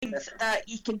songs that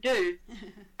he can do,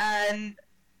 and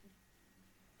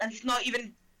he's not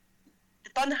even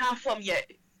done half of them yet.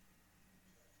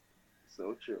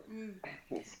 So true.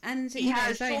 And He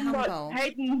has very so humble. much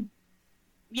hidden.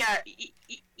 Yeah,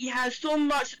 he has so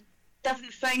much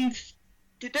different things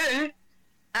to do,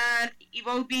 and he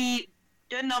will be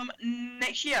doing them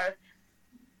next year,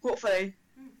 hopefully.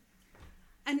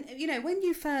 And when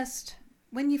you first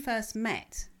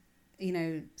met,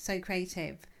 So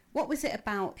Creative, what was it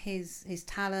about his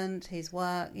talent, his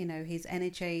work, his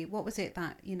energy? What was it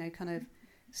that kind of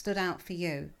stood out for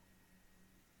you?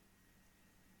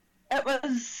 It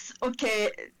was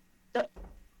okay. The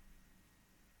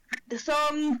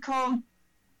song called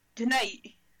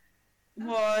Tonight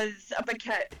was a big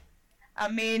hit. I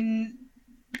mean,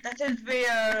 that is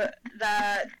where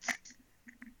that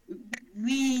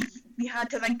we had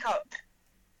to link up.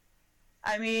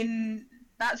 I mean,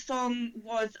 that song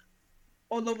was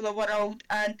all over the world,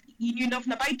 and he knew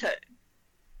nothing about it.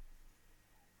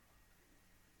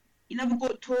 He never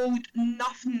got told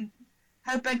nothing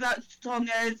how big that song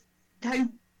is, how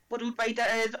worldwide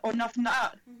it is, or nothing like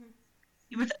that. Mm-hmm.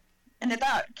 He was in the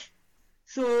dark.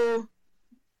 So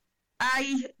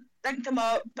I linked him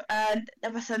up, and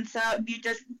ever since that, we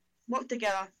just worked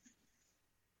together.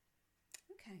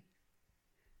 Okay.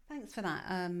 Thanks for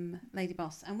that, Lady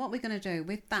Boss. And what we're going to do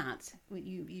with that,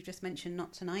 you just mentioned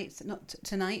not tonight,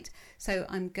 so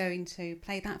I'm going to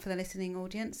play that for the listening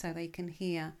audience so they can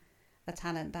hear the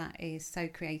talent that is So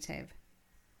Creative.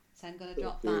 So I'm going to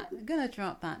drop that. I'm going to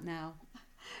drop that now.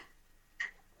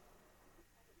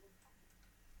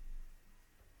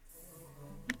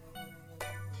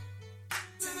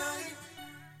 Tonight,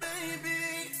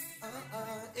 baby,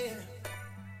 yeah.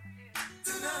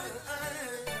 Tonight,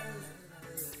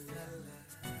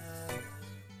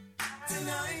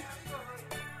 tonight,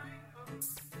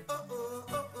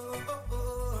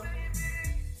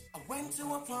 I went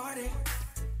to a party,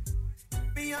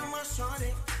 me and my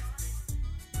shorty.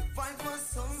 The vibe was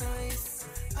so nice.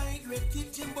 I great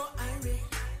kitchen, but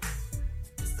irate.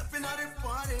 Stepping out the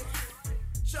party,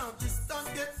 sharp distance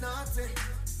get naughty.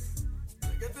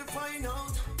 Get to find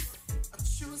out, I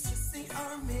choose to see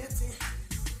her matey.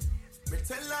 Me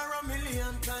tell her a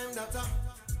million times that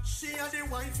she are the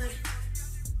wifey.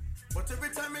 But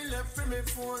every time me left from me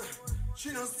phone,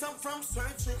 she don't stop from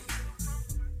searching.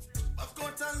 I've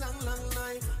got a long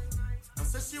night, and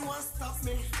says she won't stop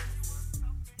me.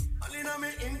 All in on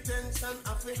me intention,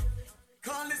 I feel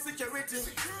call the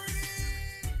security.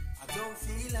 I don't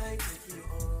feel like taking you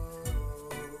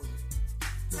home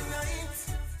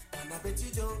tonight. I bet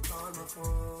you don't call my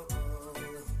phone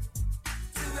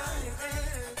tonight. I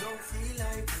don't feel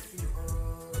like taking you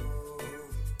home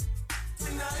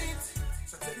tonight.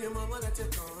 So tell your mama that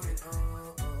you're coming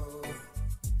home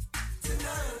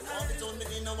tonight. Walk it on me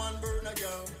in a one burner,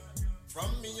 girl.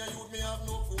 From me and you, me have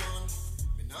no for one.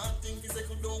 Me not think it's a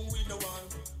good down with the one.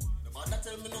 The mother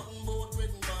tell me nothing about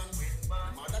wedding band.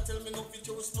 The mother tell me nothing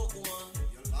chose no one.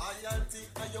 Loyalty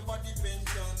and your body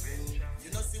pension.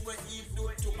 You know see what Eve do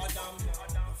to Adam.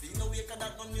 I feel no wake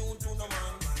that no new to no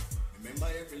man. Remember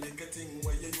every little thing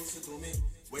where you used to do me.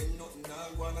 When nothing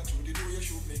I wanna through the door you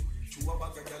shoot me. Chew a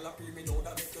bag of gyal a pray me now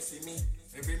that make you see me.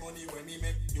 Every money when me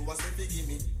make you a say give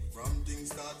me. From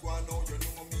things start going now you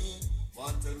know me.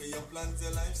 Want tell me your plans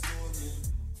your life story.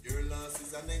 Your loss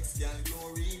is the next girl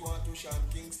glory. Want to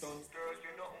shop Kingston. Girl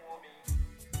you don't know me.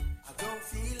 I don't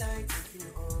feel like taking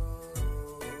you home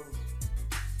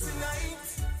tonight,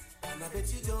 and I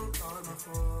bet you don't call my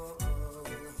phone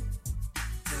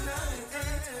tonight. I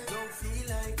don't feel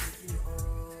like taking you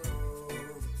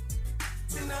home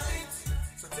tonight.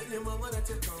 So tell your mama that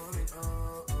you're coming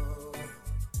home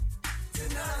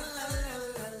tonight.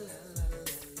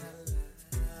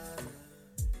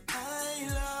 I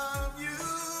love you.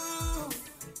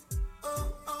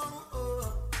 Oh, oh,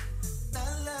 oh. La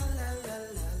la la la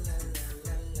la la la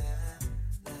la la.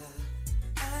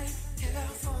 I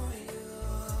care for you,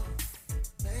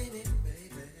 baby,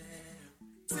 baby.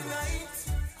 Tonight,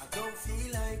 I don't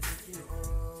feel like taking you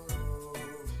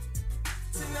home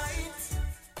tonight,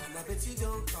 and I bet you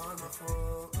don't call my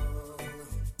phone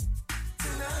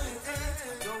tonight.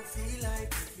 I don't feel like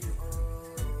taking you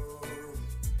home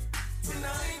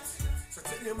tonight. So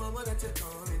tell your mama that you're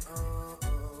coming home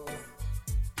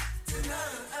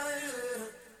tonight.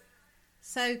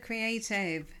 So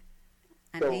Creative,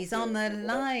 and he's on the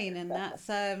line, and that's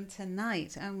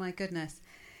Tonight. Oh my goodness.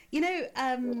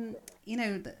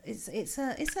 It's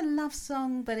a love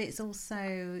song, but it's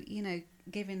also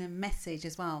giving a message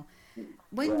as well.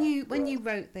 When you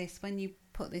wrote this, when you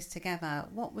put this together,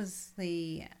 what was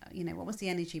the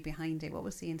energy behind it? What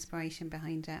was the inspiration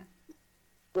behind it?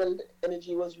 Well, the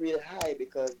energy was really high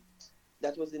because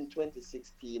that was in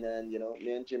 2016, and me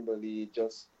and Jimberly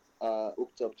just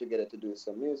hooked up together to do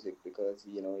some music because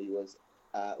he was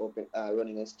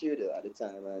running a studio at the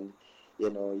time, and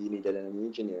he needed an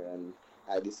engineer, and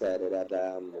I decided that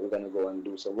we're gonna go and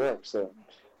do some work. So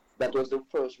that was the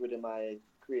first rhythm I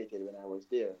created when I was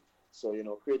there. So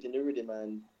creating the rhythm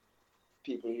and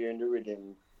people hearing the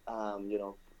rhythm,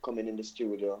 coming in the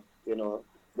studio,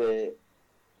 the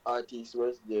artist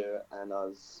was there, and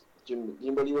as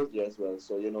Jimberly was there as well.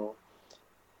 So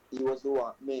he was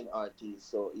the main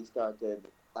artist, so he started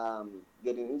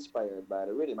getting inspired by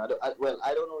the rhythm. I don't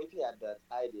know if he had that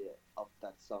idea of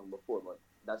that song before, but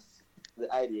that's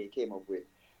the idea he came up with.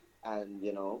 And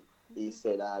he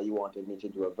said he wanted me to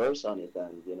do a verse on it,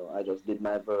 and I just did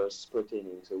my verse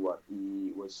pertaining to what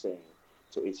he was saying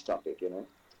to each topic.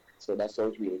 So that's how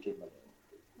it really came up.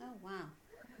 Oh wow.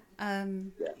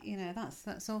 Yeah.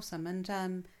 That's awesome.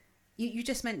 And you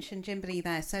just mentioned Jimberly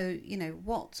there. So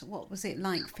what was it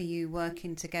like for you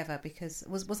working together? Because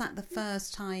was that the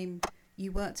first time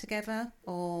you worked together,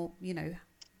 or The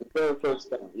very first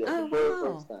time. Yeah. Oh, The very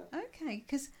wow. first time. Okay,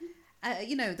 because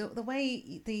the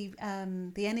way the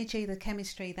energy, the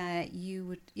chemistry there, you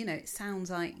would it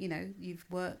sounds like you've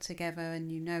worked together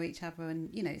and you know each other, and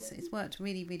it's worked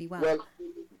really, really well.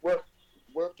 Well,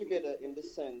 work together in the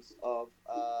sense of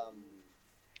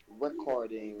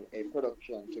recording a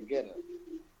production together.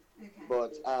 Okay.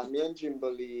 But me and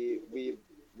Jimberly, we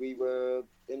were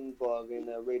involved in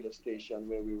a radio station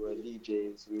where we were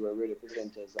DJs, we were radio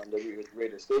presenters on the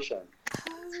radio station.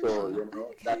 So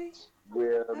okay. that's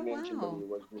where Oh, me and wow. Jimberly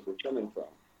was really coming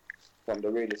from the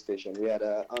radio station. We had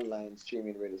an online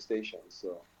streaming radio station.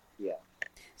 So yeah.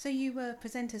 So you were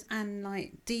presenters and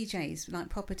like DJs, like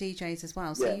proper DJs as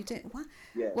well. So Yeah. you did what?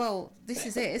 Yeah. Well, this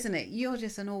is it, isn't it? You're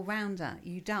just an all-rounder.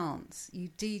 You dance, you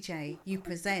DJ, you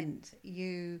present,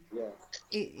 you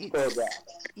Choreograph.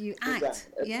 you Design, act,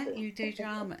 yeah, everything. you do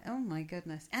drama. Oh my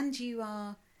goodness! And you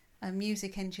are a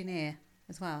music engineer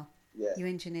as well. Yeah. You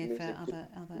engineer Music for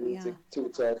other Music yeah.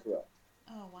 tutor as well.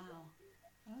 Oh wow.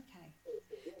 Okay.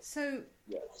 So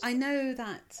Yes. I know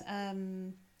that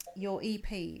your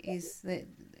EP is that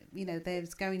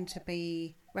there's going to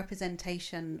be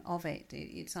representation of it.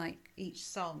 It's like each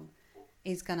song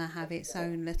is going to have its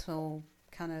own little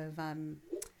kind of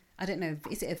I don't know.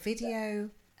 Is it a video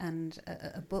and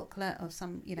a booklet or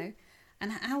some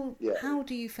And how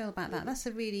do you feel about that?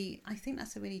 I think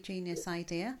that's a really genius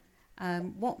idea.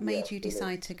 What made you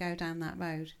decide to go down that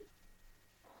road?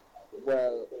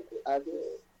 Well, as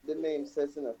the name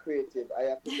says, creative, I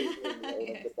have to think out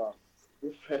of the box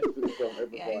differently from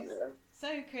everyone else.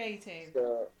 So creative.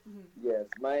 So, yes,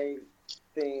 my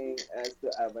thing has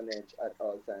to have an edge at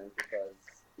all times because,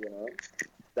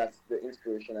 that's the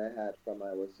inspiration I had from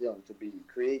I was young, to be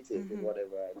creative in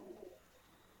whatever I do.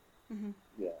 Mm-hmm.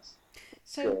 Yes.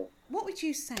 So, what would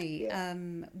you say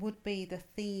would be the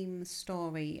theme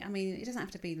story? I mean, it doesn't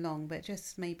have to be long, but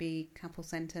just maybe a couple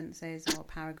sentences or a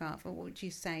paragraph. Or what would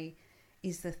you say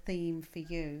is the theme for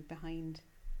you behind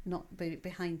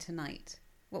tonight?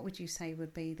 What would you say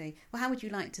would be how would you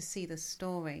like to see the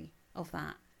story of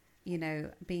that,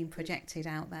 being projected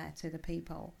out there to the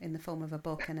people in the form of a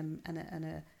book and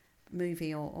a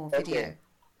movie or video?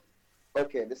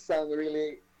 Okay, the song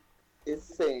really is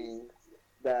saying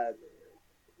that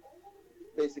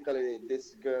basically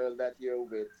this girl that you're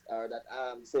with, or that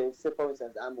say for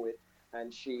instance I'm with,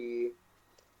 and she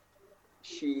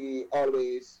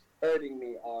always hurting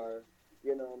me, or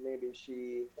maybe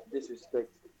she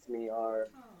disrespects me, or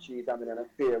she's having an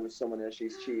affair with someone else,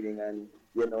 she's cheating, and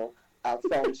I've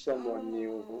found someone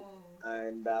new,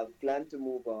 and I've planned to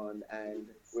move on, and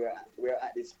we're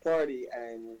at this party,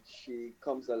 and she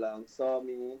comes along, saw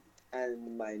me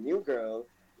and my new girl,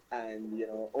 and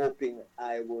hoping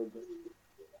I would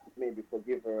maybe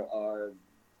forgive her, or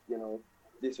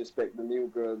disrespect the new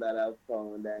girl that I've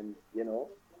found, and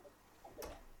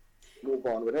move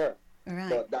on with her. Right.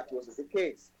 But that wasn't the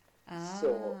case. Ah.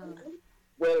 So,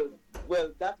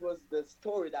 well, that was the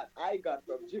story that I got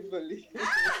from Jimberly.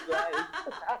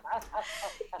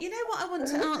 You know what I want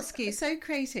to ask you? So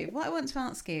creative. What I want to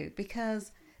ask you,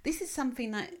 because this is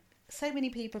something that so many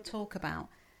people talk about.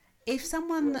 If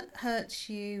someone hurts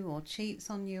you or cheats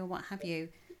on you or what have you,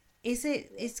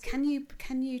 can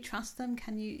you trust them?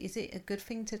 Is it a good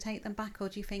thing to take them back, or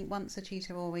do you think once a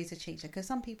cheater, always a cheater? Because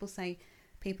some people say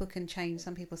people can change.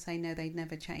 Some people say no, they'd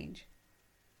never change.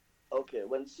 Okay,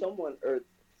 when someone hurts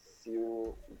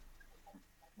you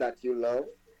that you love,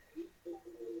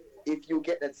 if you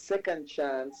get that second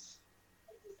chance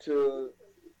to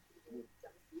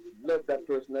love that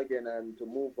person again and to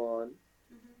move on,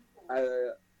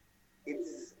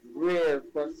 it's rare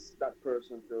for that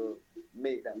person to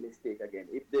make that mistake again.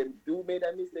 If they do make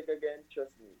that mistake again,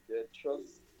 trust me, the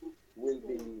trust will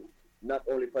be not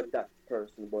only for that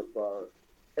person, but for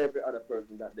every other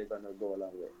person that they're going to go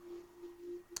along with.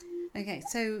 Okay,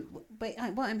 so but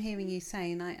what I'm hearing you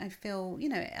saying, I feel, you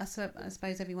know, I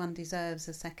suppose everyone deserves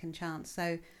a second chance.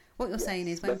 So what you're saying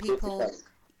is when people,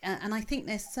 and I think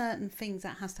there's certain things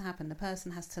that has to happen. The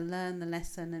person has to learn the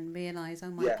lesson and realise,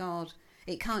 oh my God,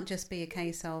 it can't just be a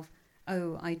case of,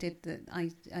 oh, I did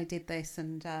this,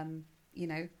 and you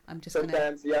know, I'm just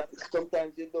sometimes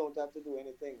sometimes you don't have to do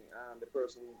anything. The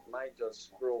person might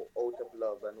just grow out of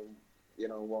love and, you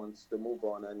know, wants to move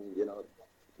on, and, you know,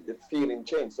 the feeling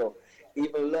change. So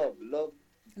even love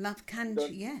can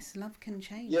change. Yes, love can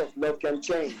change.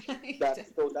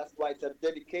 That's why it's a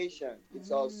dedication.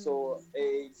 It's also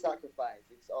a sacrifice.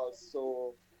 It's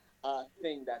also a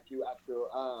thing that you have to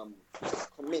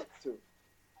commit to.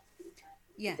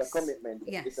 Yes, it's a commitment.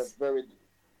 Yes, it's a very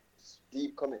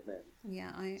deep commitment.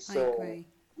 Yeah, I agree.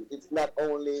 It's not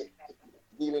only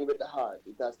dealing with the heart;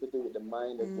 it has to do with the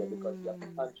mind as well, because you have to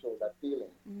control that feeling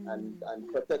and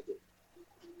protect it.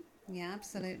 Yeah,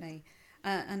 absolutely.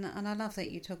 And I love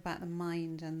that you talk about the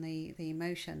mind and the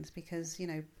emotions, because, you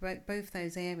know, both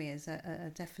those areas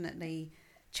are definitely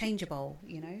changeable,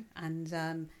 you know, and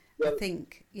I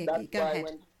think, go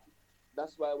ahead.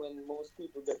 That's why when most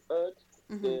people get hurt,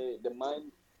 the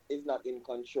mind is not in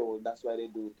control. That's why they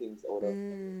do things out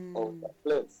of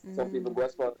place. Some people go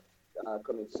as far as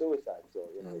commit suicide. So,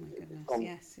 you know,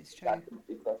 yes, it's true.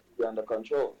 It's under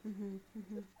control.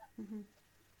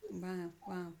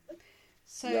 Wow.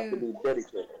 So you have to be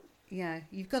dedicated. Yeah,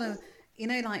 you've got to, you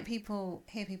know, like people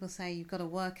say you've got to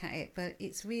work at it, but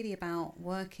it's really about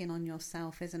working on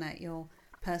yourself, isn't it? Your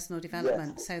personal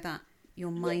development, so that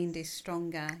your mind is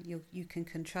stronger, you can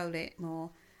control it more,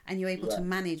 and you're able to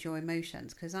manage your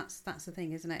emotions, because that's the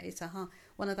thing, isn't it? It's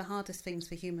one of the hardest things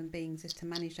for human beings is to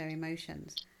manage their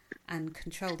emotions and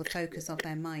control the focus of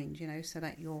their mind, you know, so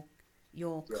that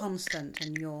you're constant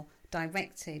and you're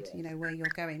directed, you know, where you're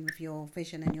going with your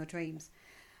vision and your dreams.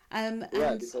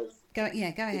 Because go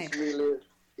ahead.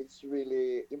 It's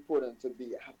really important to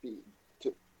be happy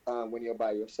when you're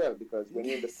by yourself, because when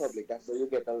you're in the public, that's where you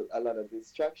get a lot of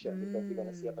distraction, because you're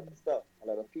gonna see a lot of stuff, a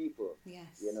lot of people,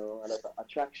 you know, a lot of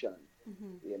attraction,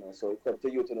 you know. So it's up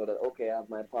to you to know that, okay, I have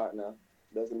my partner.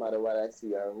 Doesn't matter what I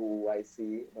see or who I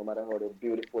see, no matter how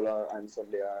beautiful or handsome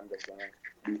they are, I'm just gonna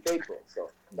be faithful. So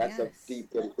that's a deep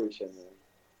dedication.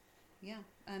 Yeah,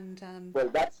 and well,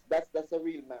 that's a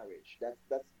real marriage.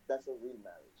 That's a real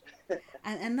marriage.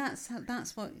 and that's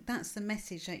the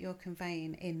message that you're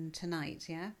conveying in tonight.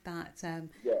 Yeah, that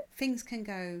things can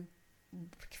go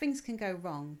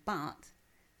wrong, but,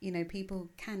 you know, people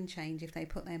can change if they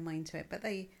put their mind to it. But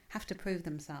they have to prove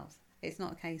themselves. It's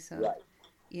not a case of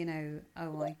you know,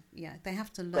 they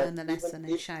have to learn the lesson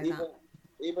and show that.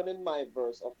 Even in my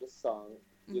verse of the song,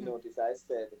 you notice I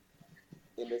said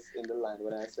in the line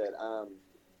when I said,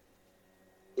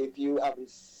 if you haven't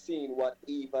seen what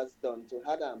Eve has done to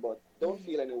Adam, but don't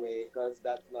feel anyway, because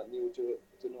that's not new to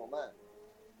no man.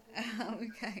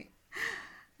 Okay.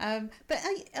 But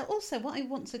also, what I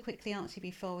want to quickly ask you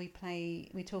before we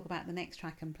talk about the next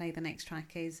track and play the next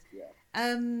track is,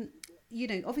 you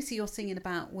know, obviously you're singing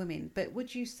about women, but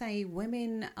would you say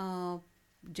women are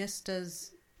just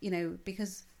as, you know,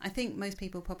 because I think most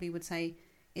people probably would say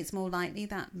it's more likely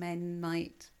that men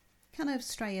might kind of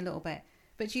stray a little bit.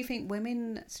 But do you think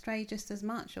women stray just as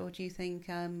much, or do you think,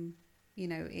 you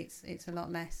know, it's a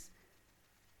lot less?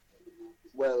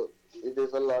 Well,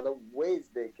 there's a lot of ways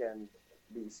they can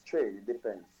be strayed. It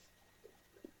depends.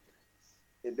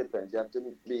 You have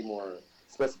to be more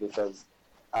specific, because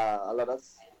a lot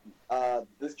of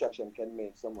distraction can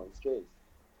make someone stray.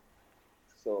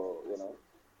 So, you know,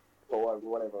 for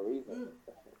whatever reason.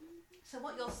 So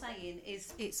what you're saying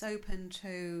is it's open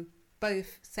to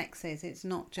both sexes. It's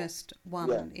not just one.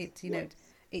 Yeah. It's, you know,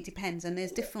 it depends. And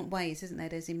there's different ways, isn't there?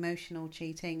 There's emotional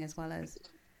cheating as well as,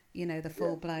 you know, the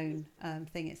full-blown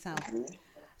thing itself.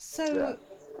 So,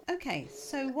 okay.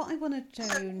 So what I want to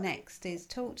do next is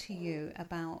talk to you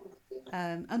about...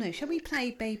 shall we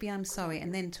play Baby I'm Sorry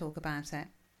and then talk about it?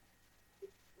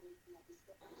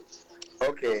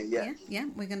 Okay, Yeah,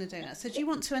 we're going to do that. So do you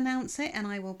want to announce it and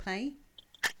I will play?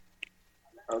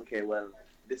 Okay, well,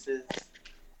 this is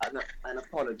an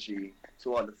apology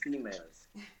to all the females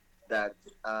that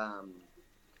have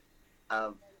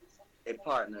a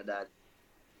partner that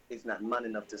is not man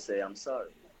enough to say I'm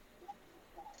sorry.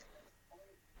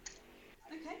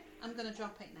 Okay, I'm going to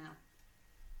drop it now.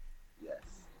 Yes.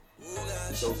 Oh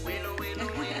gosh. So, we know.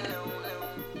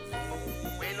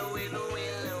 Oh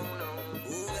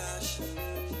gosh.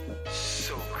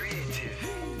 So creative.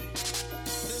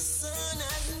 The sun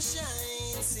hasn't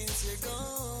shined since you're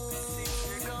gone.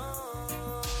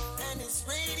 And it's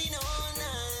raining all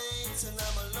night and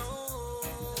I'm alone.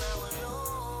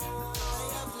 I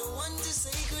have no one to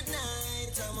say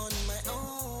goodnight. I'm on my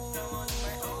own.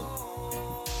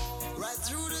 Right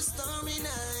through the stormy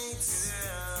nights.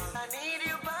 I need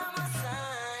you by my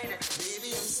side. Baby,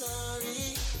 I'm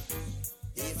sorry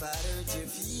if I hurt your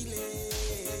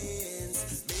feelings.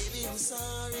 Baby, I'm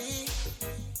sorry.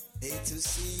 Hate to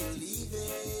see you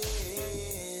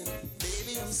leaving.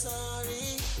 Baby, I'm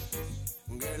sorry.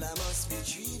 Girl, I must be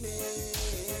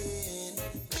dreaming.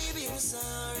 Baby, I'm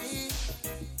sorry.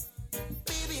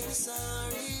 Baby, I'm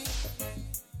sorry.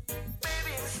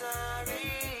 Baby, I'm sorry.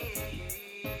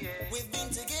 We've been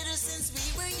together since we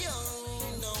were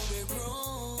young. Now we're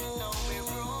grown.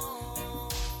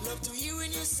 Love to hear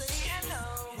when you say hello.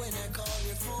 When I call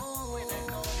your phone.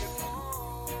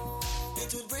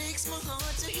 It would breaks my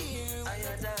heart to hear.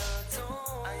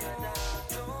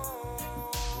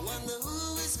 Wonder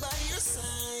who is by your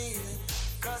side.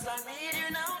 'Cause I need you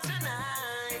now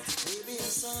tonight. Baby, I'm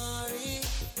sorry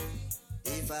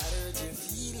if I hurt your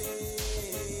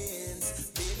feelings.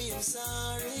 Baby, I'm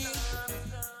sorry.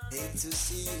 Hate to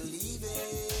see you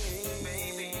leaving.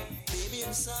 Baby,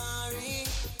 I'm sorry.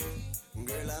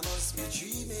 Girl, I must be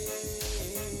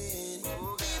dreaming.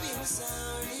 Baby, I'm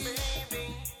sorry.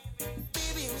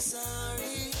 Baby, I'm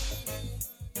sorry.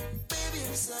 Baby,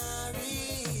 I'm sorry.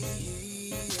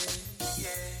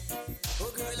 Yeah.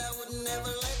 Oh, girl, I would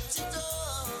never let you go.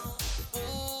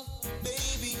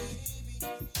 Baby.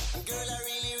 Girl, I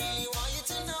really, really want you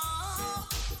to know.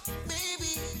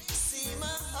 Baby, see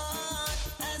my heart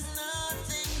has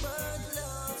nothing but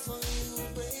love for you,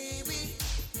 baby.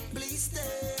 Please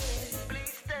stay.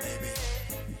 Baby,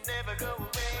 never go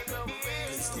away.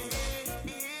 Please stay.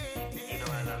 You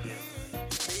know I love you.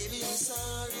 Baby, I'm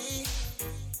sorry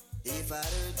if I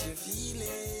hurt your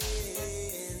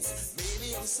feelings. Baby,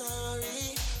 I'm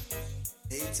sorry.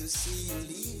 Hate to see you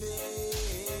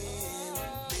leaving.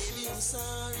 Baby, I'm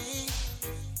sorry.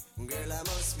 Girl, I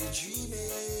must be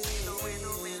dreaming.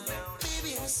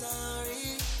 Baby, I'm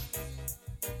sorry.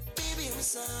 Baby, I'm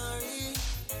sorry.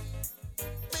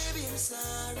 Baby, I'm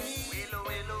sorry.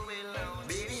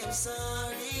 Baby, I'm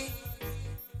sorry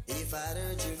if I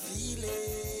hurt your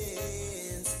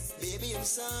feelings. Baby, I'm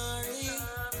sorry.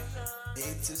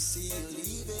 Hate to see you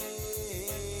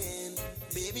leaving.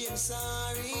 Baby, I'm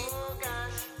sorry.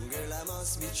 Girl, I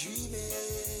must be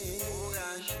dreaming.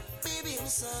 Baby, I'm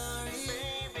sorry.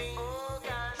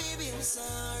 Baby, I'm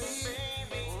sorry.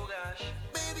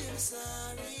 Baby, I'm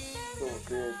sorry. So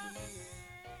good.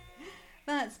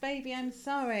 That's Baby I'm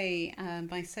Sorry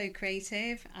by So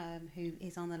Creative, who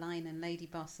is on the line, and Lady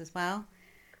Boss as well.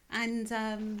 And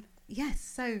yes,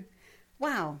 so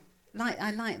wow,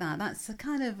 I like that. That's a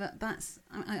kind of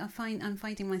I'm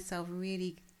finding myself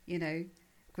really,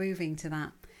 grooving to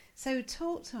that. So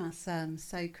talk to us,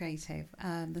 So Creative,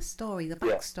 the story, the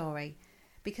backstory,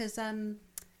 because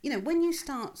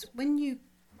when you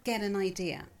get an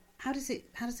idea, how does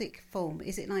it form?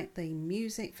 Is it like the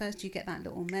music first? You get that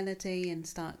little melody and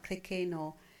start clicking,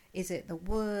 or is it the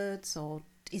words, or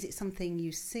is it something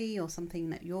you see, or something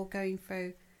that you're going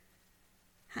through?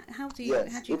 How do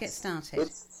you get started?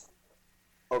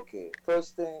 Okay,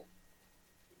 first thing,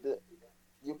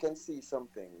 you can see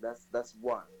something. That's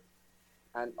one,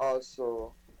 and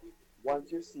also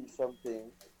once you see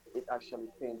something, it actually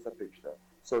paints a picture.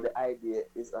 So the idea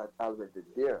is already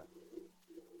there.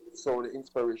 So the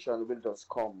inspiration will just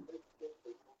come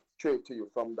straight to you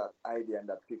from that idea and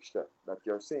that picture that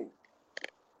you're seeing.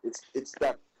 It's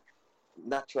that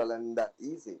natural and that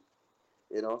easy,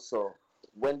 So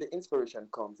when the inspiration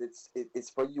comes, it's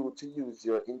for you to use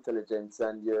your intelligence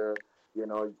and your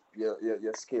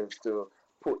skills to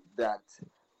put that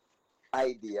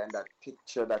idea and that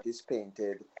picture that is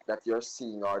painted, that you're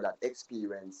seeing, or that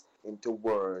experience into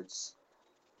words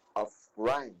of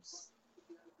rhymes.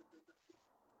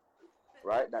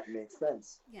 Right? That makes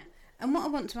sense. Yeah. And what I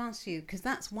want to ask you, because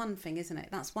that's one thing, isn't it?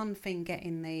 That's one thing,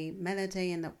 getting the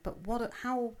melody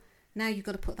how now you've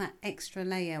got to put that extra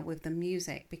layer with the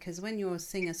music, because when you're a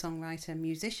singer, songwriter,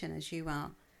 musician, as you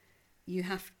are, you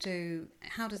have to,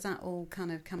 how does that all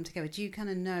kind of come together? Do you kind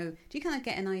of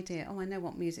get an idea, I know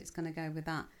what music's going to go with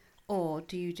that? Or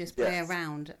do you just play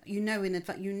around? In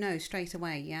advance, straight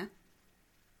away, yeah?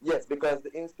 Yes, because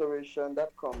the inspiration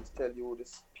that comes tell you the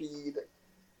speed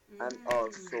and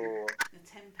also the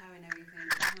tempo and everything.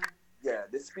 Yeah,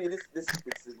 the speed is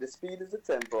the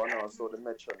tempo, and also the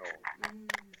metronome.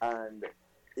 And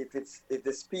if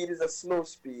the speed is a slow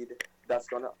speed,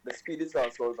 the speed is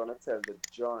also gonna tell the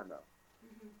genre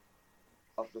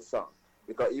of the song.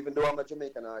 Because even though I'm a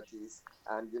Jamaican artist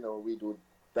and we do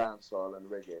dancehall and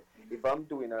reggae, if I'm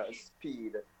doing a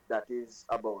speed that is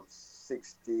about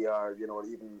 60 or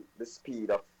even the speed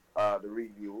of the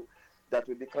review, that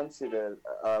would be considered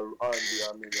R&B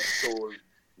or maybe a soul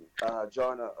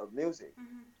genre of music.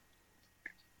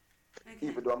 Okay.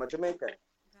 Even though I'm a Jamaican.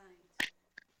 Right.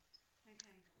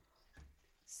 Okay.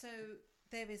 So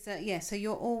there is so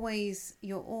you're always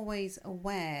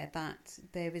aware that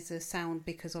there is a sound,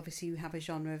 because obviously you have a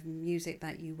genre of music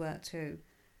that you work to,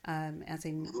 as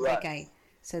in reggae.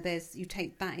 So you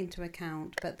take that into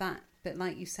account, but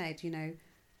like you said,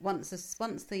 once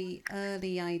the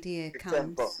early idea comes,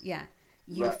 tempo.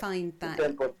 You find that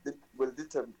the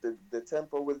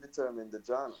tempo will determine the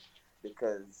genre,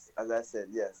 because as I said,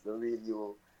 yes, the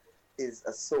radio is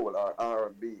a soul or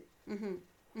R&B.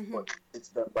 But it's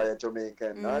done by a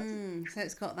Jamaican artist. So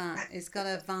it's got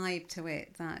a vibe to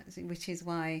it, which is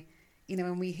why,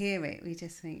 when we hear it, we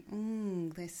just think,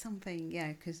 there's something,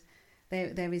 because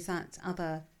there is that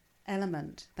other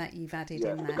element that you've added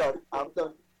in there. Because I've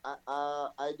done,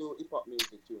 I do hip hop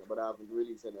music too, but I haven't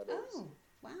released any of those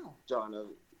genre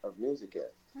of music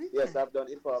yet. Okay. Yes, I've done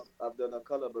hip hop. I've done a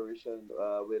collaboration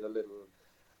with a little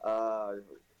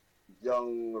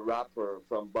young rapper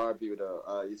from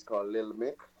Barbuda. He's called Lil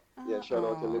Mick. Shout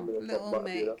out to Lil Mick from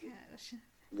Barbuda.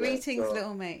 Greetings,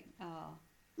 Little Mick.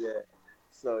 Yeah,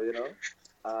 so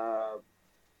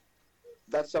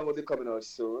that song will be coming out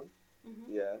soon.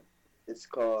 Yeah, it's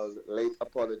called Late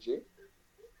Apology.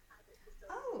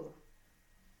 Oh.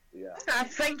 Yeah. I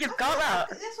think you've got that.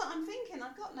 That's what I'm thinking.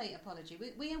 I've got Late Apology.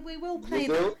 We will play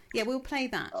that. Yeah, we'll play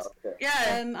that. Okay.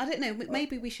 Yeah. I don't know.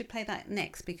 Maybe we should play that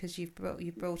next, because you brought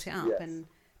it up, and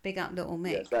big up Little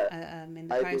Mick in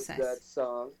the process. I did that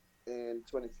song in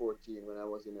 2014 when I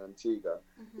was in Antigua.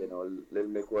 Lil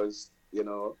Mick was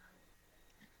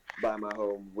by my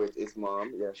home with his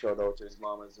mom. Yeah, shout out to his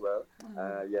mom as well.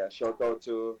 Shout out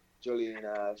to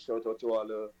Jolene. Shout out to all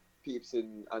the peeps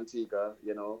in Antigua.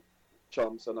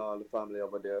 Chumps and all the family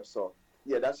over there. So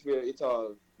that's where it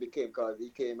all became, because he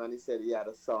came and he said he had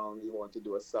a song, he wanted to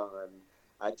do a song, and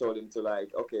I told him to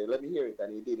okay, let me hear it,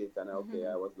 and he did it, and I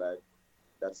was like,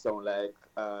 that sound like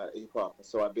hip hop.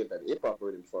 So I built that hip hop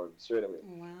rhythm for him straight away.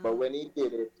 Wow. But when he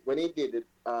did it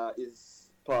his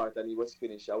part and he was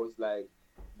finished, I was like,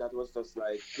 that was just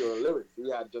like pure lyrics. He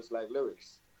had just like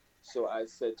lyrics. So I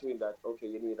said to him that, okay,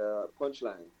 you need a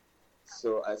punchline.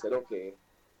 So I said, okay.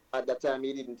 At that time,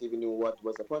 he didn't even know what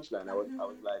was a punchline. I was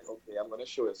like, okay, I'm gonna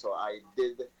show it. So I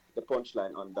did the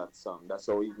punchline on that song. That's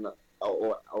how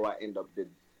I end up did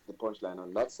the punchline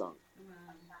on that song.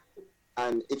 Wow.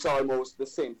 And it's almost the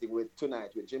same thing with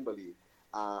Tonight with Jimberly.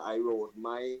 I wrote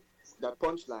that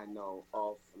punchline now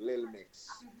of Lil Mick's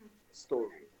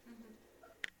story.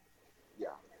 Yeah.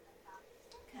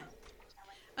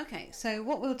 Okay, so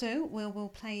what we'll do, we'll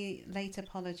play Late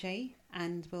Apology,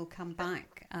 and we'll come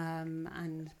back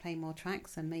and play more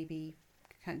tracks, and maybe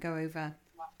go over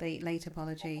the Late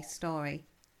Apology story.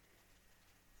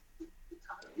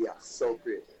 Yeah, so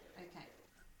great. Okay.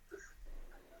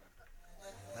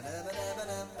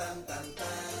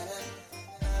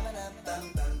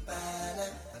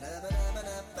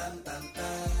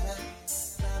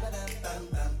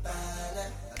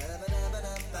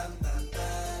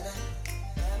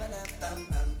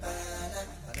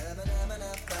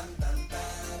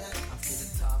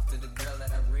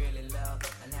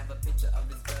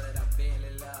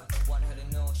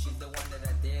 She's the one that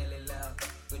I dearly love.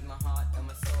 With my heart and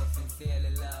my soul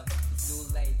sincerely love. It's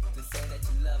too late to say that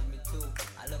you love me too.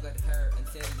 I look at her and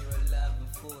say you're a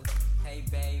loving fool. Hey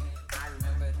babe, I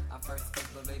remembered our first kiss,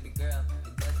 but baby girl,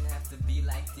 it doesn't have to be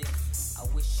like this. I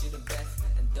wish you the best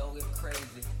and don't get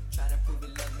crazy. Trying to prove you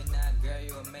love me now, girl,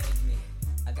 you amaze me.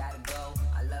 I gotta go,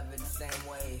 I love it the same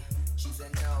way. She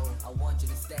said no, I want you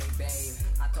to stay, babe.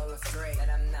 I told her straight that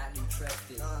I'm not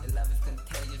interested. Your love is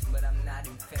contagious, but I'm not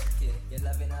infected. You're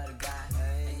loving other guys,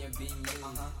 and you're being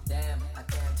used. Damn, I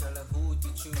can't tell her who to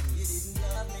choose. You didn't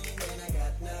love me when I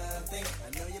got nothing. I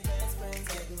know your best friend's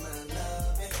getting my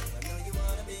loving. I know you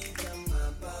wanna become my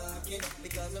bucket,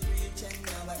 because I'm rich and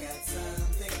now I got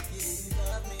something. You didn't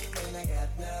love me when I got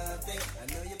nothing. I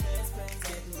know your best friend's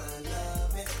getting my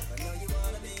loving. I know you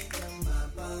wanna become my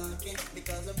bucket,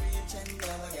 because I'm rich and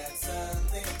now I got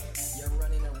something. You're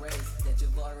running a race that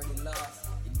you've already lost.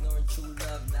 Ignoring true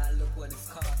love, now look what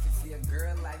it's cost. To see a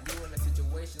girl like you in a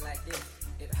situation like this,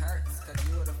 it hurts, cause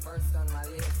you were the first on my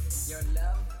list. Your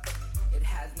love, it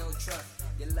has no trust.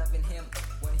 You're loving him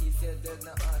when he says there's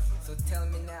no us. So tell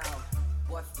me now,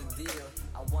 what's the deal?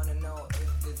 I wanna know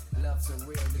if this love's so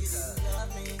real because you didn't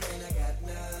love me when I got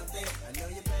nothing. I know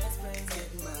your best friend's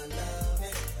getting my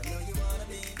loving. I know you wanna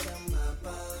become my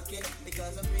pocket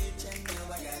because I'm rich and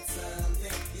now I got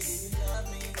something. You didn't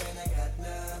love me when I got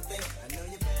nothing. I know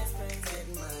your best friend's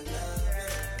getting my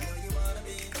loving. I know you wanna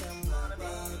become my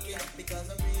pocket because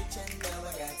I'm rich and now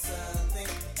I got something.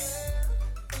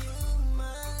 You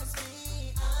must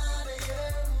be out of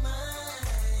your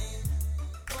mind.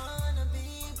 Wanna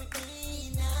be with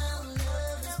me now,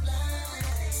 love is blind.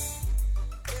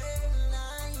 Girl,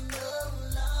 I no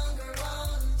longer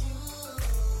want you.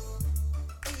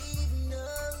 Even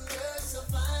though you're so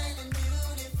fine and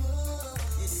beautiful.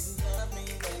 You didn't love me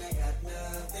when I got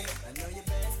nothing. I know your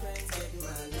best friend's getting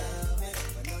my loving.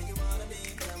 I know you wanna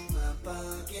become my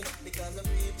pocket because I'm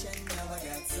rich and now I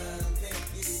got something.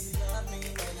 You didn't love me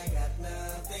when I got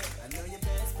nothing. I know your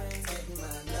best friend's getting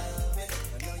my loving.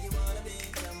 I know you wanna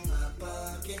become my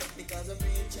pocket because I'm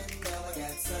rich and now I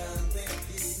got something.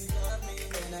 You didn't love me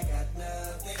when I got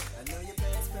nothing. I know your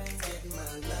best friend's getting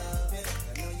my loving.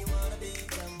 I know you wanna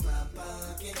become my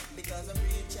pocket because I'm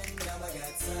rich and now I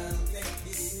got something.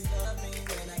 You didn't love me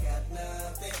when I got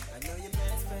nothing. I know your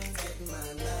best friend's getting my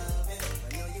loving. I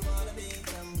know you wanna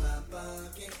become my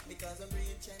pocket because I'm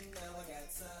rich and now I got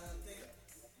something.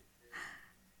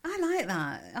 I like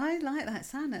that. I like that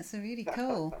sound. That's really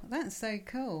cool. That's so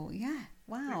cool. Yeah.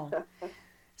 Wow.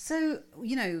 So,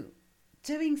 you know,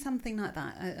 doing something like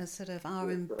that, a sort of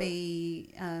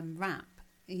R&B rap,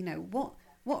 you know,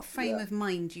 what frame of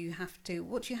mind do you have to,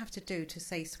 what do you have to do to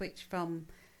say switch from,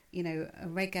 you know, a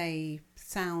reggae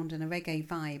sound and a reggae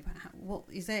vibe? What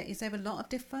is there a lot of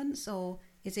difference, or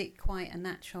is it quite a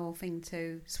natural thing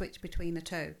to switch between the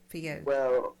two for you?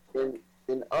 Well,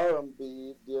 in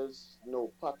R&B, there's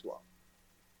no patois.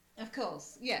 Of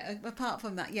course, yeah. Apart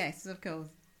from that, yes, of course.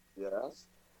 Yes,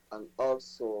 and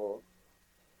also,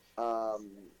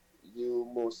 you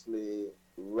mostly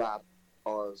rap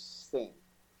or sing.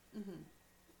 Mm-hmm.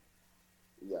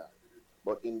 Yeah,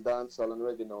 but in dancehall and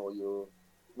reggae now, you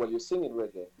sing in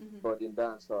reggae, but in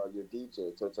dancehall you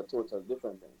DJ, so it's a total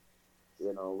different thing.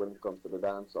 You know, when it comes to the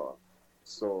dancehall.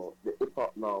 So the hip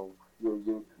hop now,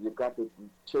 you got to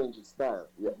change the style.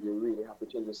 You really have to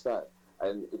change the style,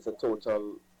 and it's a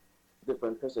total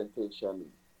different presentation,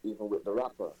 even with the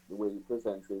rapper, the way he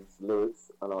presents his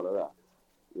lyrics and all of that.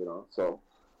 You know, so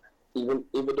even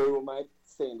though you might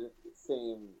say the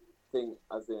same thing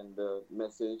as in the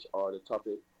message or the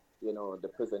topic, you know, the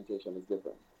presentation is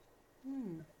different.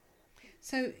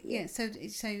 So so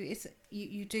it's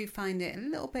you do find it a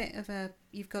little bit of a,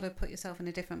 you've got to put yourself in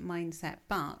a different mindset,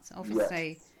 but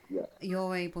obviously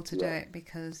you're able to do it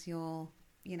because you're,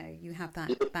 you know, you have that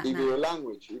even your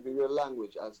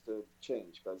language has to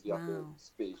change because you have to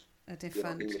speak a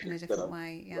different in a different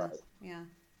way. Yeah.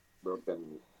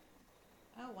 Broken.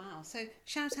 Oh wow! So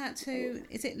shout out to,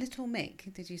 is it Little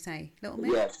Mick? Did you say Little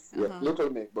Mick? Yes, Little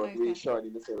Mick, but we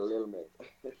shortly say Little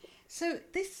Mick. So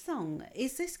this song,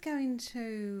 is this going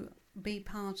to be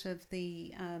part of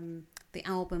the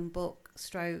album, book,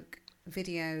 stroke,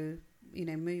 video, you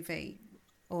know, movie,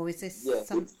 or is this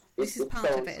this is part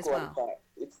of it as well?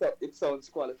 It sounds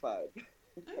qualified.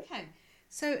 Okay,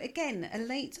 so again, a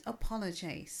late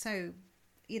apology. So,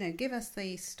 you know, give us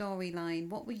the storyline.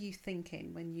 What were you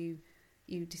thinking when you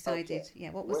decided? Okay.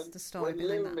 Yeah, what was the story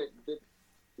behind that?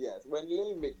 When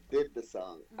Lil Mick did the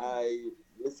song, I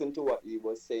listened to what he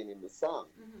was saying in the song,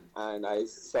 and I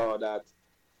saw that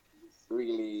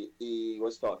really he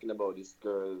was talking about this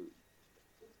girl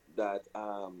that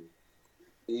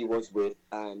he was with,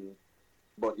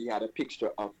 but he had a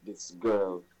picture of this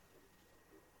girl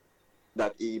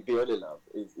that he barely loved,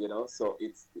 you know. So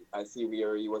I see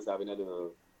where he was having a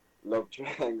little love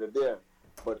triangle there.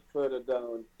 But further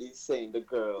down, he's saying the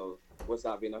girl was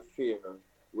having an affair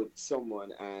with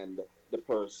someone, and the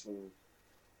person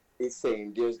is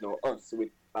saying there's no us with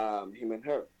him and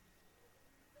her.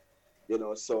 You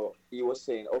know, so he was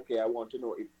saying, okay, I want to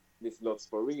know if this love's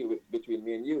for real between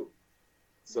me and you.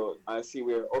 So I see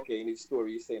where, okay, in his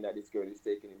story, he's saying that this girl is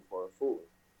taking him for a fool.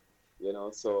 You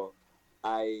know, so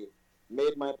I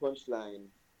made my punchline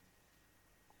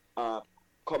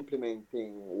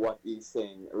complimenting what he's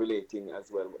saying, relating as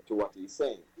well to what he's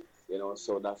saying. You know,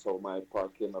 so that's how my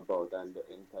part came about, and the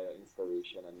entire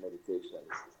inspiration and meditation,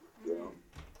 you know.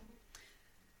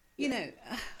 You know,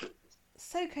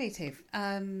 so creative.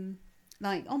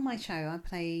 Like on my show, I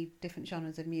play different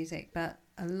genres of music, but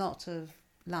a lot of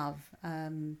love,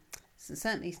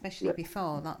 certainly, especially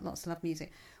before, lots of love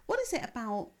music. What is it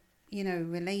about, you know,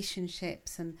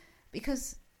 relationships? And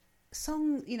because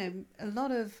you know, a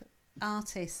lot of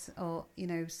artists or, you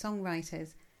know,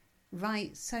 songwriters,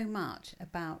 write so much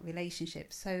about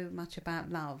relationships, so much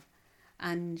about love.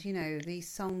 And, you know, these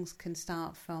songs can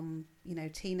start from, you know,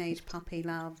 teenage puppy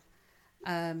love,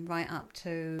 right up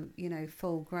to, you know,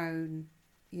 full grown,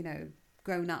 you know,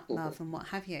 grown up love and what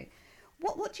have you.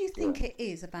 What do you think it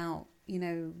is about, you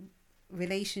know,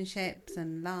 relationships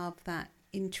and love that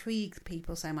intrigues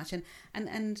people so much?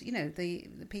 And you know, the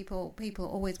people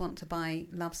always want to buy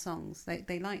love songs.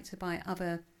 They like to buy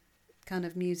other kind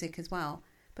of music as well.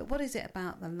 But what is it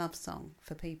about the love song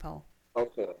for people?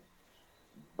 Okay.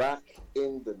 Back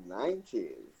in the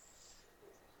 90s,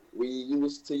 we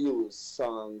used to use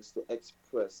songs to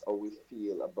express how we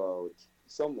feel about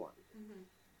someone. Mm-hmm.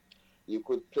 You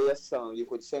could play a song, you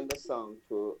could send a song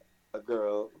to a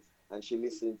girl, and she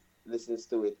listens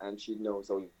to it, and she knows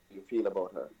how you feel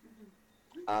about her.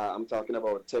 Mm-hmm. I'm talking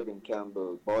about Tevin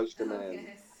Campbell, Boyz II Men.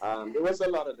 Yes. There was a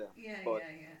lot of them. But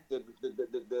the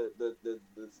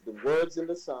words in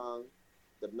the song,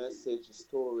 the message, the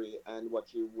story, and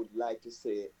what you would like to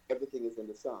say, everything is in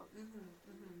the song. Mm-hmm,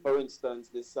 mm-hmm. For instance,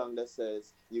 this song that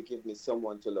says, "You give me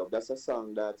someone to love," that's a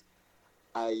song that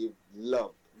I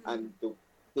love. Mm-hmm. And the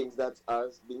things that are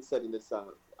being said in the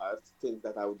song are things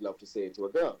that I would love to say to a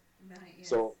girl. Right, yes.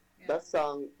 So that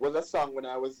song was a song when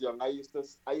I was young. I used to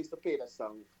play that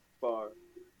song for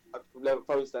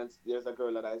instance, there's a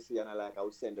girl that I see and I like, I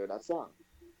would send her that song.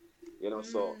 You know,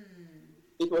 so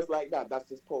it was like that. That's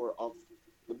the power of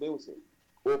the music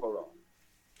overall.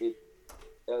 It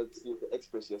helps you to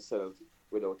express yourself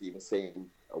without even saying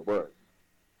a word.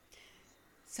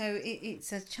 So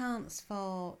it's a chance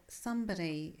for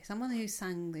someone who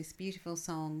sang this beautiful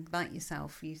song, like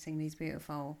yourself. You sing these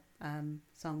beautiful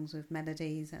songs with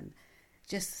melodies, and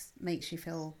just makes you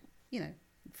feel, you know,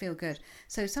 feel good.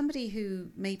 So somebody who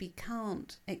maybe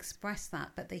can't express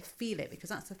that, but they feel it, because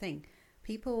that's the thing.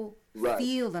 People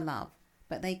feel the love,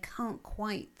 but they can't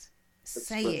quite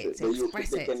say it,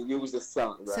 express it. They can use the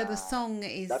song. Right. So the song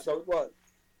is... That's how it was.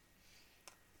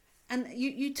 And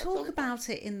you talk about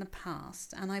it in the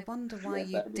past, and I wonder why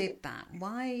you did that.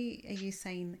 Why are you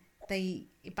saying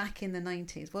back in the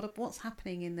 90s? What's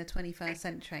happening in the 21st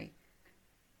century?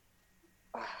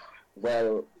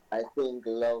 Well, I think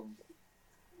love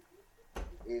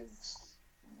is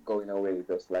going away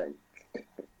just like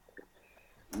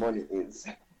money is.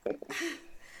 And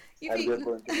we're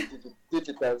going to the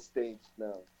digital stage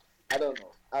now. I don't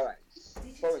know. All right.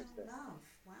 Digital love.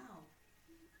 Wow.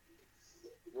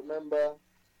 Remember,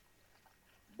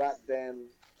 back then,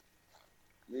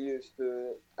 we used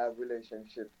to have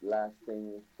relationships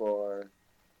lasting for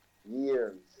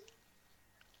years.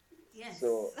 Yes.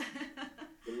 So,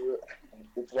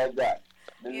 it's like that.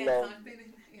 Yes, I've been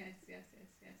in... Yes,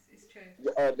 it's true.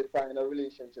 You define a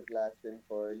relationship lasting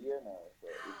for a year now, so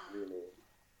it's really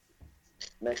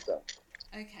messed up.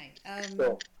 Okay.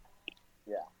 So,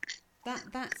 yeah.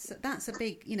 That's a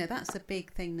big, you know, that's a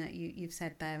big thing that you've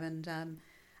said there, and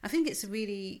I think it's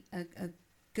really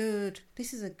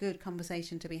this is a good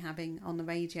conversation to be having on the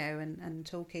radio and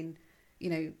talking, you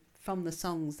know, from the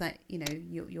songs that, you know,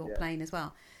 you're playing as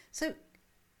well. So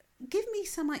give me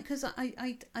some, because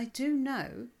I do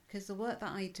know, because the work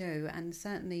that I do, and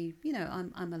certainly, you know,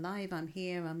 I'm alive, I'm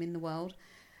here, I'm in the world.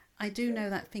 I do know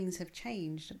that things have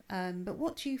changed. But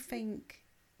what do you think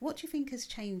has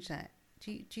changed there?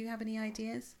 Do you have any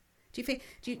ideas? Do you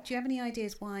have any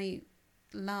ideas why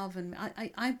love and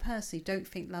I personally don't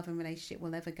think love and relationship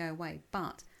will ever go away,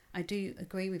 but I do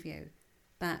agree with you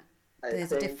that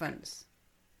there's a difference.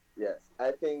 Yes,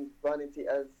 I think vanity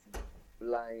has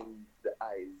blinded the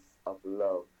eyes of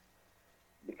love,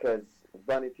 because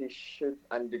vanity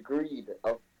and the greed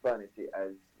of vanity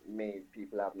has made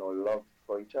people have no love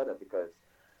for each other, because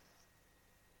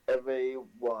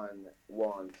everyone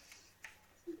wants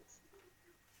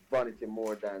vanity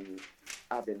more than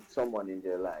having someone in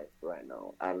their life right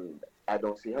now. And I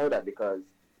don't see how that, because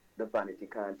the vanity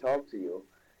can't talk to you.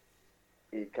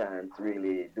 It can't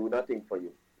really do nothing for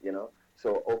you, you know.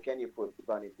 So how can you put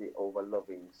vanity over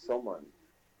loving someone?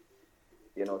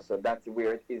 You know, so that's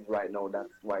where it is right now.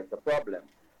 That's why it's a problem.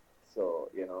 So,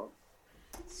 you know.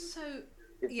 So,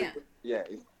 it's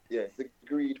the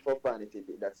greed for vanity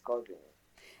that's causing it.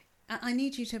 I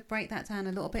need you to break that down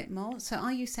a little bit more. So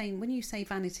are you saying, when you say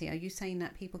vanity, are you saying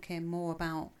that people care more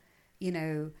about, you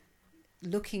know,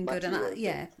 looking good?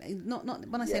 And not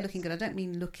when I say looking good, I don't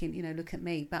mean looking, you know, look at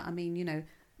me, but I mean, you know,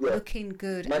 looking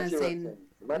good as in...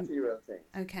 Material things.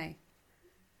 Okay.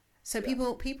 So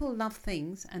people love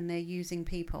things, and they're using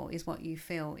people, is what you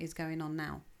feel is going on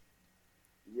now.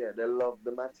 Yeah, they love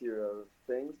the material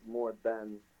things more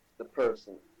than the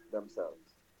person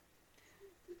themselves.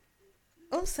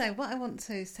 Also, what I want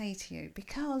to say to you,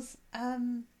 because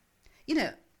you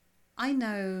know, I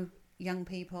know young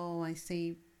people, I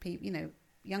see people, you know,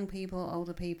 young people,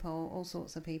 older people, all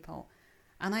sorts of people.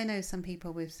 And I know some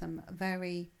people with some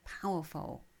very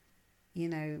powerful, you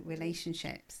know,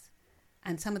 relationships.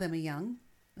 And some of them are young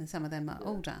and some of them are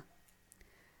older.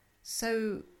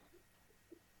 So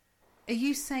are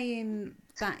you saying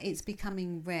that it's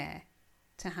becoming rare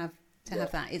to have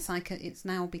that? It's like it's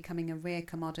now becoming a rare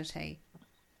commodity.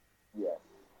 Yeah.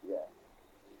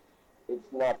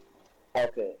 It's not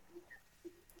okay.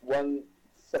 One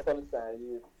second time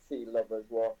you see lovers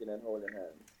walking and holding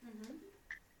hands. Mm-hmm.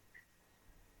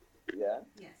 Yeah?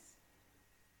 Yes.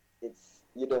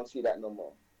 You don't see that no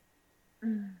more.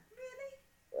 Really?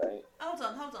 Right?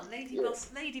 Hold on.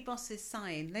 Lady Boss is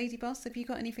sighing. Lady Boss, have you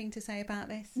got anything to say about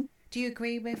this? Do you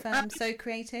agree with So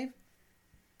Creative?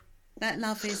 That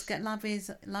love is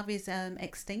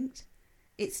extinct.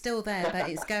 It's still there, but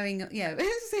it's going. Yeah,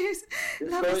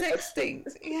 love is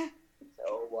extinct. Yeah.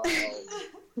 Oh wow.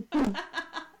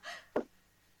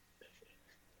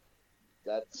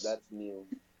 That's new.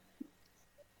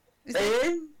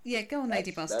 Yeah, go on,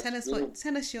 Lady Boss. Tell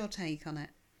us your take on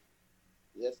it.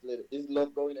 Yes, lady. Is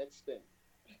love going extinct?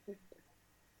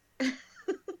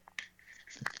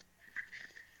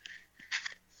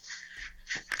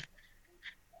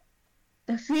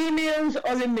 The females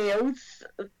or the males?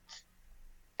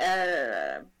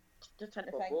 Just trying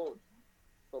to think.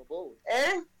 For both.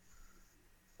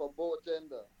 For both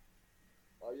gender.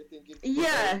 Or you think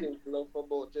love for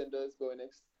both genders going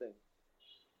extinct?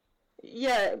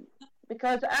 Yeah,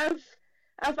 because I've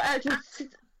actually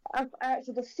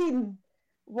seen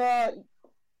what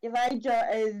Elijah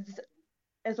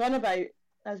is on about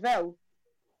as well.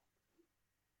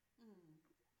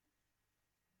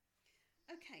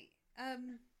 Okay.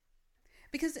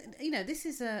 Because you know this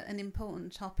is an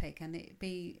important topic, and it'd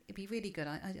be really good.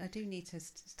 I do need to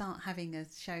start having a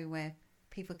show where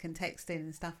people can text in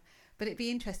and stuff. But it'd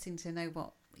be interesting to know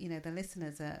what the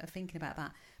listeners are thinking about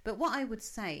that. But what I would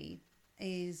say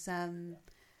is,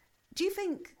 do you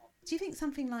think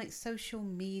something like social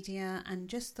media and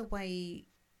just the way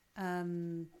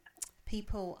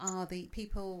people are the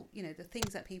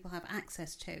things that people have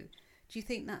access to, do you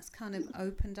think that's kind of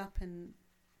opened up and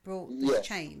brought this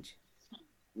change?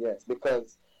 Yes,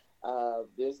 because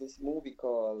there's this movie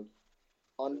called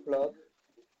Unplugged,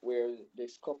 where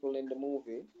this couple in the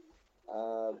movie,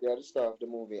 they are the star of the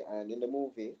movie, and in the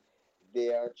movie,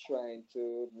 they are trying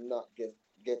to not get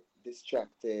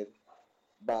distracted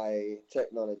by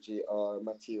technology or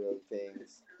material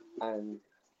things, and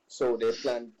so they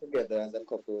plan together as a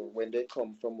couple. When they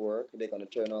come from work, they're gonna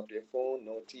turn off their phone,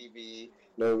 no TV,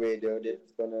 no radio. They're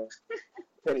just gonna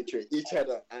penetrate each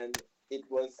other, and it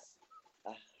was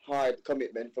a hard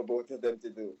commitment for both of them to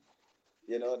do.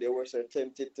 They were so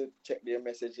tempted to check their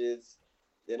messages,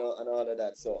 and all of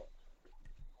that. So,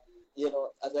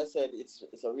 as I said, it's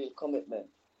a real commitment.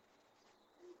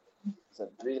 It's a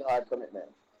real hard commitment.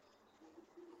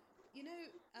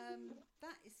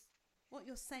 That is what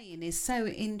you're saying is so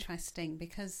interesting,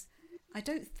 because I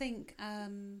don't think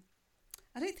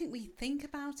we think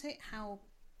about it how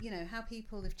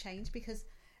people have changed, because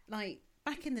like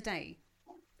back in the day,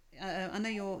 I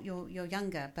know you're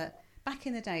younger, but back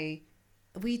in the day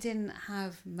we didn't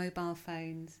have mobile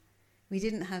phones, we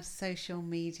didn't have social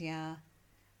media,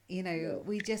 No.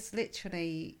 we just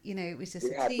literally, it was just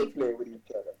We had to play with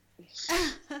each other.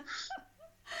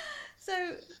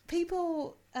 So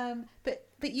people, but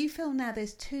you feel now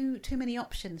there's too many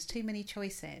options, too many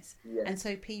choices, and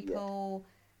so people,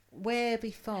 where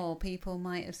before people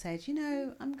might have said,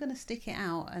 I'm going to stick it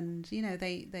out, and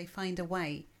they find a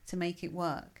way to make it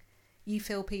work. You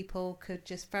feel people could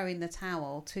just throw in the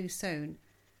towel too soon,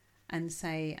 and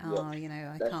say,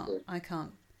 I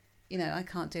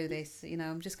can't do this.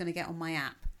 I'm just going to get on my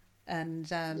app and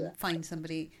find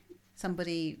somebody,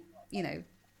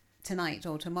 tonight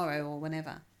or tomorrow or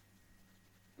whenever.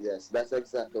 Yes, that's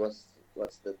exactly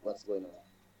what's going on.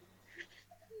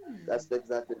 That's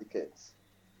exactly the case.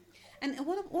 And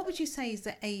what would you say is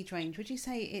the age range? Would you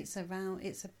say it's around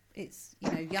it's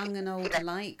young and old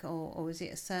alike, or is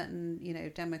it a certain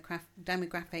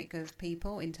demographic of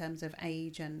people in terms of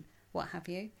age and what have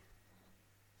you?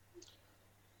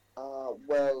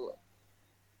 Well,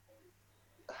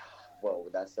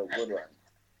 that's a good one.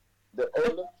 The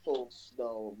older folks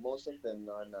now, most of them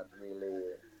are not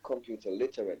really computer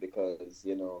literate, because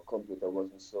computer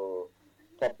wasn't so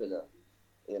popular.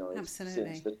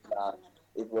 Absolutely. Since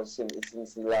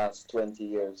the last 20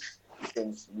 years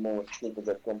since most people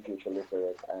get computer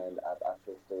literate and have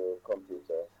access to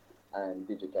computer and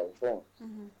digital phones.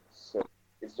 Mm-hmm. So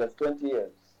it's just 20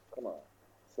 years. Come on.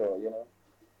 So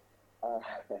Uh,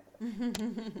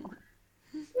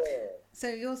 yeah. So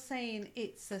you're saying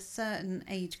it's a certain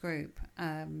age group.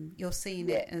 You're seeing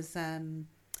it as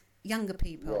younger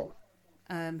people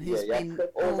who's been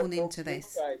born into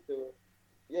this.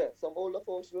 Some older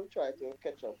folks will try to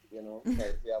catch up,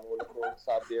 because we have older folks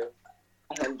out there.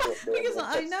 Because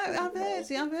I know,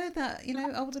 I've heard that,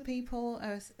 older people,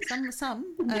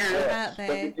 some are out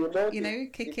there,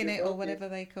 kicking it or whatever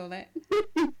they call it.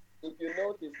 If you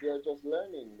notice, they're just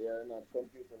learning. They are not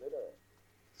computer literate.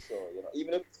 So,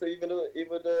 even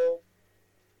the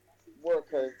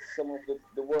workers, some of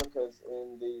the workers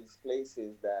in these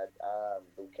places that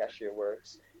do cashier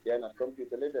works, they are not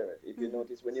computer literate. If you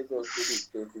notice, when you go to these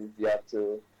places, you have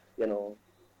to,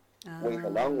 wait a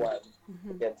long while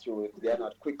to get through it. They are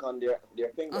not quick on their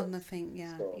fingers. On the thing,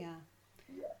 yeah.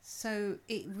 So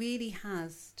it really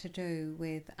has to do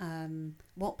with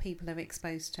what people are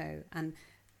exposed to, and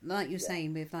like you're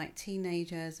saying, with like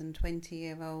teenagers and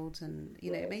 20-year-olds and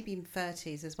maybe in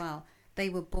 30s as well. They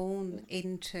were born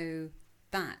into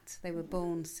that. They were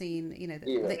born seeing,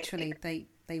 literally they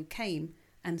came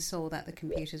and saw that the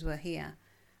computers were here.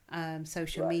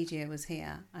 Social media was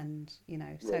here, and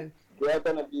so they're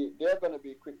gonna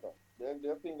be quicker.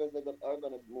 Their fingers are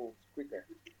gonna move quicker.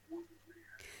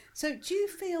 So, do you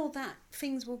feel that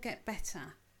things will get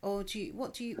better, or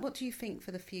what do you think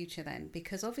for the future then?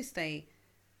 Because obviously,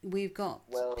 we've got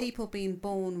people being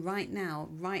born right now,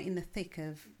 right in the thick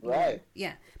of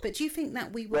yeah. But do you think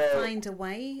that we will find a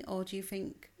way, or do you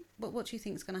think what do you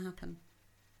think is going to happen?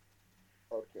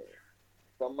 Okay,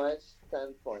 from my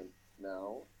standpoint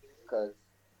now, because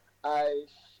I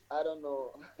don't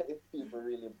know if people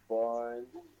really born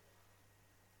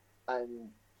and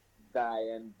die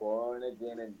and born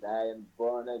again and die and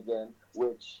born again,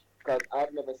 because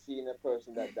I've never seen a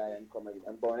person that die and come again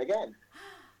and born again.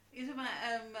 You're talking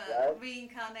about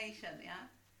reincarnation, yeah?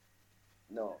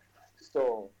 No.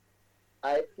 So,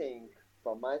 I think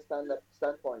from my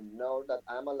standpoint, now that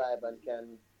I'm alive and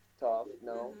can talk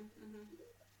now,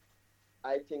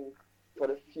 I think for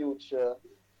the future,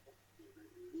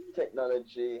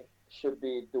 technology should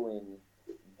be doing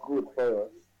good for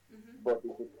us. But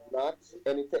if it's not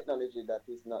any technology that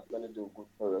is not going to do good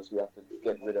for us, we have to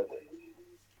get rid of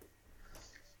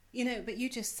it. But you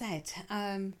just said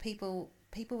people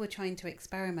were trying to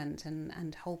experiment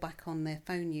and hold back on their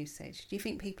phone usage. Do you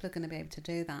think people are going to be able to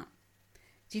do that?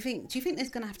 Do you think there's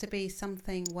going to have to be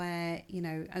something where,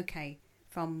 okay,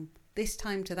 from this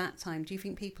time to that time, do you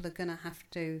think people are going to have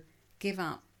to give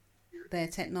up their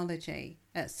technology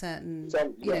at certain,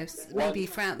 maybe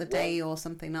throughout the day or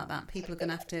something like that? People are going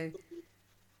to have to...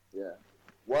 Yeah.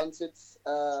 Once it's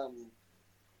a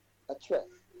threat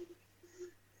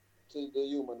to the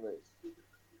human race.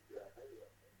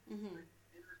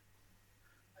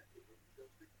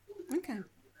 Okay.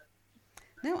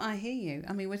 No, I hear you.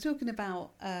 I mean, we're talking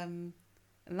about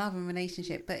love and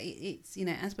relationship, but it's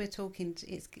as we're talking,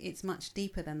 it's much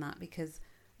deeper than that, because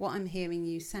what I'm hearing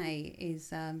you say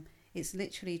is it's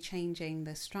literally changing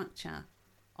the structure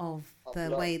of the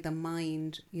love. Way the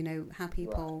mind, how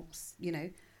people,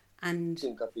 and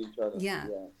think of each other. Yeah,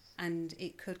 yes. And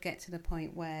it could get to the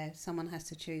point where someone has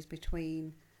to choose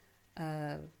between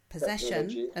possession,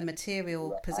 technology. A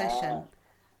material possession,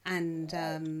 and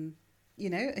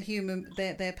a human,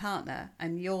 their partner.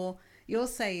 And you're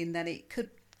saying that it could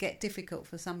get difficult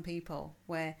for some people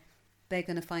where they're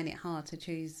going to find it hard to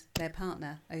choose their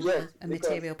partner over a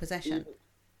material possession.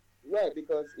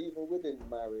 Because even within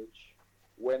marriage,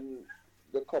 when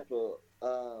the couple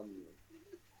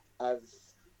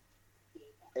has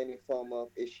any form of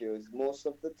issues, most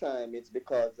of the time it's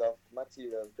because of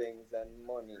material things and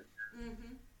money.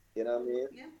 You know what I mean?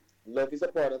 Yeah. Love is a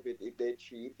part of it if they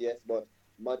cheat, yes, but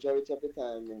majority of the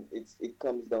time it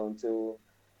comes down to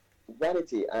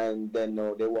vanity, and then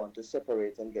they want to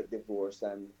separate and get divorced,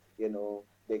 and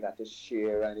they got to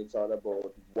share, and it's all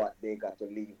about what they got to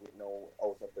leave with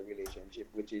out of the relationship,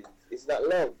 which is, it's not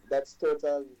love. That's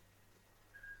total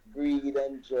greed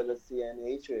and jealousy and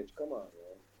hatred. Come on,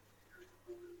 man.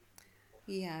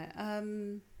 Yeah.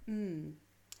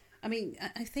 I mean,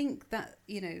 I think that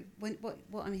when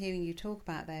what I'm hearing you talk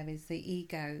about there is the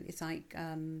ego. It's like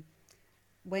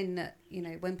when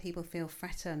people feel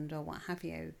threatened or what have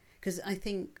you. Because I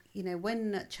think,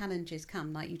 when challenges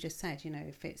come, like you just said,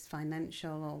 if it's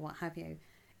financial or what have you,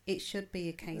 it should be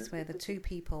a case where the two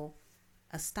people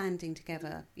are standing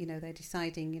together, they're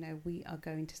deciding, we are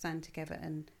going to stand together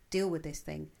and deal with this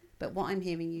thing. But what I'm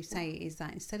hearing you say is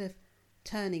that instead of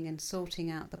turning and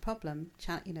sorting out the problem,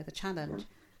 the challenge,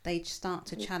 they start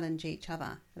to challenge each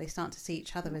other. They start to see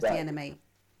each other as the enemy.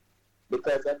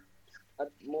 Because at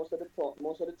most of the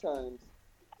times,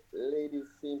 ladies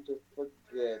seem to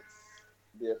forget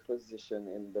their position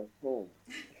in the home.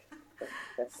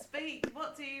 Speak.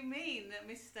 What do you mean,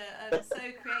 Mr.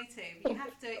 So Creative? You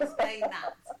have to explain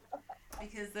that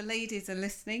because the ladies are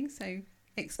listening. So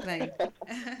explain.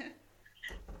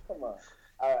 Come on.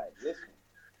 All right, listen.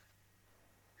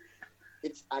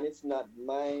 It's not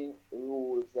my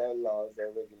rules or laws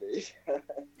or regulations. I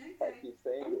Okay. keep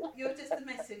saying it. You're just a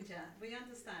messenger. We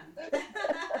understand.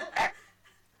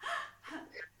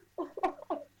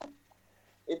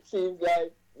 It seems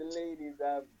like the ladies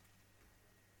are,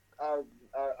 are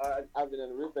having a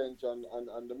revenge on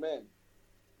the men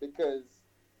because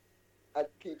I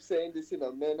keep saying this,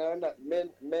 men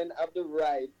have the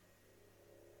right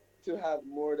to have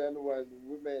more than one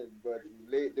woman, but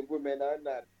the women are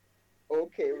not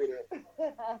okay with it.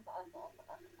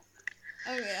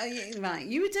 Right.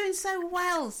 You were doing so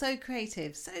well, so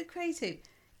creative, so creative.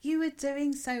 You were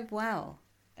doing so well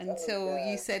until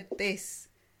you said this.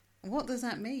 What does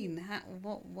that mean?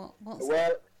 What's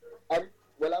Well,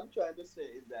 I'm trying to say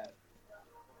is that,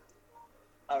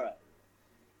 all right,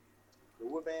 the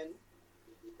women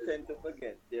tend to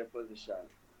forget their position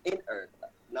in earth,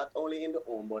 not only in the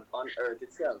home but on earth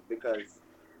itself, because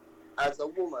as a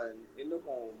woman in the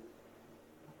home,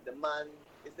 the man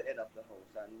is the head of the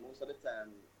house, and most of the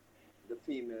time, the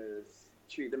females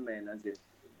treat the men as if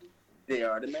they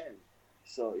are the men.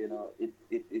 So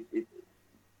it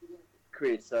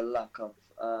creates a lack of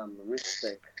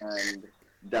respect, and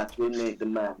that will make the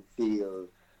man feel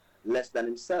less than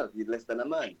himself, he's less than a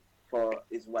man, for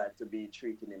his wife to be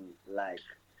treating him like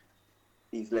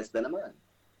he's less than a man.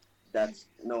 That's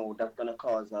gonna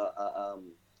cause a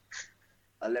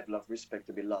level of respect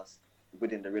to be lost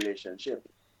within the relationship.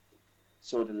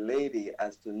 So the lady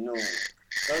has to know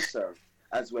herself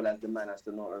as well as the man has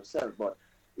to know herself. But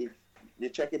if you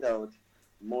check it out,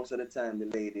 most of the time the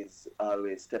ladies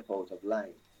always step out of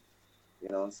line.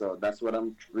 So that's what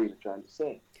I'm really trying to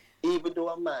say. Even though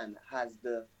a man has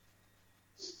the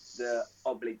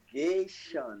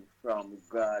obligation from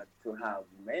God to have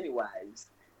many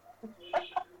wives,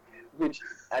 which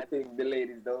I think the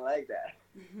ladies don't like that.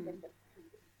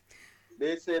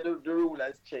 They say the rule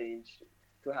has changed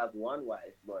to have one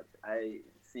wife, but I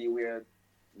see where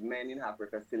men in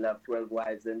Africa still have 12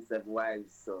 wives and 7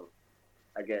 wives, so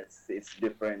I guess it's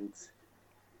different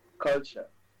culture.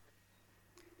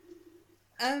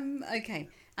 Okay.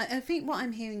 I think what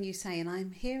I'm hearing you say, and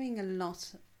I'm hearing a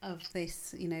lot of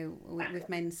this, with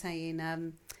men saying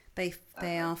they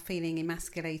are feeling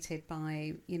emasculated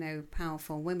by,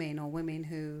 powerful women or women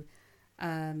who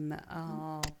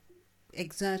are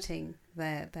exerting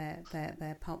their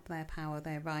power,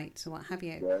 their rights, or what have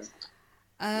you. Right.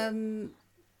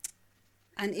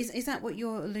 And is that what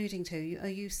you're alluding to? Are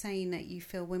you saying that you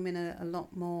feel women are a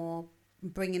lot more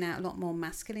bringing out a lot more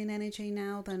masculine energy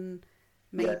now than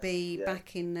maybe yes.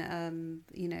 back in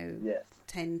Yes.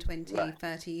 10, 20, Right.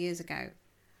 30 years ago?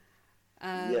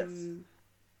 Yes.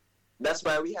 That's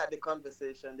why we had the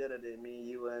conversation the other day, me,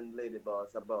 you, and Lady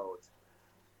Boss, about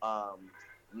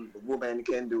women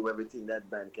can do everything that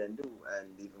man can do,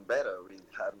 and even better.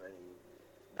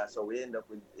 That's how we end up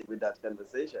with that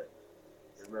conversation.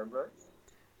 Remember?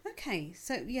 Okay,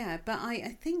 so yeah, but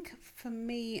I think for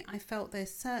me, I felt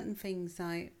there's certain things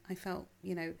I felt,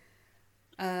 women,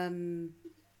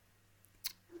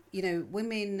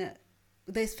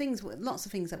 there's lots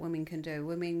of things that women can do.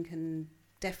 Women can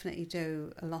definitely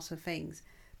do a lot of things.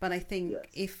 But I think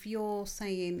if you're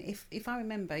saying, if I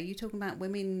remember, you talking about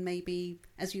women maybe,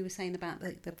 as you were saying about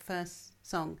the first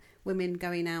song, women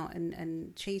going out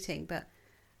and cheating. But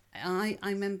I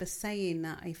remember saying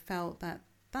that I felt that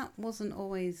wasn't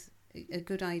always a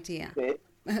good idea. Okay.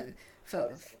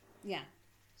 Yeah.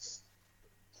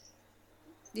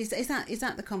 Is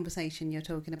that the conversation you're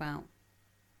talking about?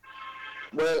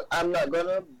 Well, I'm not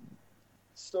gonna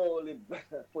solely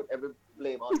put every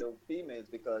blame on the females,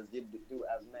 because you do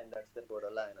have men that step out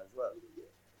of line as well.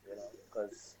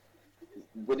 Because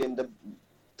within the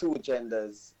two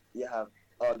genders, you have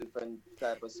all different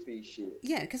type of species.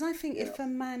 Yeah, because I think if a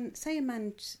man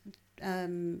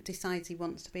decides he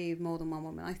wants to be more than one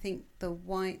woman, I think the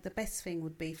best thing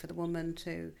would be for the woman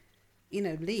to,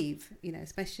 leave.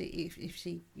 Especially if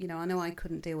she, I know I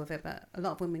couldn't deal with it, but a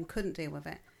lot of women couldn't deal with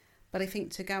it. But I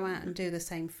think to go out and do the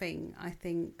same thing, I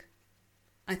think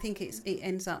it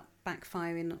ends up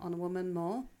backfiring on a woman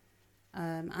more.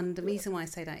 And the reason why I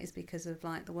say that is because of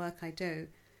the work I do.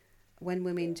 When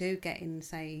women do get in,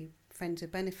 say, friends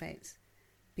with benefits,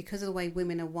 because of the way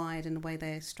women are wired and the way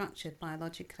they're structured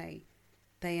biologically,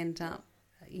 they end up,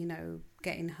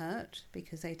 getting hurt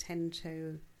because they tend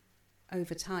to,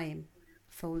 over time,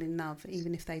 fall in love,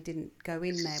 even if they didn't go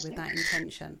in there with that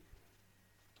intention.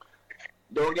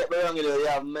 Don't get me wrong, you know, you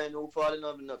have men who fall in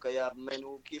love, you know, 'cause you have men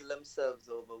who kill themselves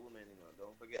over women, you know,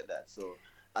 don't forget that. So,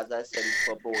 as I said, it's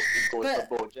for both, it goes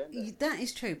for both genders. That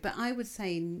is true, but I would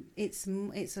say it's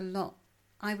a lot.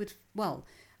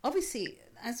 Obviously,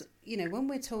 as you know, when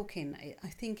we're talking, I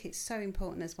think it's so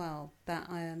important as well that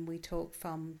we talk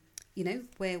from, you know,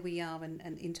 where we are and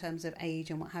in terms of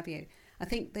age and what have you. I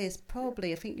think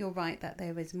you're right that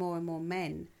there is more and more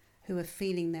men who are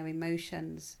feeling their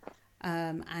emotions,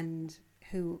 and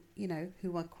who, you know,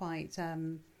 who are quite,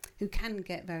 who can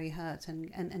get very hurt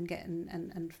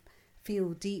and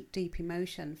feel deep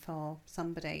emotion for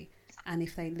somebody. And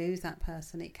if they lose that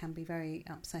person, it can be very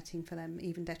upsetting for them,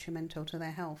 even detrimental to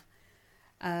their health.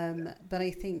 But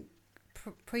I think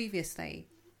previously,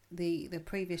 the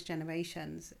previous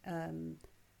generations,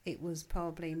 it was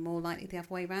probably more likely the other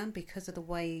way around because of the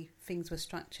way things were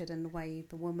structured and the way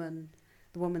the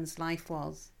woman's life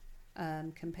was,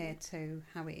 compared to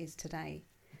how it is today.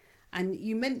 And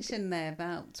you mentioned there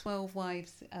about 12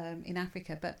 wives in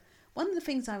Africa, but one of the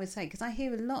things I would say, because I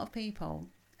hear a lot of people,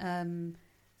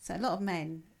 so a lot of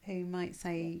men who might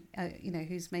say, you know,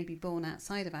 who's maybe born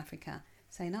outside of Africa,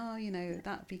 saying, oh, you know,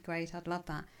 that would be great, I'd love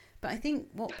that. But I think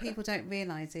what people don't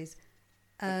realise is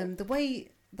the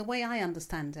way I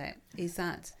understand it is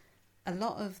that a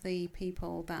lot of the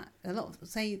people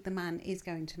say the man is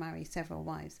going to marry several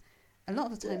wives, a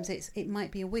lot of the times it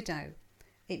might be a widow,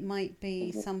 it might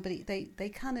be somebody, they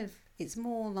kind of, it's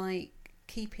more like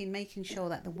making sure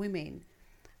that the women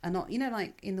are not, you know,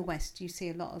 like in the West you see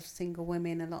a lot of single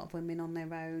women, a lot of women on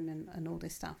their own and all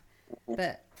this stuff.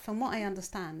 But from what I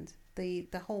understand, the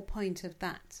whole point of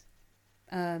that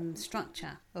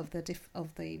structure of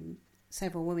the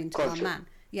several women to one man,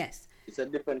 yes, it's a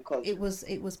different culture. It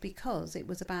was because it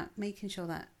was about making sure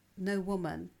that no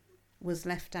woman was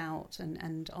left out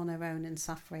and on her own and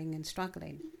suffering and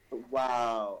struggling.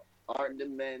 Wow, aren't the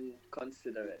men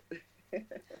considerate?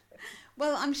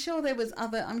 Well, I'm sure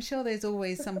there's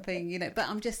always something, you know. But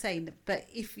I'm just saying. But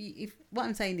if what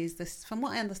I'm saying is this, from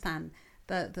what I understand,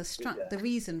 the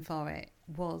reason for it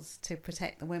was to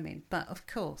protect the women. But of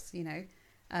course, you know,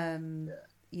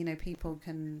 you know, people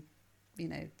can, you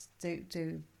know,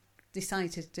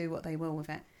 decide to do what they will with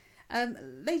it.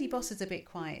 Lady Boss is a bit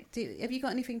quiet. Have you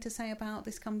got anything to say about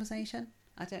this conversation?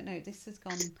 I don't know. This has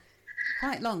gone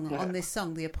quite long on this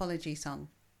song, the apology song.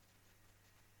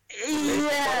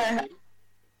 Yeah.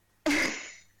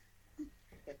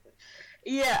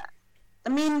 Yeah. I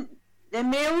mean, the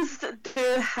males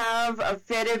do have a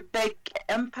very big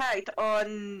impact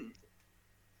on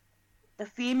the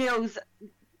females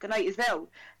tonight as well.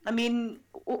 I mean,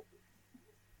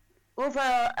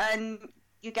 over in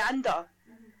Uganda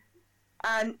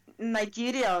and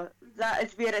Nigeria, that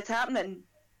is where it's happening,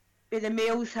 where the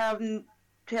males having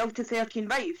 12 to 13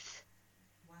 wives.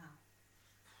 Wow.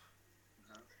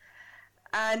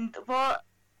 And what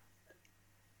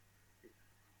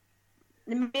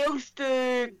the males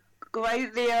do go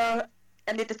out there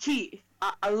and they cheat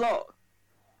a lot.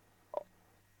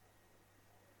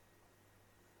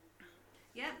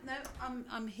 Yeah, no,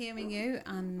 I'm hearing you,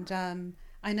 and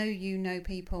I know you know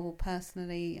people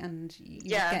personally, and you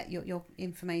get your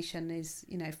information is,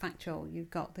 you know, factual. You've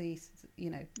got these, you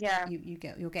know,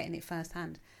 you're getting it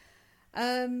firsthand.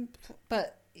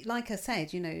 But like I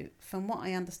said, you know, from what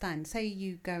I understand, say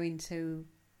you go into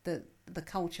the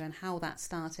culture and how that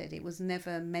started, it was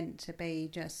never meant to be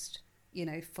just, you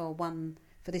know, for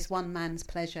this one man's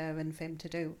pleasure and for him to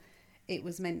do. It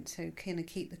was meant to kind of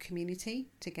keep the community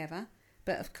together.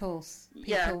 But of course,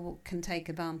 people can take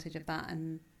advantage of that,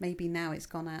 and maybe now it's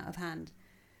gone out of hand.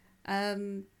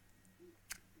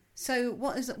 So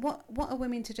what are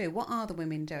women to do? What are the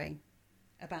women doing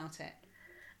about it?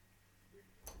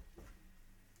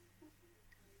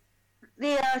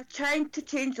 They are trying to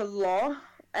change the law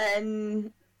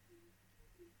in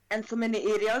so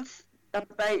many areas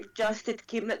about just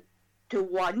keeping it to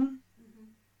one.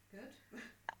 Mm-hmm. Good.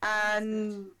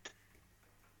 And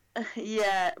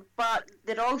yeah, but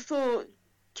they're also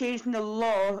changing the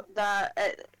law that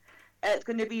it's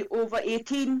going to be over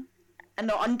 18 and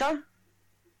not under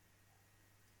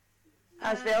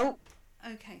as well.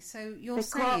 Okay, so you're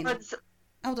saying...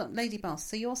 Hold on, Lady Boss.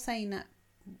 So you're saying that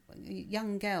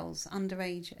young girls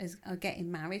underage are getting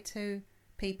married to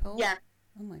people? Yeah.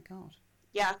 Oh my God.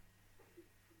 Yeah.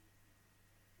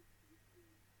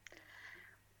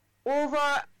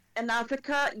 Over in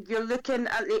Africa, you're looking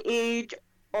at the age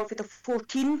of the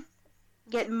 14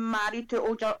 getting married to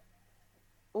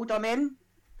older men.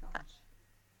 Gosh.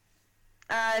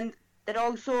 And they're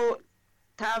also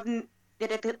having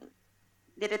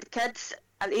the they did kids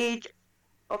at the age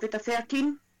of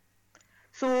 13.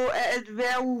 So it is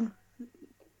well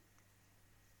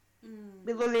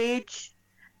below the age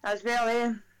as well,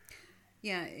 eh?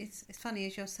 Yeah, it's funny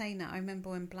as you're saying that. I remember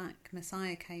when Black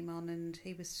Messiah came on and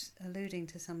he was alluding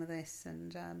to some of this,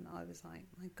 and I was like,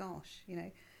 my gosh, you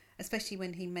know, especially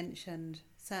when he mentioned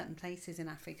certain places in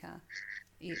Africa,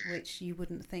 which you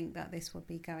wouldn't think that this would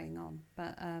be going on.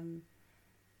 But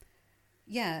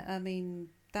yeah, I mean,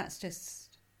 that's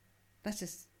just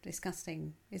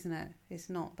disgusting, isn't it? That's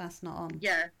not on.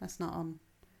 Yeah. That's not on.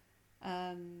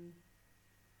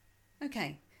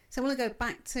 Okay, so we'll go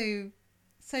back to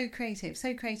So Creative.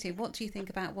 So Creative, what do you think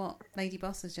about what Lady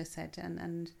Boss has just said?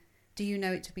 And do you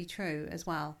know it to be true as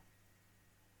well?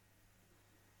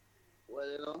 Well,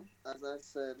 you know, as I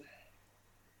said,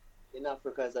 in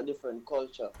Africa it's a different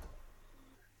culture,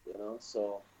 you know,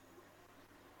 so,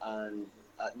 and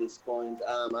at this point,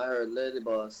 I heard Lady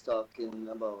Boss talking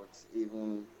about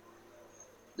even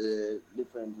the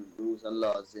different rules and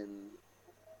laws in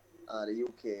the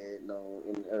UK now,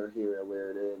 in her area,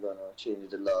 where they're gonna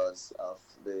change the laws of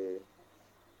the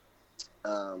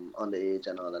underage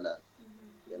and all of that.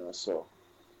 You know, so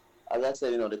as I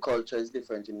said, you know, the culture is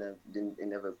different in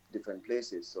every different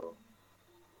places, so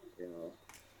you know,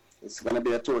 it's gonna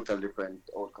be a total different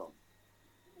outcome.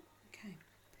 Okay,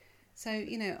 so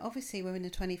you know, obviously we're in the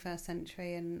 21st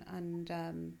century, and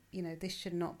you know, this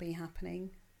should not be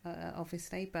happening,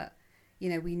 obviously, but you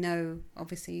know, we know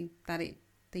obviously that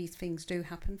these things do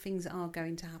happen. Things are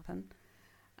going to happen.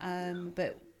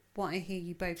 But what I hear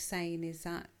you both saying is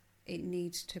that it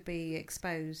needs to be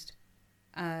exposed,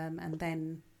 and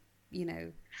then, you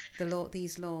know,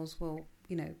 these laws will,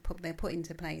 you know, they're put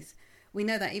into place. We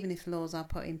know that even if laws are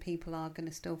put in, people are going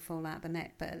to still fall out the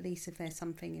net. But at least if there's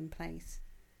something in place,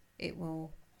 it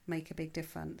will make a big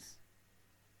difference.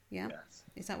 Yeah, Yes.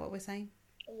 Is that what we're saying?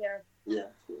 Yeah. Yeah.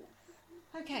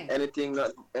 Okay. Anything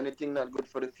not good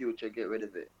for the future, get rid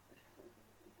of it.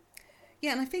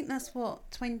 Yeah, and I think that's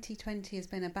what 2020 has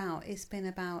been about. It's been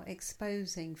about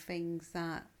exposing things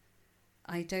that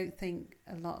I don't think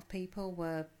a lot of people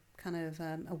were kind of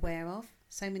aware of.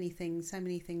 So many things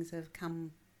have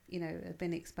come, you know, have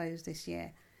been exposed this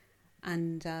year.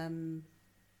 And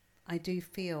I do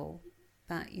feel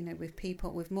that, you know, with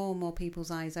more and more people's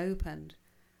eyes opened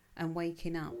and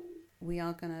waking up, we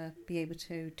are going to be able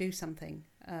to do something.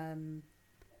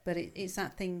 But it's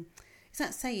that thing, it's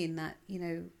that saying that, you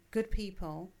know, good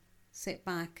people sit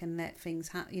back and let things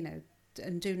happen, you know,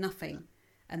 and do nothing.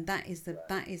 And that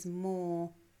is more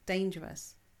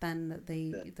dangerous than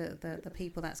the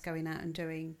people that's going out and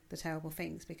doing the terrible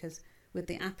things. Because with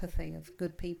the apathy of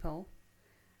good people,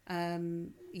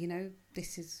 you know,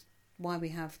 this is why we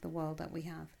have the world that we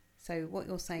have. So what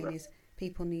you're saying is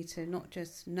people need to not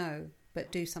just know, but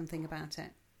do something about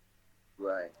it.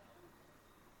 Right.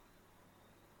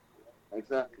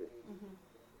 Exactly.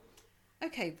 Mm-hmm.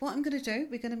 Okay, what I'm going to do,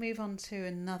 we're going to move on to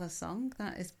another song.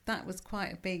 That was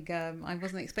quite a big. I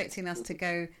wasn't expecting us to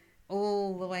go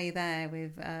all the way there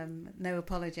with no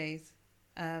apologies,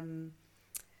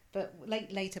 but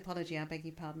late apology. I beg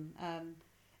your pardon.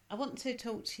 I want to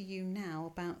talk to you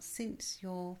now about since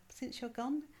you're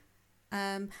gone.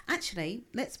 Actually,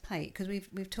 let's play it because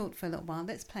we've talked for a little while.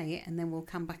 Let's play it and then we'll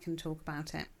come back and talk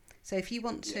about it. So if you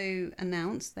want to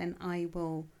announce, then I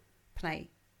will play.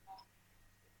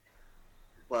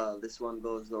 Well, this one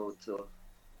goes out to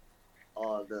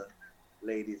all the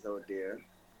ladies out there,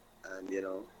 and you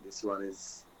know, this one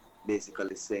is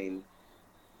basically saying,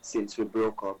 since we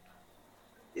broke up,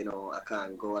 you know, I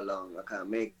can't go along, I can't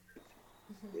make it,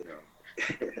 you know.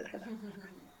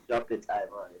 Drop it,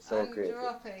 Ivan. It's so creative. I'm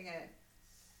dropping it.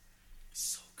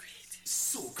 So creative.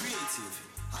 So creative.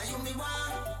 Are you me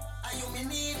want? Are you me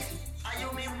need? Are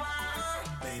you me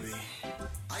want? Baby.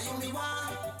 Are you me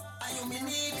want? Are you me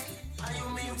need? Are you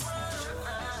me want?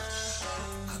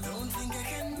 I don't think I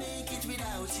can make it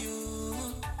without you.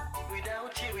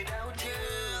 Without you.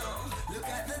 Look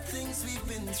at the things we've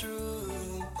been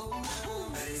through.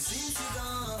 Oh, hey, since you're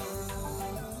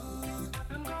gone,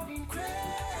 I'm going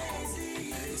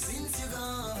crazy. Hey, since you're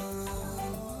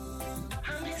gone, I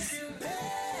miss you,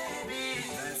 baby.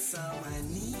 That's how I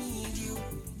need you.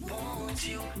 Want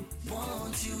you,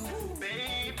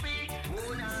 baby.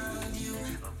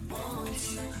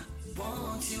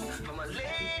 Want you, for my lady.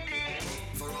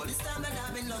 For all this time that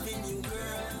I've been loving you,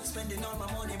 girl. Spending all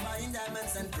my money buying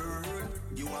diamonds and pearl.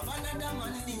 You have another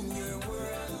man in your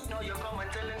world. Now you come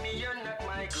and telling me you're not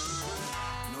my girl.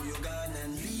 Now you're gone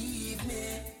and leave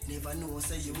me. Never know,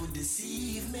 say you would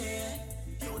deceive me.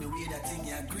 You're the way that thing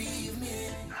you grieve me.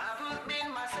 I haven't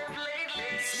been myself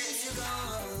lately. Since you're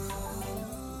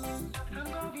gone,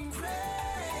 I'm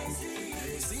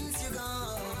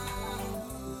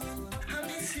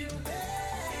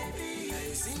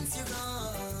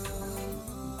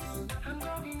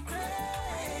going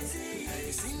crazy.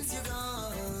 Hey, since you're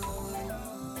gone,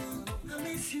 I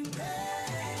miss you,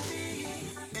 baby.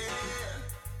 Yeah,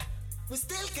 we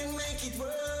still can make it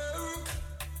work.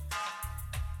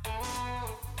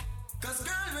 'Cause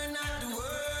girl, we're not the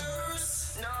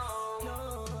worst. No.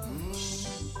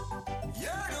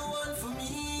 You're the one for me.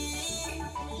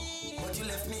 But you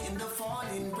left me in the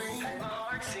falling rain. And my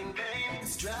heart's in pain.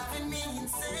 It's driving me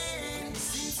insane.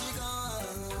 Since you're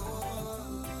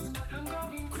gone, I'm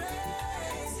going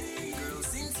crazy. Girl,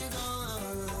 since you're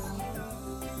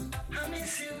gone, I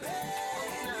miss you, baby.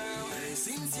 Hey,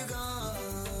 since you're gone,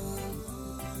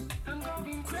 I'm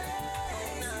going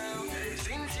crazy. Hey,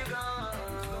 since you're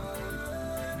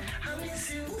gone, I miss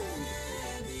you,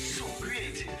 baby. So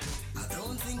creative. I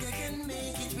don't think I can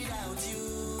make it without you.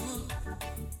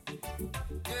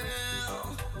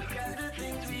 Girl, look at the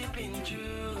things we've been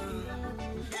through.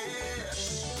 Yeah.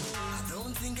 I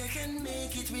don't think I can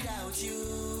make it without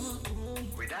you.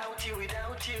 Without you,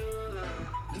 without you.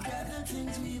 Look at the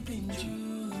things we've been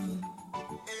through.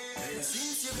 Yeah.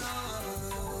 Since you're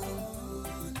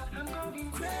gone, I'm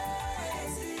going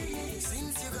crazy.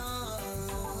 Since you're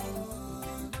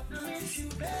gone, I miss you,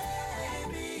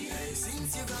 baby. Hey,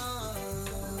 since you're gone,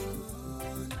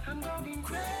 I'm going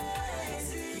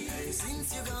crazy. Hey,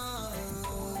 since you're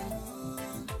gone,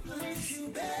 I miss you,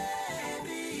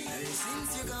 baby. Hey,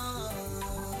 since you're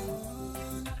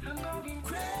gone, I'm going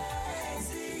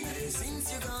crazy. Hey,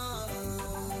 since you're gone,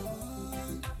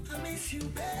 I miss you,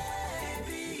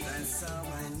 baby. That's how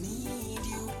I need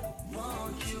you,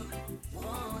 want you,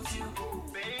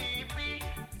 baby.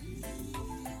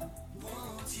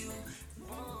 Want you,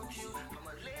 I'm a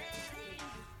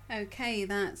lady. Okay,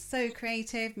 that's So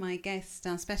Creative, my guest,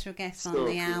 our special guest on So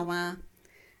the cool. hour.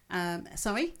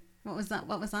 Sorry, what was that?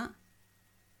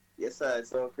 Yes, sir. It's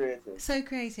so creative. So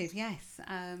Creative, yes.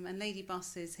 And Lady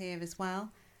Boss is here as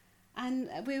well. And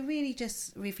we're really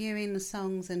just reviewing the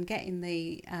songs and getting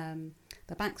the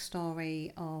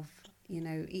backstory of,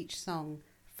 each song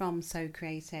from So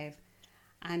Creative.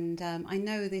 And I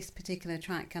know this particular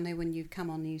track, I know when you've come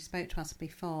on, you spoke to us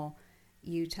before,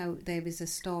 you told there is a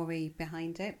story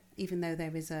behind it, even though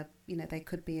there is there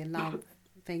could be a love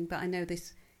thing. But I know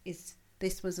this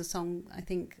was a song, I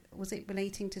think, was it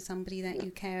relating to somebody that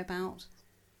you care about?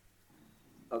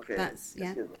 Okay. That's,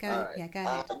 yeah, Excuse me. go, All right. yeah, go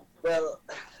ahead. Well,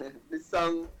 this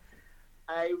song,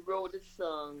 I wrote this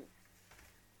song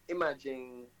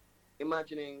imagining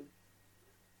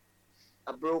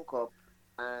I broke up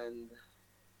and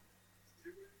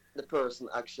the person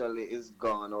actually is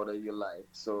gone out of your life.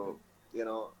 So,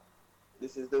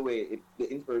 this is the way the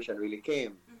inspiration really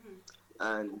came.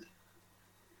 And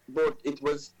but it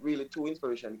was really two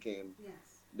inspiration came.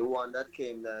 Yes. The one that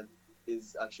came that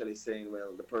is actually saying,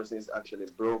 well, the person is actually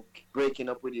breaking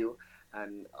up with you,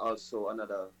 and also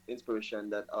another inspiration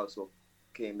that also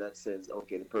came that says,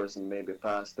 okay, the person maybe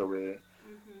passed away,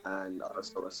 and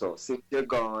also so since you're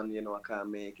gone, I can't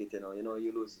make it.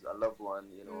 You lose a loved one,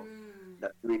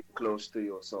 that's really close to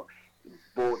you. So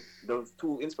both those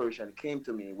two inspiration came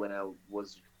to me when I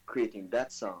was creating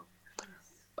that song,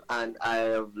 and I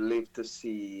have lived to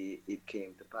see it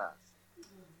came to pass.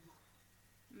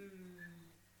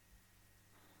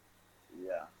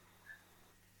 Yeah.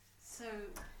 So,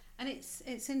 and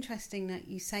it's interesting that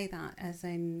you say that, as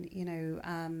in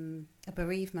a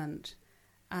bereavement,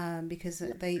 because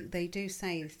they do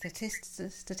say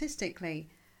statistically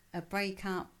a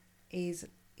breakup is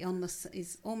almost,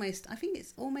 I think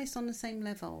it's almost on the same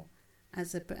level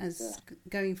as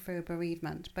going through a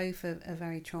bereavement. Both are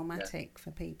very traumatic for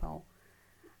people,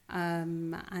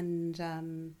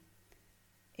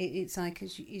 it's like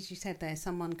as you said there,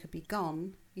 someone could be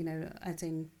gone, as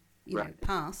in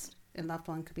past, a loved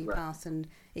one could be past, and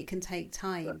it can take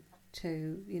time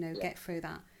to get through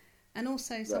that. And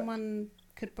also someone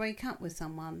could break up with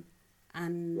someone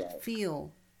and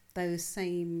feel those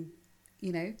same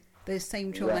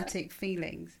traumatic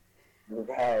feelings.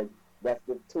 Right. That's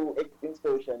the two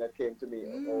inspiration that came to me.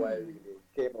 How I really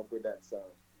came up with that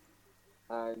song.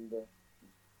 And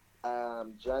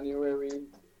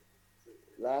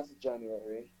last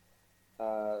January,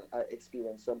 I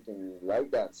experienced something like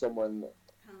that. Someone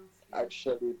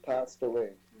actually passed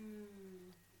away.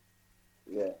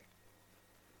 Yeah.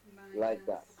 Like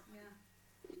that.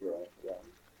 Yeah.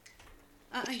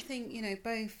 I think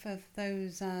both of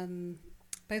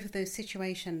those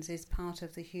situations is part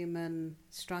of the human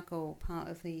struggle, part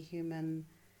of the human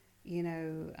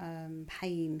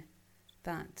pain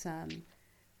that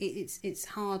it's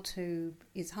hard to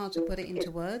put it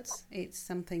into words. It's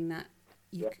something that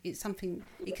it's something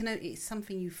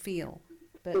you feel,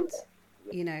 but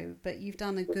you know, but you've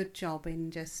done a good job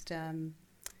in just,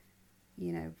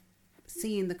 you know,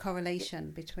 seeing the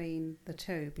correlation between the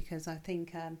two, because I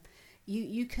think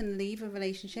you can leave a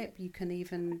relationship, you can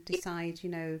even decide, you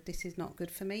know, this is not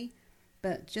good for me,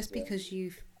 but just because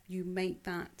you make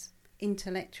that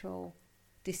intellectual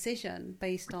decision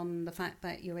based on the fact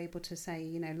that you're able to say,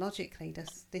 you know, logically,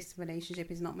 this relationship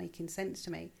is not making sense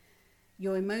to me,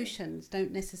 your emotions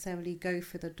don't necessarily go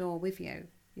for the door with you.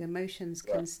 Your emotions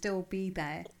can still be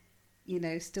there, you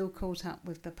know, still caught up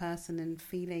with the person and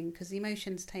feeling, because the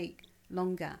emotions take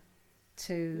longer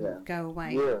to go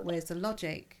away, whereas the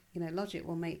logic, you know, logic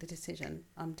will make the decision.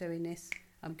 I'm doing this,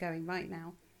 I'm going right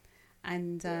now.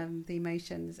 And the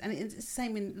emotions, and it's the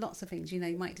same in lots of things, you know,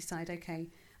 you might decide, okay,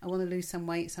 I want to lose some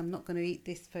weight, so I'm not going to eat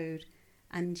this food,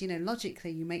 and, you know, logically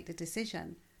you make the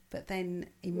decision, but then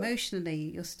emotionally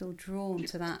you're still drawn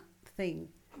to that thing,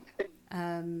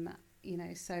 you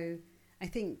know. So I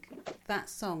think that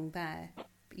song there,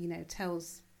 you know,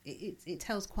 tells it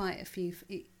tells quite a few.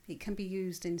 It can be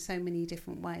used in so many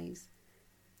different ways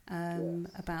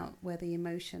about where the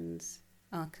emotions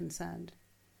are concerned.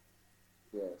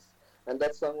 Yes, and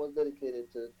that song was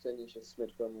dedicated to Tanisha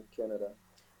Smith from Canada.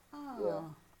 Oh. Yeah.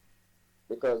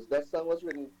 Because that song was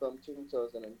written from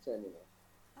 2010, you know.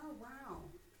 Oh, wow.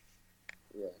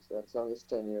 Yes, that song is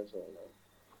 10 years old now.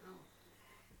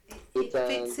 Oh. It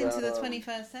fits into the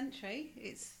 21st century.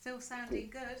 It's still sounding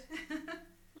good.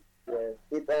 Yes,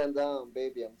 it and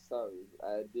Baby I'm Sorry.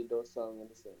 I did those songs in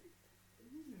the same.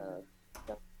 Oh,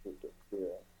 wow, okay.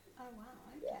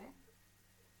 Yeah.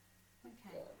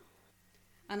 Okay.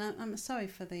 And I'm sorry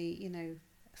for the, you know,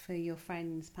 for your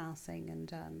friend's passing,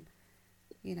 and,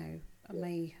 you know,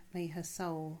 may her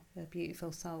soul, the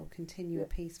beautiful soul, continue a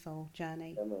peaceful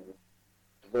journey.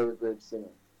 Very great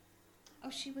singer. Oh,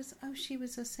 she was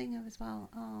a singer as well.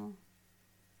 Oh,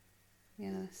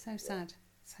 yeah, so sad,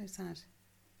 so sad.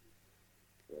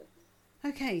 Yeah.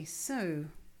 Okay, so,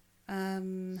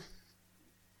 the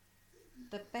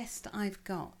best I've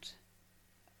got.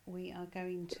 We are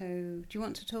going to. Do you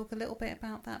want to talk a little bit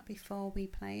about that before we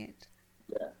play it?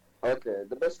 Yeah. Okay.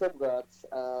 The best I've got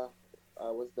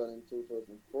was done in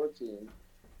 2014,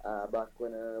 back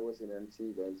when I was in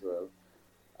Antigua as well.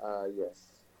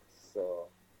 Yes. So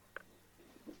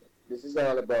this is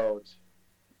all about.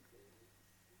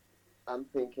 I'm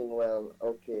thinking, well,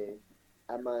 okay,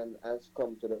 a man has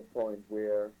come to the point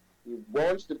where he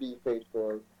wants to be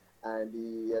faithful, and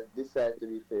he has decided to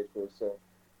be faithful. So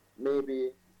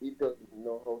maybe he doesn't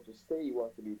know how to say he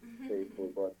wants to be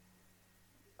faithful, but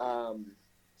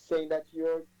saying that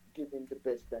you're giving the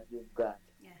best that you've got.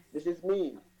 Yes. This is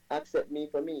me. Accept me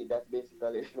for me. That's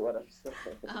basically what I'm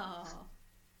saying. Oh.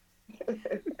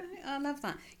 I love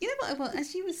that. You know what?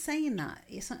 As you were saying that,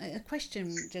 a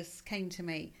question just came to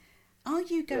me. Are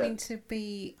you going to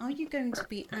be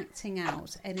acting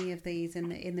out any of these in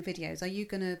the videos? Are you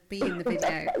going to be in the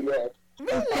video? Yes.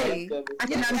 Really? I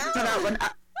can answer that one.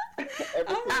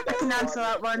 I can answer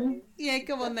that one. Yeah,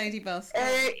 go on, Lady Boss.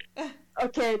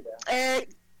 Okay.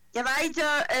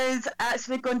 Elijah is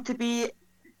actually going to be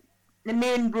the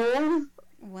main role.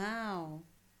 Wow.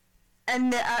 In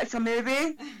the actual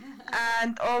movie.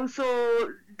 And also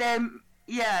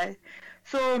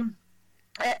so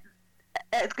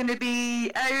it's going to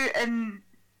be out in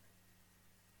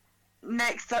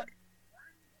next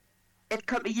it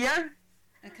could be year.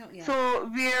 So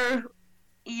we're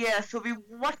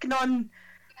working on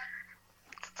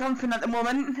something at the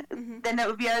moment. Then it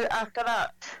will be out after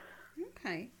that.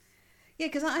 Okay. Yeah,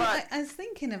 because I was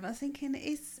thinking,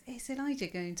 is Elijah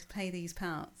going to play these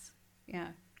parts?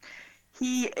 Yeah.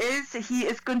 He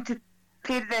is going to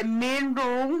play the main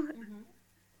role,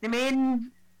 the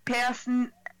main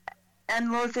person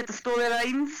in loads of the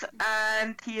storylines,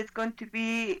 and he is going to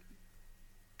be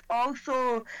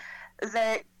also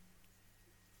the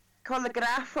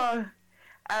choreographer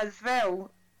as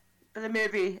well for the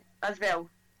movie as well.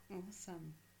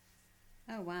 Awesome.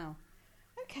 Oh, wow.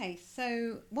 Okay,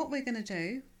 so what we're going to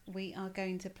do, we are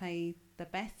going to play The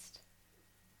Best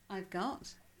I've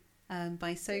Got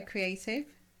by So Creative,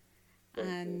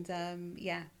 and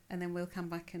and then we'll come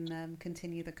back and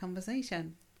continue the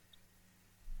conversation.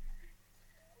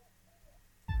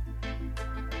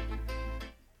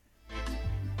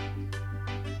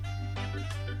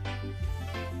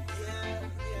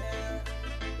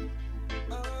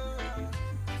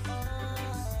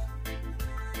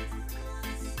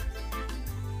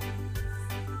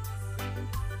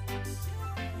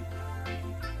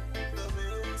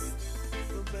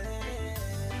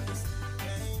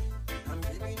 I'm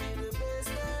giving you the best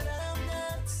that I've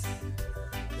got,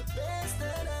 the best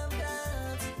that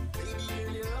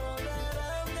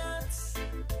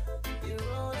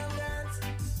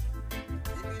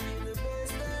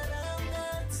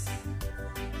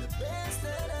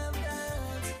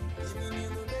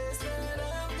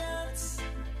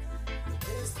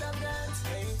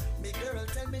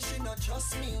she not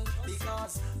trust me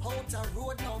because out a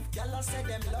road now, gyal say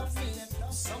them love me.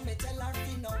 Some me tell her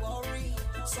fi no worry.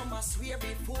 Some I swear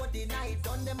before the night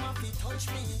done them have to touch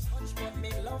me. But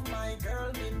me love my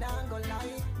girl, me nah go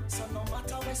lie. So no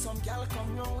matter where some gyal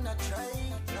come round a try.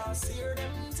 Last year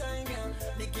them time, yeah,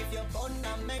 me give you bun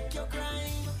and make you cry.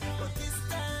 But this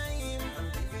time I'm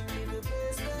giving you the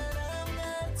best that I've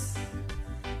got.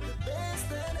 The best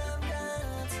that I've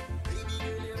got. Baby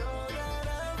girl, you're all that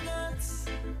I've got.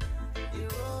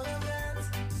 You're all I've got.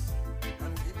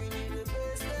 I'm giving you the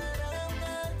best that I've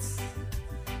got.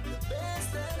 The best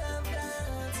that I've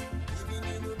got. Giving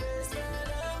you the best that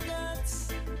I've got.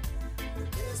 The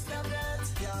best I've got,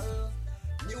 girl.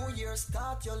 New Year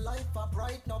start, your life a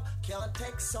brighten up. Can't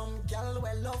take some gal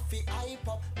well love fi hype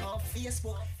up on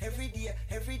Facebook every day,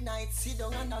 every night. Sit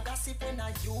down and a gossip when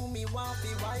I you me want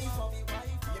fi wife up.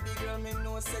 Baby girl, me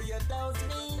know say you doubt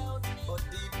me, but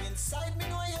deep inside me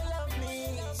know you love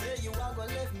me. Say you a go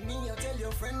left me, you tell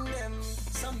your friend them.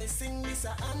 So me sing this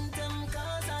a anthem,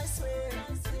 cause I swear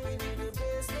giving you the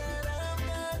best that I've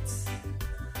got.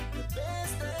 The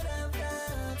best that I've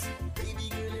got. Baby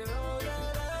girl, you're all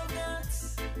that I've got.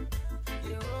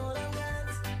 You're all I've got.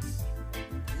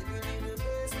 Giving you the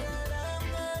best that I've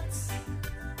got.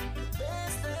 The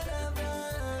best that I've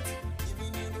got.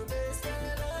 Giving you the best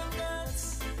that I've got.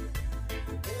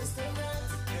 The best I've got.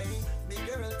 Hey, me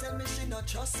girl tell me she not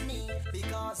trust me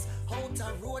because out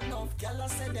a road now, gyal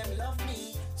say them love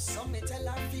me. Some me tell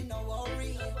her fi no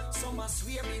worry. Some I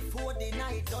swear before the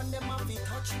night done them have to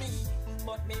touch me.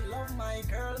 But me love my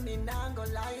girl, me nah go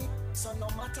lie. So no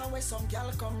matter where some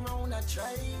gal come round and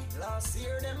try. Last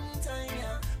year them time,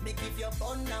 yeah, me give you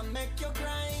bun and make you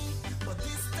cry. But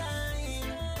this time,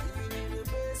 giving you the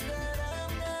best that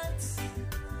I've got.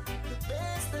 The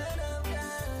best that I've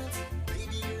got.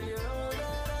 Baby girl, you're all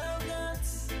that I've got.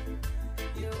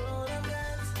 You're all I've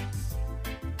got.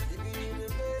 Giving you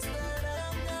the best that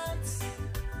I've got.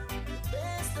 The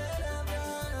best that I've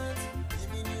got.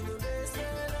 Giving you the best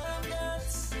that I've got.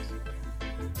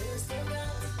 The best I've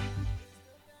got.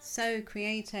 So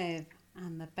creative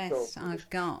and the best I've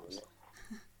got.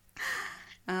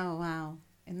 Oh wow,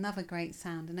 another great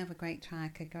sound, another great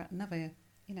track, another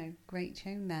great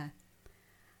tune there.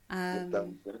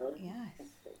 Yes.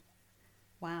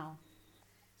 Wow.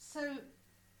 So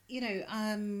we've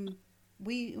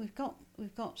got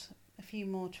a few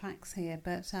more tracks here,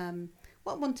 but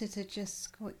what I wanted to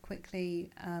just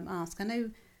quickly ask. I know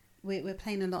we're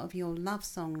playing a lot of your love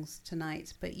songs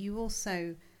tonight, but you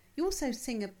also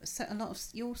sing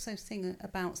you also sing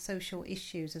about social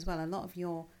issues as well. A lot of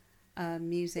your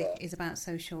music is about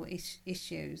social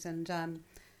issues, and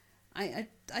I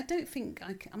don't think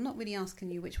I'm not really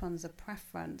asking you which one's a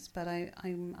preference, but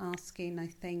I'm asking, I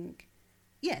think,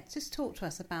 just talk to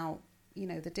us about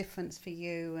the difference for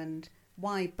you and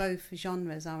why both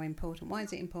genres are important. Why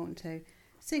is it important to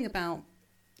sing about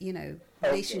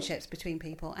relationships between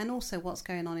people and also what's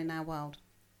going on in our world?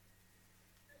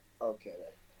 Okay.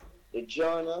 The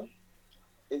genre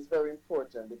is very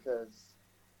important because,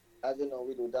 as you know,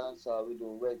 we do dancehall, we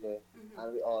do reggae,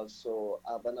 and we also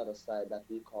have another side that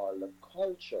we call the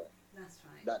culture. That's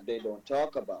right. That they don't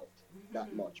talk about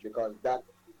that much, because that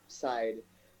side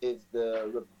is the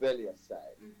rebellious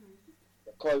side.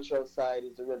 The cultural side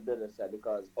is the rebellious side,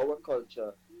 because our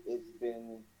culture has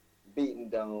been beaten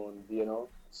down,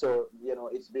 So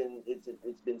it's been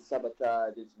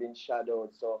sabotaged, it's been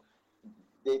shadowed. So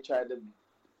they try to.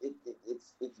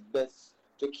 It's best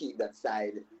to keep that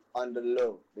side on the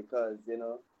low, because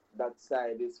that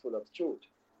side is full of truth.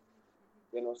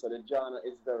 So the genre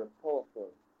is very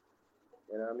powerful.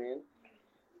 You know what I mean?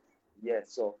 Yeah.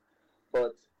 So,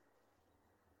 but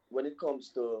when it comes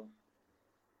to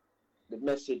the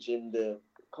message in the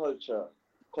cultural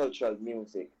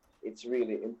music, it's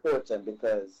really important,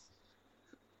 because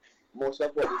most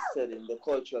of what is said in the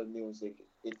cultural music,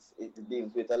 it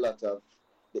deals with a lot of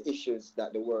the issues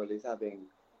that the world is having,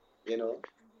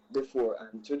 before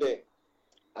and today.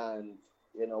 And,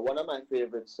 one of my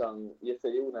favorite songs, you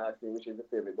said you wouldn't ask me which is the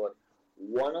favorite, but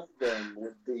one of them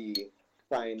would be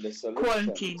Find the Solution.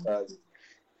 Quarantine. Because,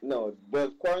 no,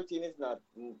 but quarantine is not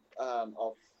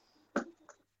of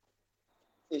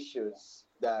issues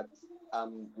that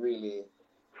I'm really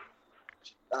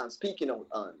speaking out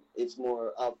on. It's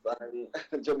more of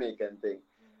a Jamaican thing,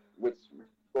 which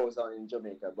goes on in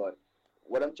Jamaica. But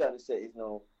what I'm trying to say is,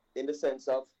 in the sense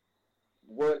of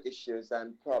world issues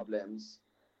and problems,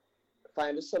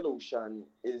 Find a Solution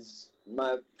is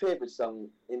my favorite song,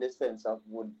 in the sense of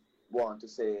would want to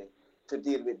say to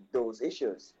deal with those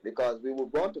issues, because we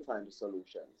would want to find the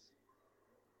solutions.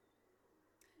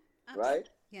 Right?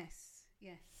 Yes.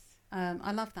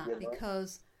 I love that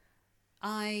because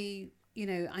I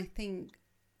think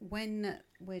when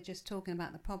we're just talking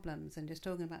about the problems and just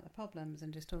talking about the problems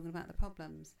and just talking about the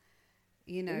problems,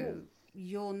 it's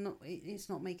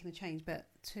not making a change. But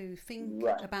to think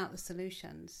about the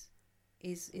solutions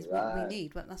is what we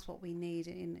need. But that's what we need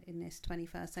in this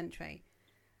 21st century.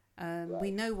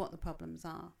 We know what the problems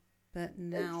are, but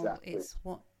now it's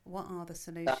what are the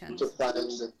solutions? Time to find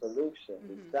the solution.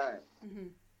 It's time.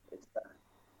 It's time.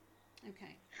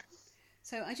 Okay.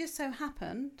 So I just so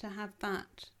happen to have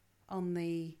that on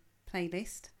the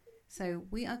playlist. So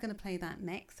we are going to play that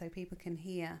next so people can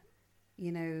hear,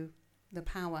 the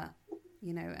power,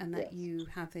 and that you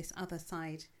have this other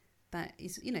side that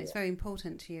is, it's very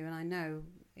important to you. And I know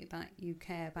that you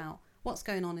care about what's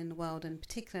going on in the world and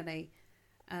particularly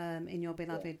in your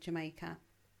beloved Jamaica.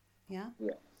 Yeah?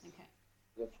 Yeah. Okay.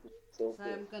 Yes, so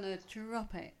I'm going to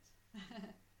drop it.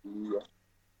 Yeah.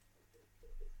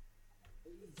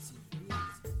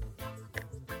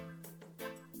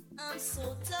 I'm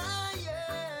so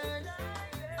tired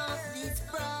of these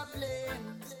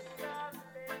problems.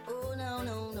 Oh,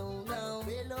 no.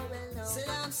 Say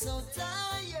I'm so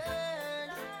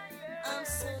tired. I'm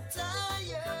so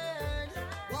tired.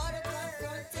 What a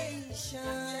confrontation.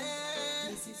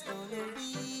 This is gonna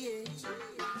be it.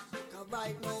 Cause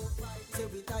right now, say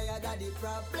we tired of the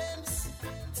problems.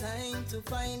 Time to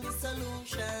find the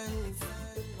solutions.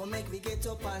 Or make we get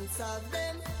up and solve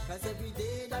them. Cause every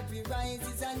day that we rise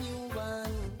is a new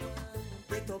one.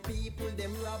 Get up people,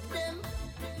 them rob them.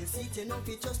 You see, you know,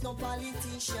 it's just no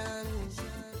politician.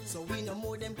 So we no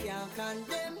more them can't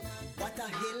condemn. What a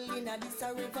hell in a this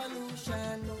a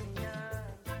revolution.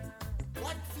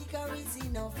 What figure is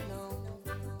enough now?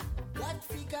 What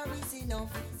figure is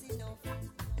enough?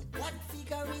 What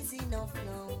figure is enough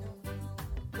now?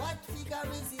 What figure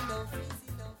is enough?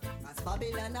 As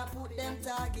Babylon a put them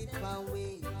target one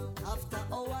way. After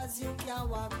hours you can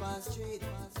walk on straight.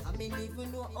 I mean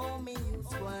even know how me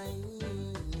use wine.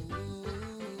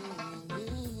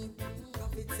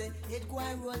 Prophet say head go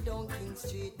and roll down King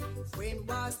Street. When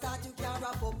war start you can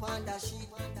wrap up on the sheet.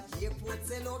 Airport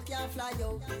sell out can fly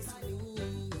out this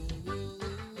week.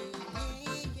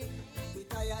 We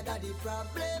tired of the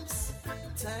problems.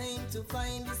 Time to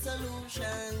find the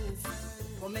solutions.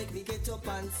 Or make we get up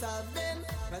and solve them.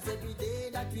 Cause every day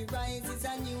that we rise is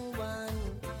a new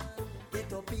one.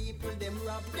 Get up people, them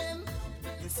rob them.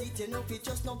 You see, you know, it's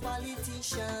just no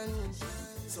politician.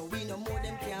 So we no more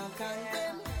them can't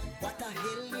condemn. What a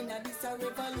hell in a this a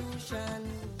revolution.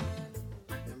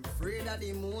 Them afraid of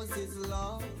the Moses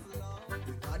law.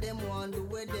 Because them want do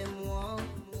what them want.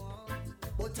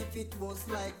 But if it was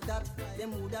like that,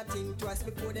 them woulda think twice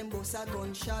before them bust a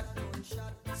gunshot.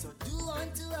 So do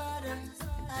unto others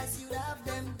as you have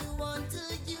them do unto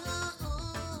you.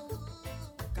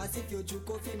 Cause if you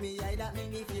choke out for me, I that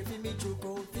mean if you feel me choke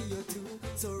out for you too.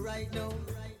 So right now,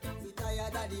 we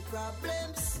tired of the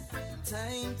problems.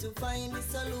 Time to find the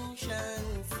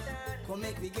solutions. Come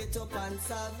make we get up and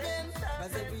solve them.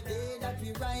 Cause every day that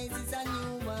we rise is a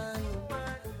new one.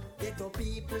 Get up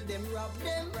people, them rob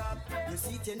them. You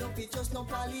see, you know, it's just no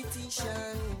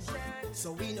politician.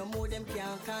 So we no more them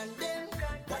can't condemn.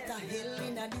 What a hell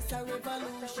in a this a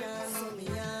revolution. So me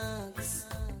ask,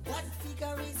 what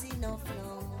figure is enough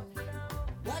now?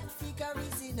 What figure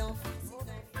is enough?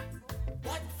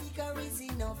 What figure is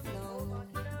enough now?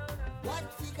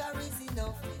 What figure is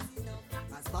enough?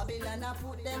 As Babylon a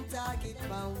put them target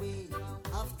one way.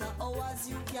 After hours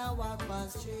you can walk on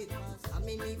straight. I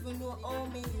mean even know how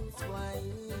me use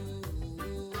wine.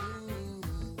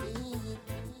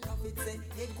 Prophet say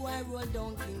head go and roll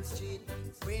down King Street.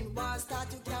 When war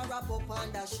start you can wrap up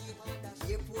on the sheet.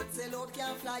 Airport sell out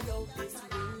can fly out this way.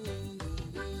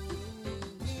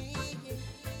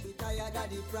 We tired of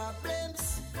the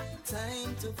problems.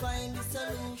 Time to find the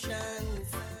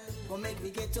solutions. Come make we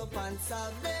get up and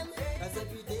solve them. Cause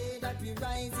every day that we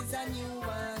rise is a new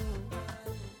one.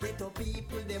 Get up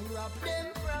people, them rob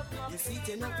them. You see,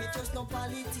 you know, it's just no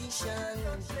politician.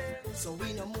 So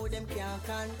we no more them can't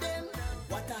condemn.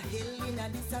 What a hell in a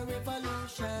this a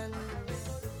revolution.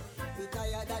 We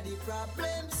tired of the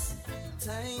problems.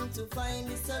 Time to find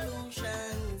the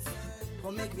solutions.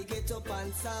 Come make we get up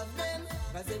and solve them.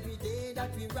 Cause every day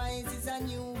that we rise is a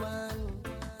new one.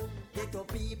 Get up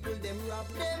people, them rob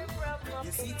them.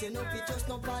 You see, you know, it's just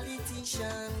no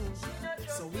politician.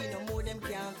 So we no more them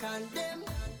can't condemn.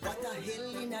 What a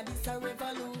hell in a this a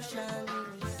revolution.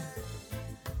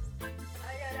 I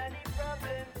had any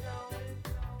problems now.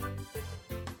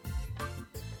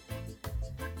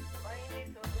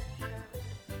 Find a solution.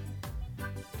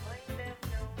 Find them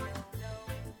now.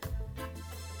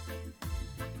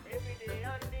 Every day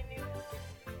on the news.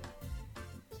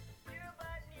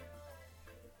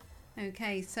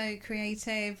 Okay, so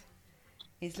Creative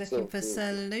is looking for Creative.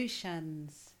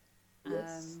 solutions.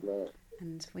 Yes, Lord.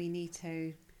 And we need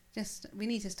to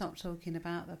stop talking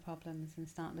about the problems and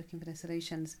start looking for the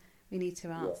solutions. We need to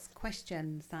ask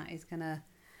questions that's gonna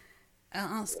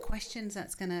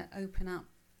open up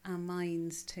our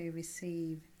minds to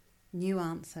receive new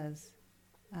answers,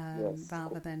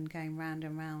 rather than going round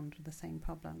and round with the same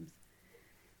problems.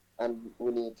 And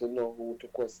we need to know who to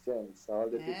question. So all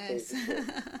the Yes.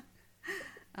 dictators.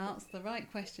 Ask the right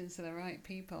questions to the right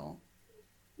people.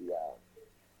 Yeah.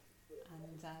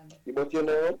 And But you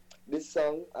know, this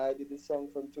song, I did this song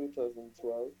from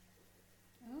 2012.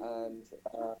 And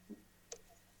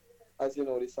as you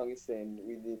know, this song is saying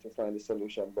we need to find a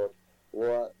solution. But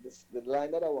the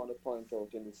line that I want to point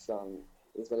out in this song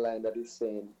is the line that is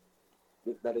saying,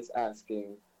 that is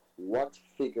asking, what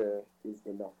figure is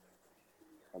enough?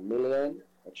 1 million,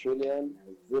 1 trillion,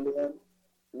 1 zillion?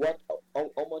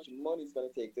 How much money is going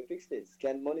to take to fix this?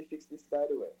 Can money fix this, by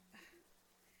the way?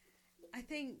 I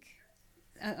think,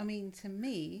 to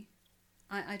me,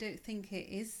 I don't think it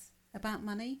is about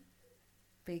money,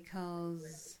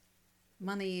 because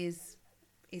money is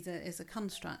a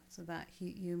construct so that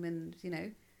humans,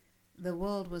 the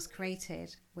world was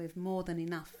created with more than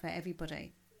enough for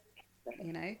everybody,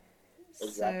 Exactly.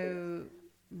 So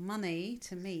money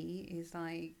to me is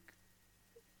like,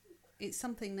 it's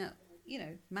something that,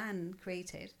 man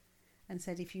created and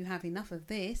said, if you have enough of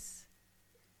this,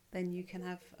 then you can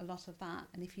have a lot of that.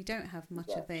 And if you don't have much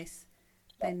of this,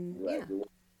 then Right.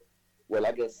 Well,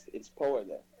 I guess it's power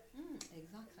then.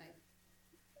 Exactly.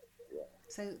 Yeah.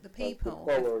 So the But people...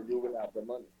 with power, you will have the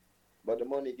money. But the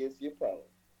money gives you power.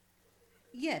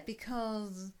 Yeah,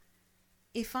 because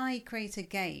if I create a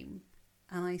game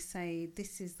and I say,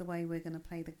 this is the way we're going to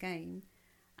play the game,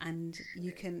 and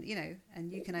you can,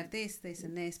 and you can have this, this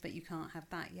and this, but you can't have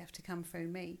that, you have to come through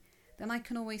me, then I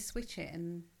can always switch it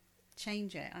and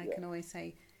change it. I can always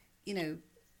say,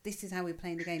 this is how we're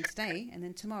playing the game today, and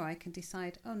then tomorrow I can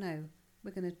decide, oh no,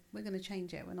 we're gonna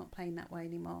change it, we're not playing that way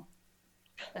anymore.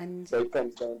 And so it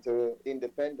comes down to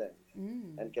independence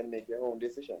and can make your own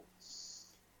decision.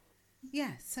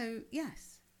 Yeah, so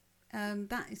yes,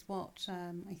 that is what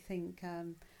I think.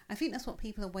 I think that's what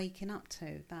people are waking up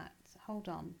to. That, hold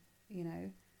on,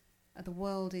 the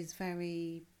world is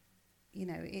very,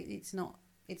 it's not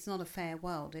a fair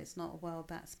world. It's not a world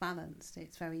that's balanced.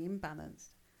 It's very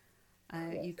imbalanced.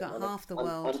 You've got half the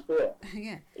world. Unfair.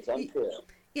 Yeah, It's unfair.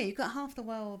 you've got half the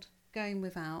world going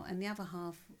without, and the other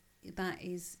half that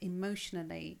is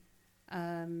emotionally,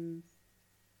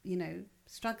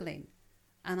 struggling.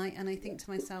 And I think to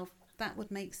myself, that would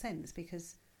make sense,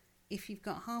 because if you've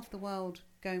got half the world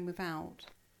going without,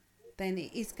 then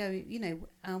it is going,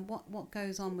 what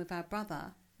goes on with our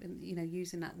brother,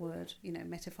 using that word,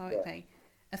 metaphorically,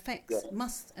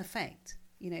 must affect,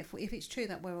 if it's true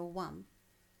that we're all one,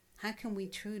 how can we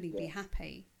truly be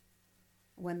happy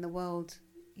when the world,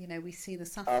 we see the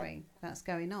suffering that's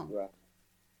going on? Right.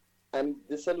 And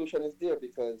the solution is there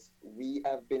because we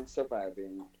have been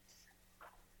surviving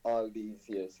all these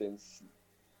years since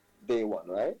day one,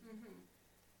 right? Mm-hmm.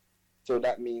 So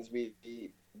that means we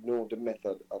know the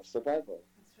method of survival.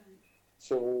 That's right.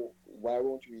 So why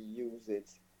won't we use it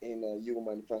in a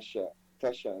human fashion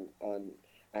and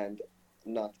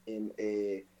not in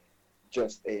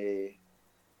just a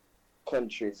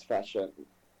country's fashion,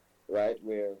 right?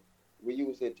 Where we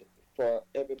use it for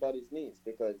everybody's needs,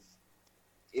 because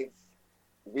if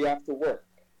we have to work,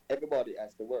 everybody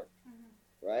has to work,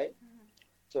 right? Mm-hmm.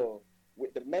 So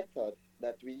with the method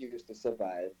that we use to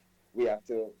survive,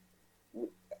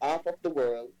 half of the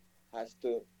world has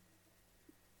to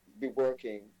be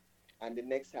working and the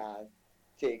next half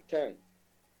take turn.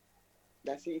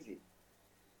 That's easy.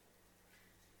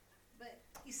 But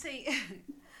you see,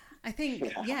 I think,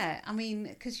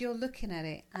 because you're looking at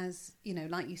it as,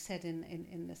 like you said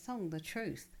in the song, the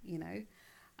truth,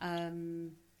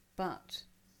 but,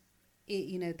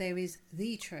 there is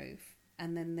the truth,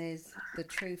 and then there's the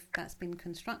truth that's been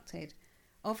constructed.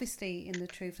 Obviously, in the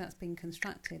truth that's been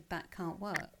constructed, that can't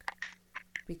work,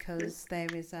 because there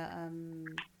is there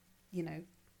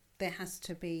has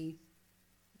to be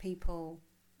people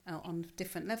on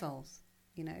different levels,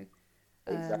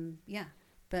 Exactly.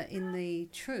 But in the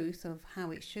truth of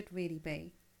how it should really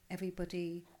be,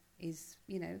 everybody is,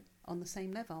 on the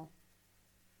same level.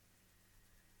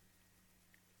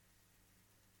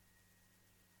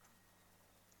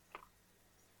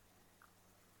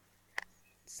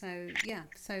 So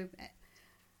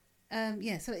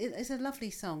it's a lovely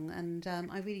song, and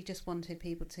I really just wanted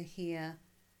people to hear,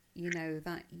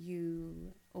 that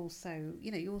you also,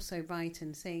 you also write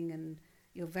and sing, and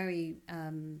you're very,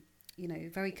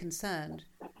 very concerned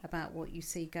about what you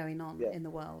see going on in the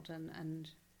world, and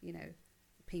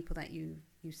people that you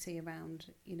see around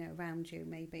you.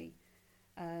 Maybe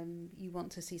you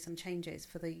want to see some changes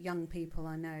for the young people.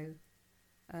 I know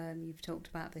you've talked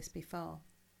about this before.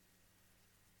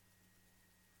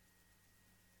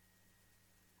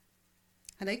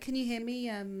 Hello, can you hear me?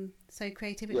 So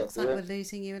Creative, it looks like we're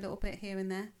losing you a little bit here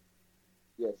and there.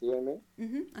 Yes, you hear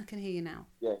me? I can hear you now.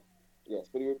 Yes,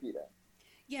 could you repeat that?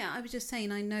 Yeah, I was just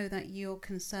saying, I know that you're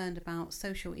concerned about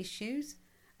social issues,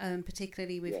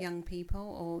 particularly with young people,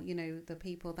 or, the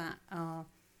people that are,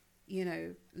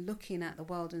 looking at the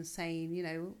world and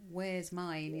saying, where's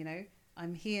mine,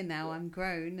 I'm here now, I'm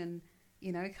grown, and,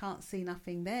 I can't see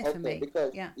nothing there for me.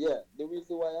 Because, the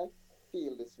reason why I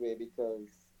feel this way, because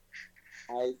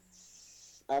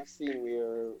I've seen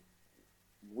where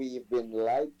we've been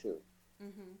lied to.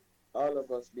 All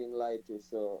of us being lied to.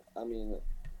 So I mean,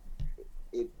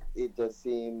 it just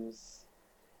seems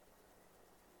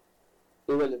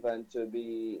irrelevant to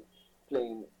be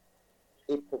playing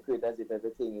hypocrite as if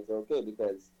everything is okay.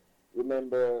 Because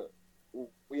remember,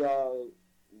 we all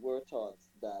were taught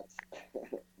that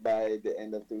by the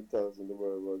end of 2000 the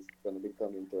world was going to be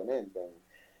coming to an end,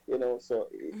 and so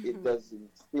it doesn't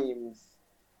seem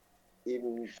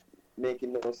even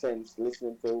making no sense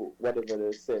listening to whatever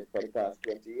they said for the past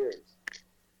 20 years.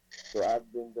 So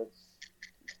I've been just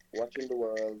watching the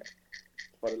world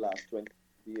for the last 20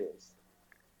 years.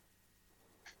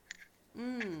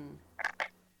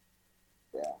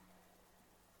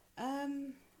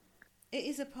 It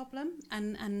is a problem,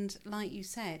 and like you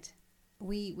said,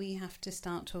 we have to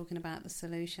start talking about the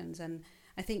solutions, and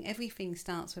I think everything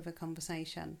starts with a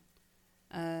conversation.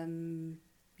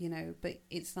 But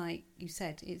it's like you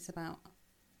said, it's about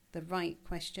the right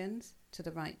questions to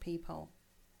the right people.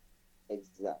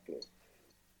 Exactly.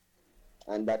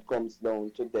 And that comes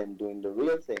down to them doing the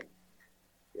real thing.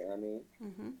 You know what I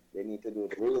mean? They need to do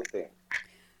the real thing.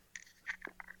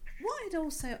 What I'd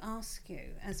also ask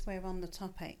you, as we're on the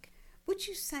topic, would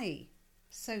you say,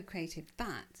 So Creative,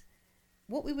 that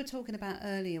what we were talking about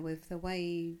earlier with the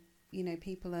way,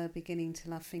 people are beginning to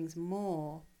love things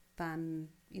more than,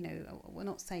 we're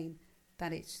not saying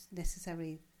that it's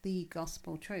necessarily the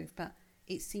gospel truth, but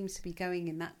it seems to be going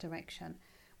in that direction.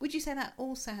 Would you say that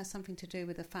also has something to do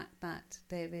with the fact that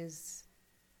there is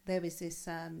this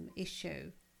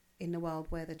issue in the world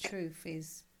where the truth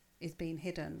is being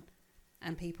hidden,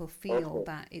 and people feel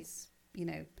that it's,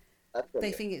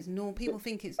 they think it's normal. People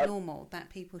think it's normal that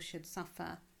people should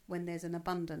suffer when there's an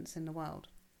abundance in the world.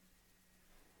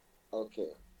 Okay.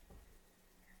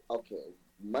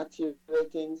 Material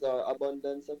things or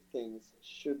abundance of things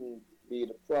shouldn't be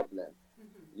the problem.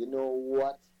 You know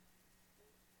what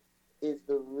is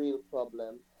the real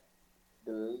problem?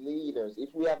 The leaders.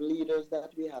 If we have leaders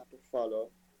that we have to follow,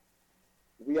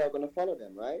 we are going to follow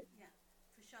them, right? Yeah,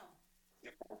 for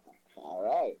sure. All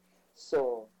right.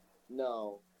 So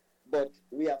now, but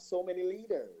we have so many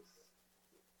leaders,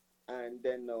 and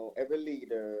then now every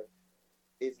leader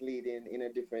is leading in a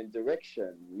different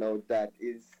direction. Now that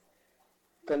is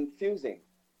confusing.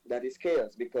 That is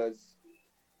chaos, because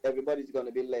everybody's going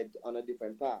to be led on a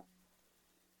different path.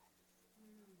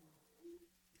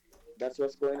 That's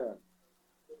what's going on.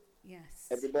 Yes.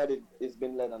 Everybody is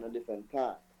being led on a different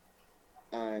path,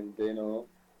 and no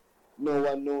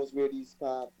one knows where this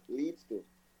path leads to.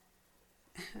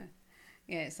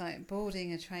 Yeah, it's like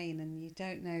boarding a train and you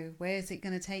don't know where's it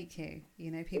going to take you.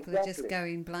 People are just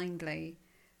going blindly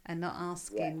and not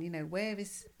asking, where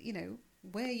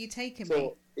are you taking me?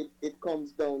 So it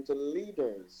comes down to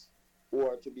leaders who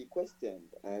are to be questioned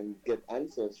and get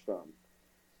answers from.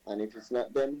 And if it's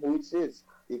not them, who it is?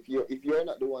 If you're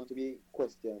not the one to be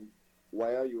questioned,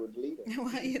 why are you the leader?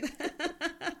 Why are you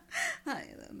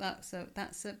that's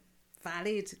a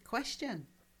valid question.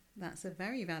 That's a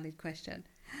very valid question.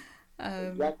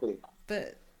 Exactly.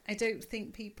 But I don't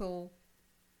think people,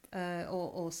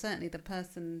 or certainly the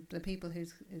people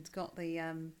who's got the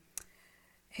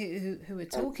who are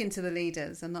talking to the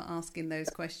leaders and not asking those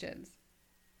questions.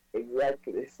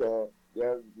 Exactly. So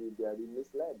they're being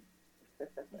misled.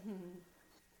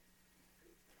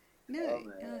 No,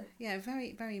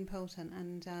 very, very important.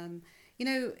 And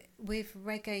with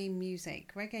reggae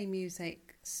music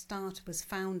was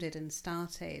founded and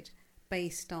started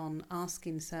based on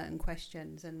asking certain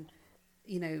questions, and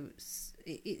it's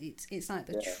like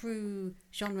the true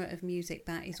genre of music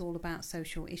that is all about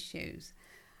social issues.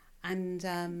 And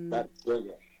that's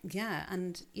brilliant. Yeah,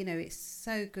 and it's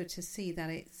so good to see that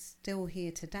it's still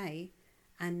here today,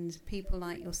 and people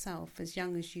like yourself, as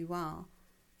young as you are,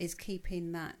 is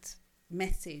keeping that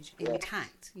message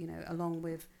intact, along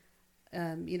with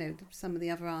some of the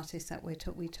other artists that we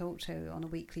talk to on a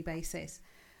weekly basis.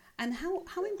 And how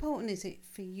important is it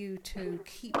for you to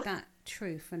keep that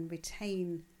truth and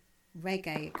retain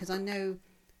reggae? Because I know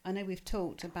we've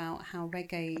talked about how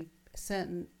reggae,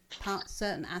 certain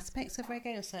aspects of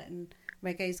reggae, or certain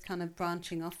reggae's kind of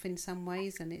branching off in some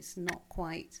ways, and it's not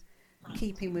quite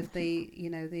keeping with the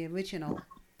the original.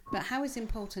 But how is it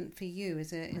important for you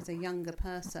as a younger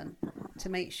person to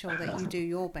make sure that you do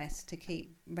your best to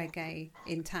keep reggae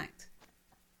intact?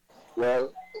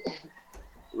 Well,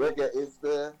 reggae is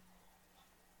the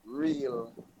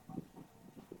real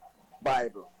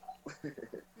Bible.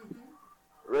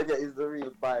 Reggae is the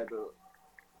real Bible.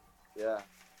 Yeah.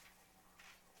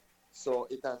 So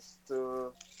it has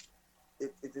to.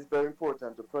 It is very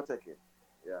important to protect it.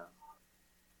 Yeah.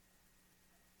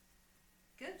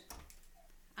 Good.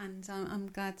 And I'm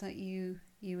glad that you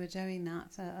were doing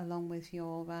that along with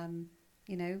your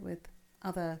with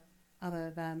other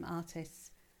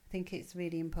artists. I think it's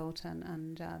really important,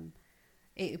 and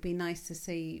it would be nice to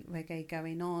see reggae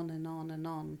going on and on and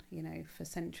on, for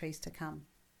centuries to come.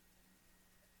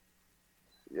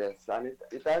 Yes, and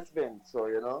it has been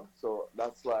so, so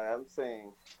that's why I'm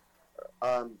saying,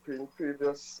 in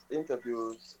previous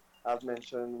interviews, I've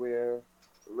mentioned where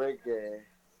reggae,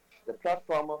 the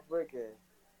platform of reggae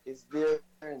is there,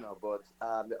 but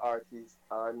the artists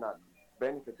are not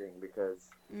benefiting because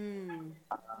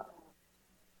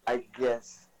I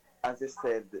guess, as I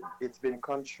said, it's been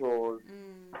controlled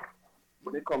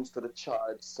when it comes to the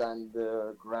charts and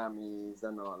the Grammys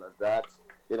and all of that,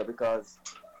 because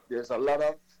there's a lot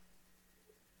of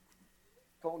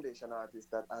foundation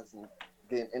artists that hasn't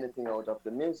gained anything out of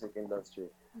the music industry,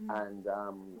 and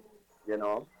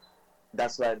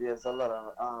that's why there's a lot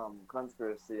of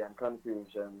conspiracy and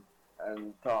confusion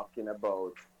and talking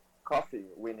about Coffee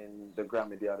winning the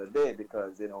Grammy the other day,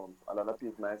 because a lot of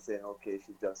people might say, okay,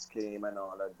 she just came and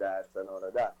all of that,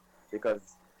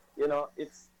 because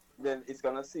it's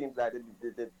gonna seem like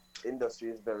the industry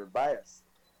is very biased,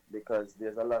 because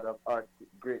there's a lot of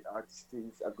great artists,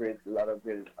 a lot of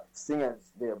great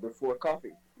singers there before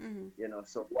Coffee.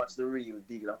 So what's the real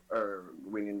deal of her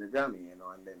winning the Grammy?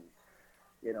 And then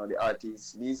the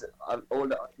artists, all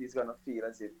the artists gonna feel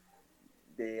as if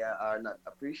they are not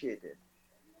appreciated.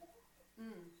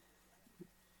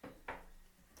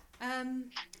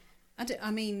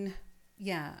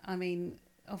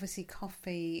 Obviously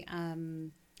Coffee,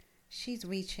 she's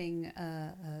reaching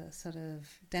a sort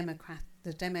of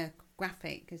the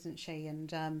demographic, isn't she?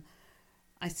 And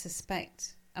I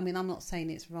suspect, I'm not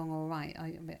saying it's wrong or right,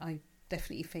 I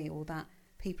definitely feel that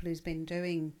people who's been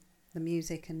doing the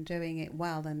music and doing it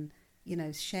well, and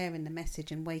sharing the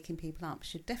message and waking people up,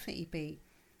 should definitely be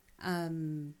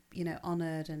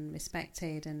honoured and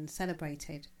respected and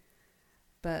celebrated.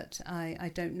 But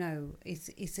I don't know, is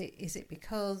it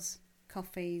because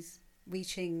Coffee's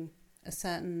reaching a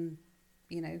certain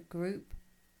group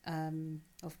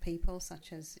of people,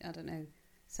 such as, I don't know,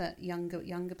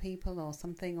 younger people or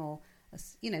something, or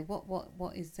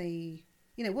what is the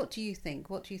what do you think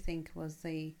was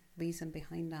the reason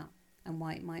behind that, and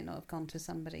why it might not have gone to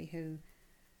somebody who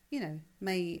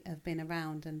may have been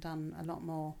around and done a lot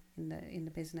more in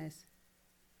the business?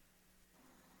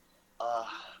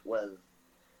 Well,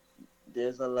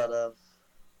 there's a lot of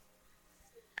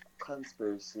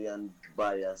conspiracy and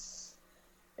bias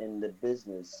in the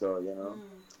business, so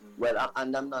well,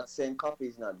 and I'm not saying Coffee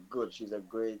is not good. She's a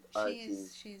great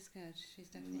artist. She's good. She's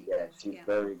definitely good. She's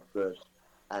very good,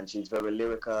 and she's very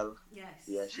lyrical. Yes.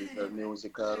 Yeah, she's very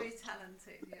musical. Very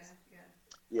talented. Yeah.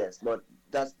 Yes, but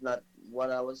that's not what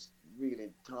I was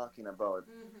really talking about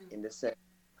in the sense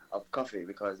of Coffee,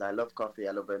 because I love Coffee.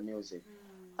 I love her music.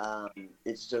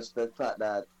 It's just the fact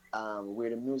that where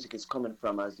the music is coming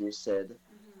from, as you said,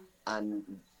 and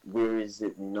where is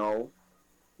it now?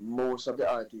 Most of the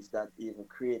artists that even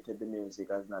created the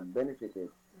music has not benefited,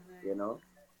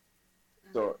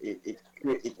 So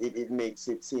it makes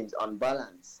it seems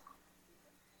unbalanced.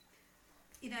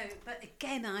 But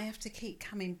again, I have to keep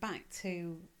coming back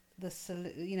to the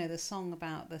song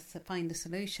about find the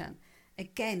solution.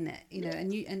 Again,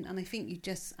 and I think you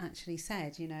just actually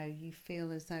said, you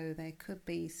feel as though there could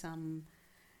be some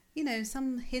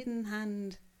hidden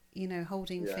hand,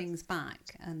 holding things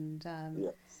back and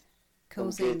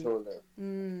causing.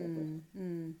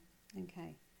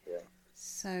 Okay. Yeah.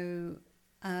 So,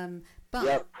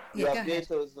 but you have gate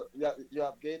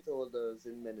holders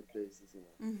in many places.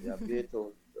 You have gate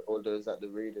holders at the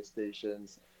radio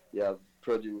stations. You have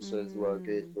producers who are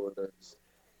gate holders.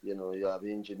 You have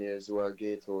engineers who are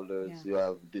gate holders. You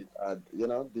have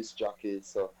disc jockeys.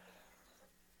 So,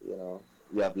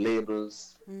 you have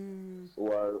labels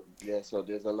who are so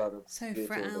there's a lot of So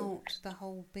throughout the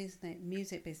whole business,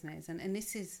 music business, and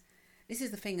this is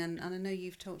the thing, and I know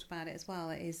you've talked about it as well,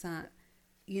 is that,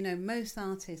 you know, most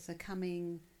artists are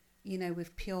coming, you know,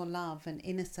 with pure love and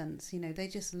innocence. You know, they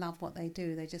just love what they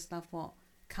do. They just love what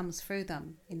comes through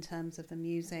them in terms of the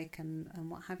music and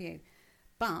what have you.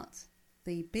 But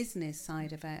the business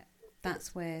side of it,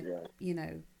 that's where, you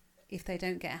know, if they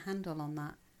don't get a handle on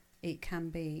that, it can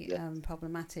be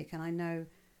problematic. And I know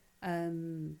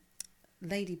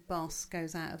Lady Boss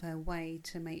goes out of her way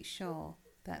to make sure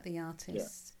that the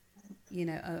artists, you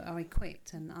know, are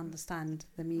equipped and understand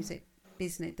the music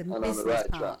business, the business right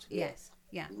part. track, Yes,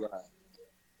 yeah. Right.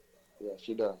 Yeah,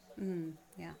 she does.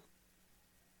 Yeah.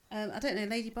 I don't know,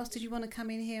 Lady Boss, did you want to come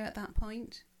in here at that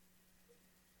point?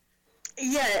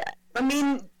 Yeah, I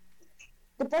mean,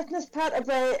 the business part of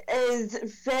it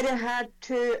is very hard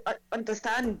to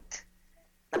understand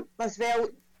as well.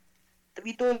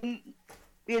 We don't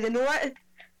really know it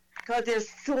because there's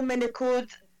so many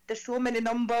codes, there's so many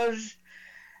numbers,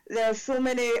 there's so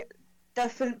many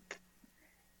different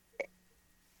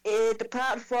the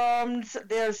platforms,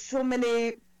 there's so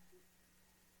many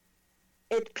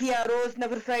PROs and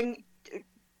everything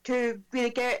to really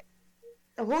get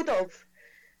a hold of.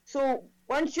 So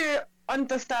once you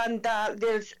understand that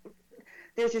there's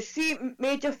the three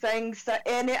major things that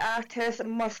any artist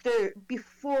must do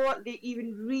before they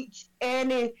even reach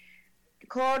any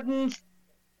recordings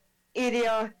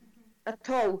area at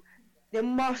all. They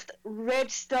must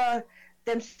register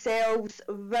themselves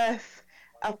with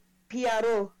a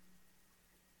PRO.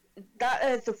 That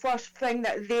is the first thing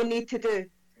that they need to do.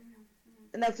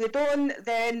 And if they don't,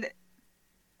 then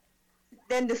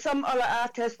some other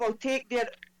artists will take their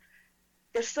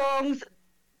songs,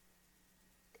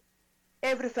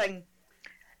 everything.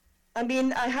 I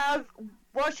mean, I have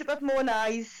worked with my own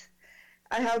eyes.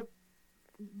 I have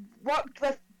worked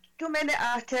with too many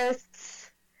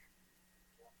artists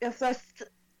with this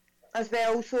as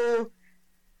well, so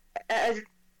it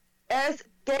is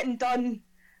getting done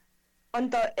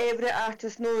under every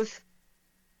artist's nose.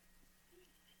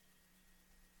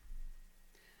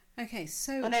 Okay,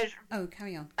 so...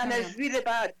 carry on. And it's really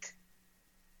bad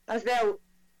as well,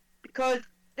 because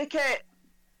look at,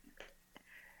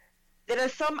 there are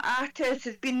some artists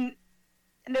who've been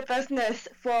in the business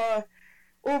for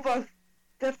over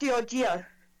 50 odd years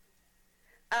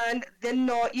and they're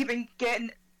not even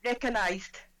getting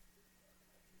recognised,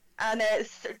 and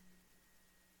it's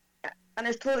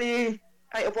totally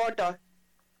out of order.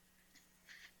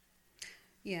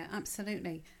 Yeah,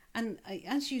 absolutely. And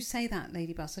as you say that,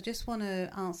 Lady Boss, I just want to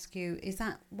ask you, is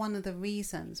that one of the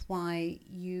reasons why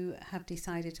you have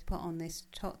decided to put on this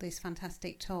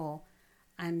fantastic tour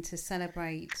and to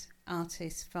celebrate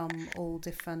artists from all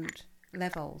different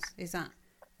levels? Is that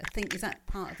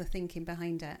part of the thinking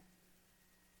behind it?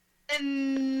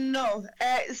 No,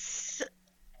 it's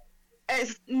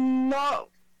not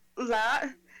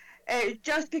that.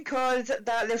 Just because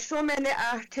that there's so many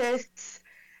artists,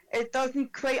 it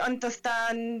doesn't quite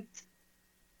understand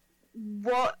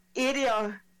what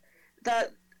area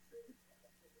that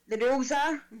the rules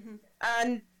are,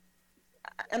 and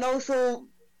also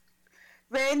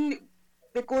when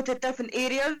we go to different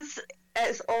areas,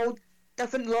 it's all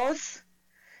different laws.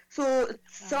 So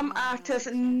some artists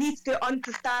need to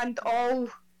understand all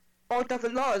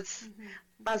different laws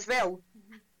as well.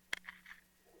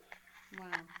 Wow.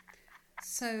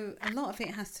 So a lot of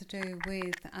it has to do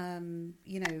with,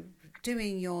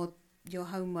 doing your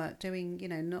homework, doing,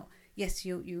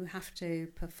 you have to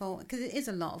perform, because it is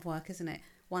a lot of work, isn't it?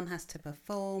 One has to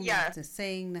perform, they have to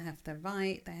sing, they have to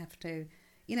write, they have to,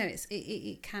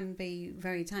 it can be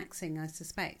very taxing, I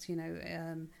suspect,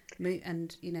 and,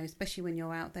 especially when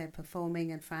you're out there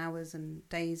performing and for hours and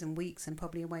days and weeks and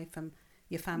probably away from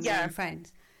your family and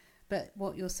friends. But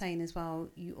what you're saying as well,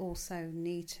 you also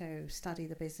need to study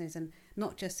the business, and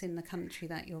not just in the country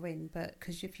that you're in, but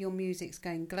because if your music's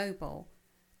going global,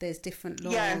 there's different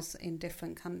laws in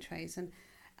different countries. And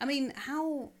I mean,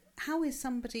 how is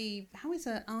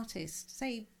an artist,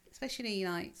 say, especially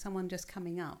like someone just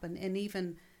coming up, and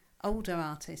even older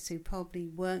artists who probably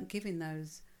weren't given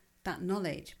that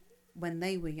knowledge when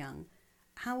they were young,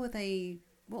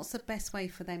 what's the best way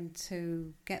for them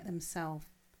to get themselves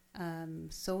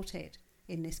sorted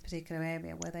in this particular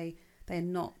area where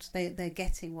they're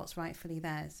getting what's rightfully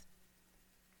theirs?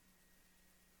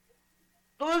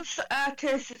 Those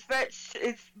artists which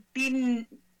has been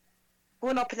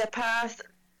going up in the past,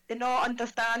 they're not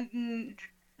understanding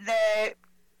the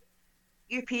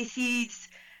UPCs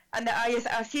and the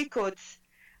ISRC codes,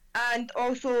 and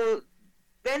also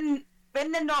when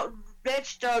they're not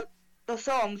registered the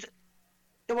songs,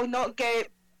 they will not get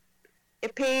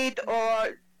paid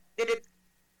or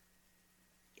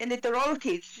any the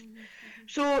royalties.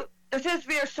 So this is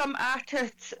where some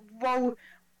artists will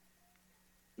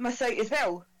miss out as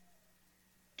well.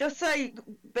 Just like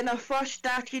when I first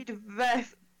started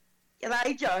with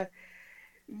Elijah,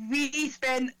 we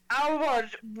spent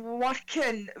hours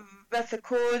working with the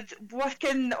codes,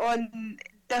 working on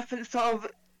different sort of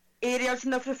areas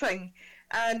and everything,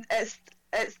 and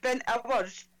it's been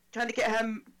hours trying to get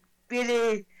him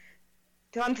really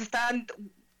to understand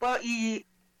what he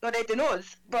already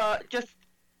knows, but just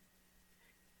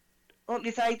open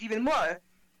his eyes even more.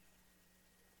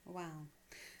 Wow.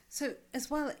 So as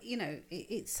well, you know,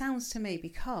 it sounds to me,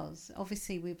 because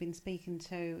obviously we've been speaking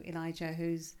to Elijah,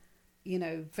 who's, you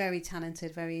know, very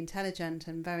talented, very intelligent,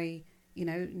 and very, you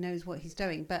know, knows what he's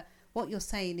doing. But what you're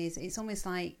saying is, it's almost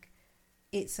like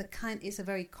it's a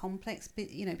very complex,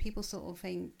 you know, people sort of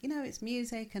think, you know, it's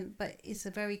music, but it's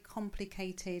a very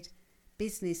complicated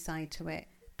business side to it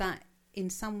that in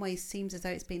some ways seems as though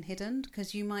it's been hidden,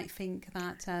 because you might think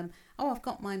that, I've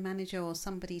got my manager or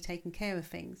somebody taking care of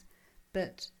things,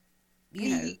 but you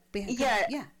know,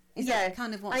 is that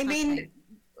kind of what's happening?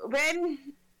 Mean,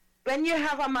 when you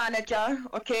have a manager,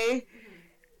 okay,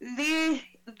 they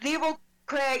will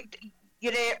collect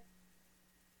your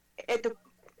the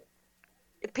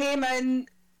payment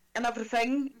and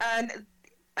everything,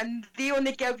 and they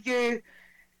only give you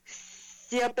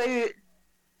say about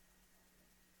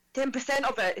 10%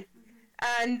 of it,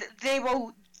 and they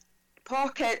will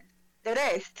pocket the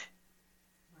rest.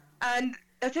 And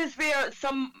this is where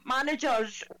some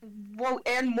managers will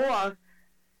earn more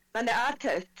than the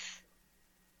artists.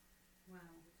 Wow.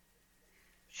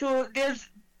 So there's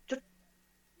just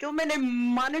so many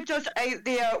managers out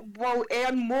there will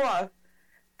earn more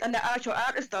than the actual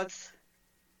artist does.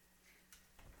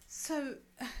 So,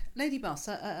 Lady Boss,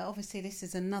 obviously this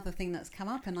is another thing that's come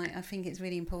up, and I think it's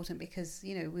really important because,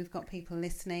 you know, we've got people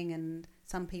listening and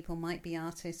some people might be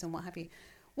artists and what have you.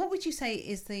 What would you say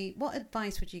is what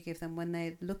advice would you give them when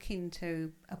they're looking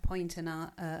to appoint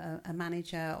a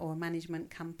manager or a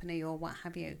management company or what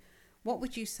have you? What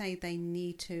would you say they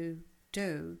need to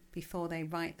do before they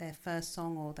write their first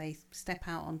song or they step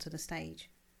out onto the stage?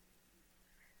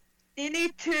 They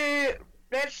need to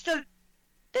register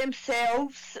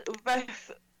themselves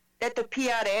with the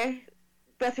PRA,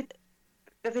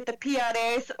 with the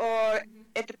PRS or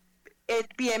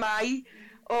at BMI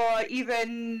or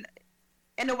even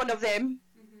any one of them,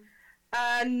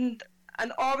 and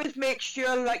always make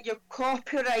sure that you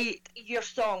copyright your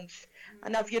songs.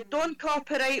 And if you don't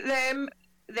copyright them,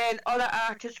 then other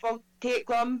artists will take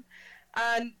them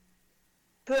and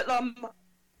put them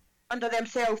under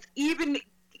themselves. Even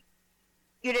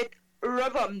your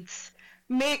rhythms,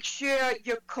 make sure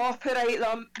you copyright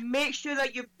them, make sure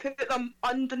that you put them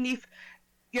underneath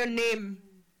your name.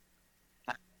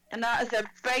 And that is a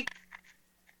big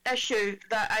issue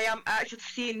that I am actually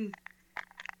seeing.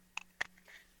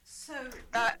 So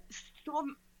that go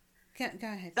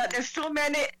ahead. That there's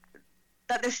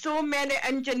so many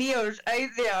engineers out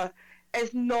there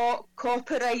is not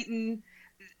copyrighting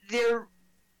their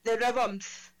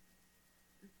rhythms.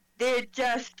 They're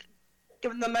just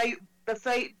giving them out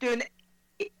without doing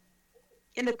it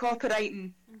in the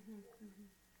copywriting.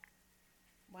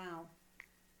 Wow,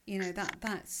 you know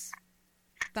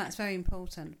that's very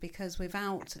important, because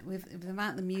without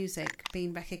the music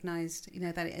being recognised, you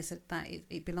know, that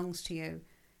it belongs to you,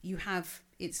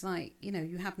 it's like, you know,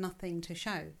 you have nothing to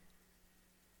show.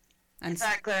 And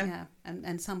exactly. Yeah,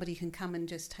 and somebody can come and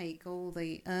just take all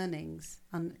the earnings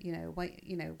and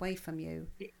away from you.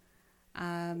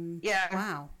 Yeah.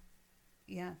 Wow.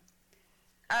 Yeah.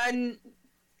 And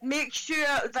make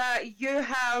sure that you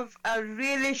have a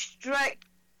really strict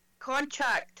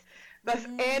contract with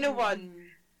anyone,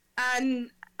 and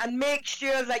make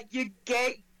sure that you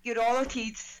get your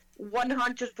royalties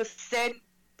 100%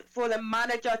 before the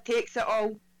manager takes it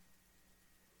all.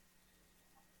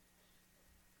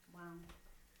 Wow.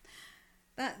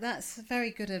 That's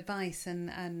very good advice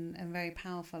and very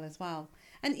powerful as well.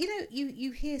 And you know,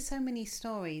 you hear so many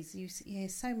stories. You hear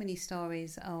so many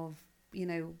stories of, you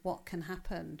know, what can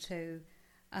happen to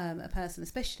a person,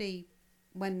 especially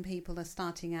when people are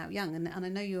starting out young. And I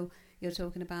know you're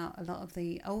talking about a lot of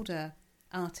the older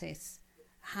artists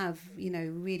have, you know,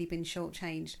 really been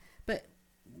shortchanged. But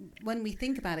when we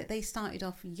think about it, they started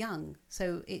off young,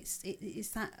 so it's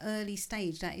that early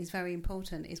stage that is very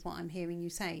important, is what I'm hearing you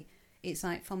say. It's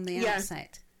like from the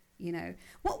outset, you know.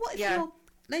 What if your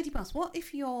Lady Boss? What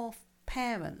if your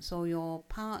parents or your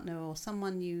partner or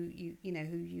someone you know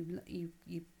who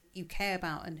you care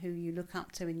about and who you look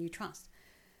up to and you trust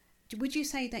would you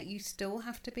say that you still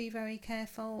have to be very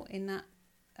careful in that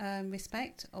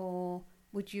respect, or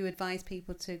would you advise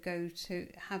people to go to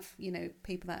have,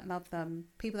 people that love them,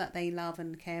 people that they love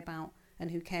and care about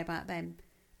and who care about them,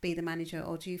 be the manager?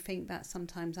 Or do you think that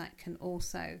sometimes that can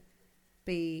also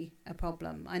be a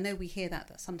problem? I know we hear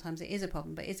that sometimes it is a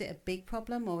problem, but is it a big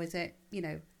problem, or is it,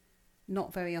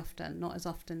 not very often, not as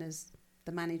often as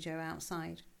the manager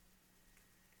outside?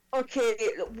 Okay,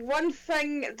 one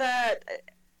thing that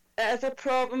is a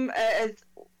problem is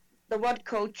the word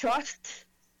called trust.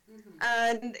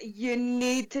 And you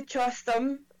need to trust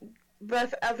them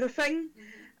with everything.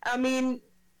 I mean,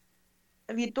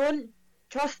 if you don't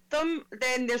trust them,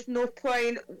 then there's no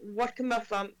point working with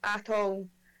them at all.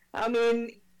 I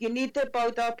mean, you need to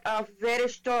build up a very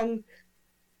strong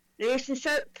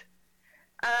relationship,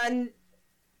 and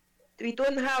if you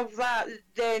don't have that,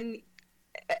 then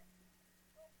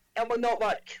it will not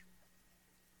work.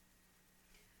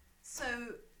 So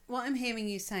what I'm hearing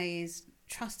you say is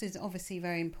trust is obviously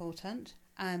very important,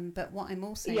 but what I'm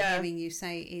also hearing you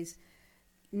say is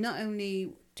not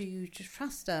only do you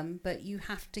trust them, but you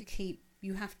have to keep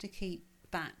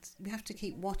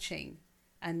watching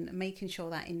and making sure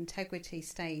that integrity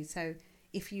stays. So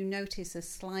if you notice a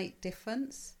slight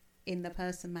difference in the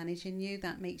person managing you,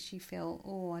 that makes you feel,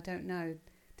 oh, I don't know,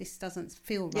 this doesn't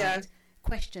feel right.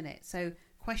 Question it. So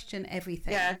question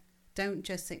everything. Don't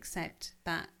just accept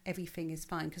that everything is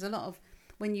fine, because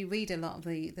when you read a lot of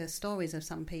the stories of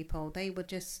some people, they were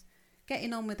just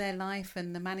getting on with their life,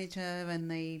 and the manager and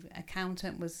the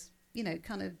accountant was,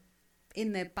 kind of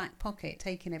in their back pocket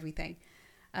taking everything,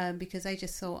 because they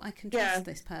just thought, I can trust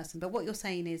this person. But what you're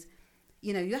saying is,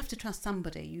 you have to trust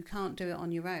somebody. You can't do it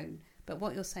on your own. But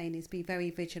what you're saying is be very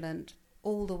vigilant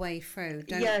all the way through.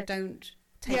 Don't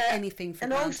take anything for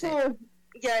granted.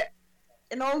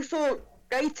 And also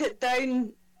write it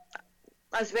down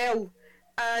as well,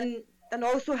 and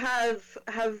also have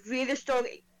really strong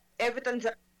evidence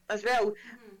as well.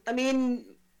 I mean,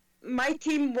 my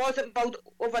team wasn't built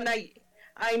overnight.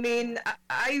 I mean,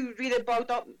 I really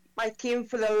built up my team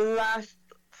for the last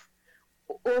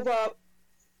over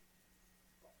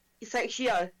 6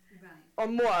 years or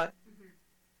more.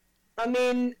 I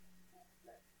mean,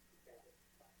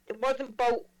 it wasn't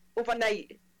built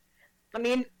overnight. I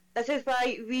mean, this is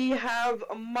why we have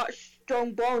a much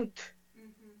strong bond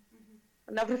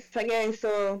and everything else.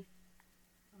 So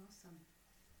awesome.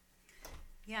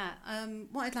 Yeah.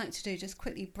 What I'd like to do, just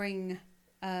quickly bring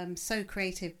So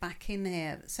Creative back in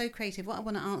here. So Creative, what I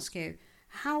want to ask you,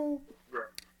 how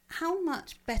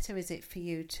much better is it for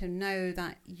you to know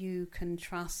that you can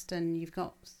trust, and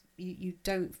you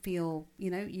don't feel,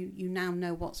 you now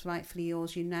know what's rightfully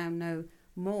yours, you now know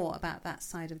more about that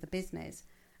side of the business,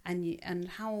 and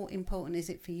how important is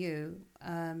it for you,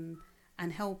 and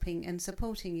helping and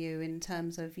supporting you in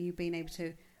terms of you being able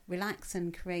to relax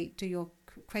and create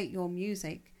your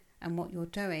music and what you're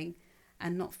doing,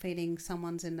 and not feeling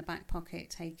someone's in the back pocket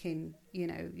taking,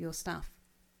 your stuff?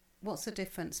 What's the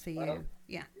difference for you?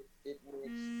 It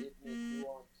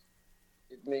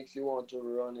makes you want to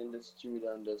run in the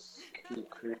studio and just keep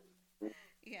creating.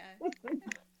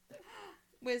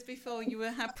 Whereas before you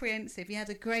were apprehensive. You had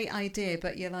a great idea,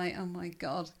 but you're like, oh my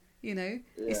God,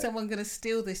 is someone going to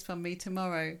steal this from me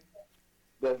tomorrow?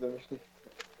 Definitely.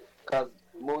 Because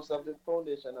most of the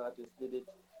foundation artists did it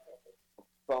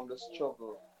from the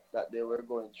struggle that they were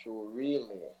going through, really.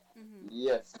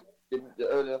 Yes, the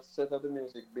earlier set of the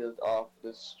music built off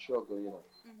the struggle,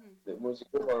 The music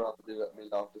overall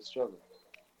built off the struggle.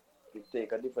 It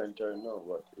take a different turn now,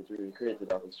 but it really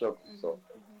created off the struggle.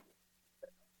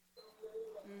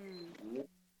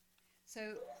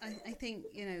 So I think,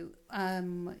 are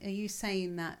you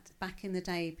saying that back in the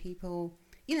day people,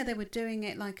 they were doing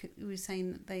it like you were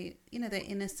saying, they're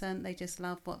innocent, they just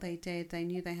loved what they did, they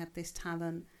knew they had this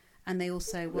talent, and they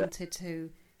also wanted to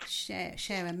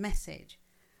share a message,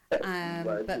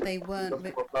 but they weren't...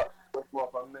 It was more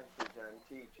of a message and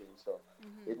teaching, so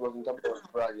it wasn't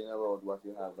about bragging about what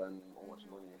you have and how much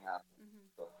money you have.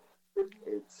 So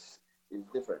it's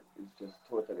different, it's just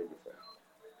totally different.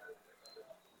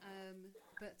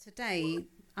 But today,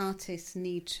 artists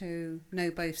need to know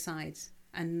both sides,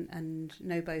 and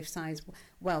know both sides.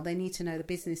 Well, they need to know the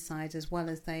business side as well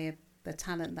as the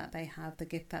talent that they have, the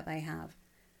gift that they have.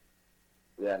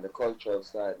 Yeah, and the cultural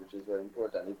side, which is very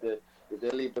important. If they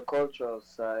leave the cultural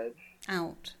side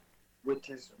out,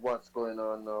 which is what's going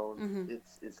on now,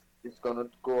 it's gonna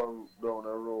go down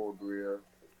a road where,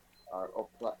 or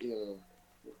up a hill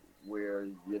where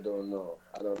you don't know.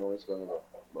 I don't know where it's gonna go,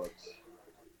 but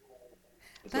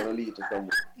it's going to lead to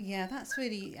somewhere. Yeah, that's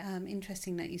really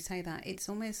interesting that you say that. It's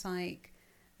almost like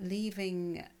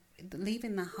leaving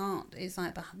leaving the heart is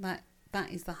like that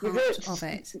is the Your heart roots, of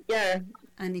it. yeah.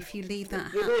 And if you leave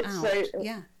that Your roots out, out.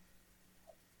 yeah.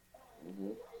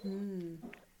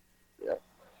 Yeah.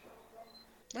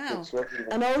 Wow.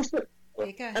 And also, There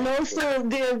you go.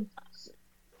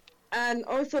 and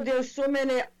also there's so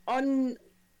many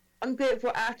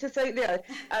ungrateful artists out there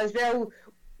as well.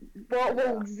 What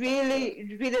will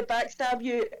really, really backstab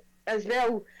you as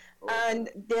well. And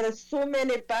there are so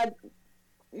many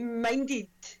bad-minded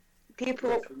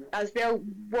people as well.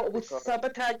 What will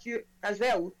sabotage you as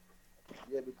well.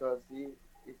 Yeah, because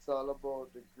it's all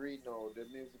about the greed now. The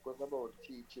music was about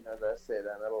teaching, as I said,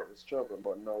 and about the struggle,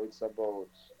 but now it's about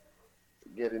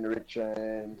getting rich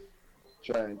and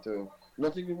trying to.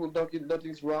 Nothing's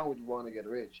wrong with wanting to get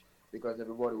rich, because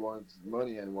everybody wants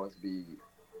money and wants to be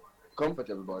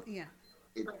comfortable, but Yeah.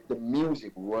 the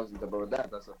music wasn't about that.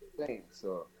 That's what I'm saying.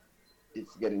 So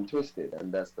it's getting twisted,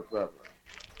 and that's the problem.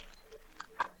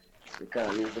 You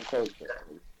can't lose the culture.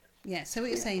 Yeah. So what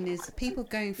you're saying is people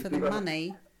going for the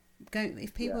money.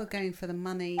 If people are going for the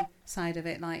money side of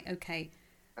it, like, okay,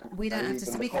 we don't have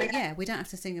to. We don't have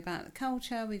to sing about the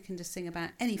culture. We can just sing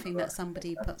about anything that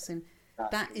somebody puts in.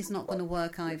 That is not going to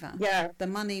work either. Yeah. The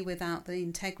money without the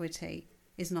integrity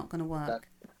is not going to work.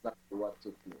 That's what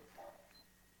took place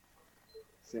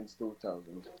since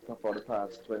 2000 for the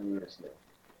past 20 years now.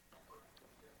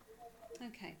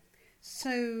 Okay.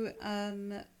 So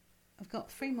I've got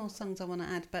 3 more songs I want to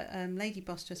add, but Lady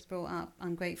Boss just brought up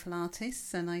Ungrateful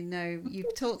Artists, and I know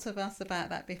you've talked to us about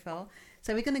that before.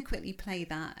 So we're going to quickly play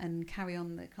that and carry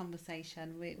on the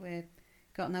conversation. We've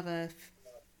got another,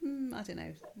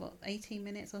 18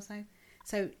 minutes or so.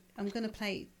 So I'm going to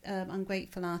play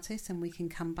Ungrateful Artists, and we can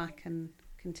come back and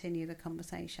continue the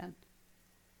conversation.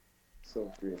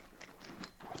 So great.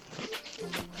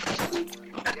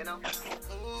 You know?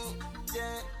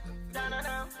 Yeah.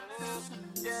 Da-da-da.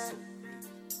 Yeah.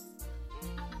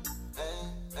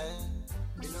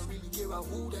 Me no really care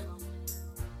who them.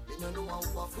 Me no know how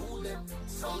I fool them.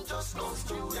 Some just go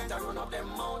student, I run up them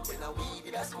mouth when I weed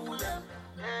it, I school them.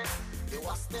 Yeah. They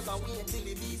was never wait till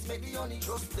the bees make the honey.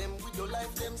 Trust them with your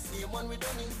life, them same one we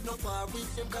done it. No par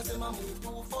with them cause them a move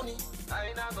too funny.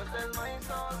 I not go sell my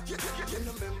soul. You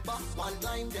remember one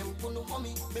line them couldn't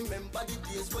homie. Remember the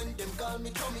days when them call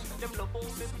me chummy. Them love how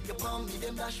me you palm me,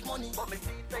 them dash money. But me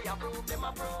see say I prove them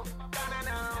a pro.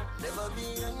 Never be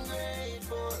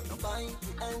ungrateful. No bite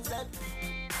the hands that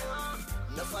feed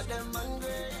you. Enough of them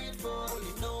ungrateful.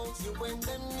 Only knows you when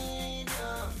them need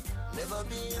you. Never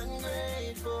be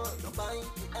ungrateful. No bite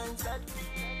the hands that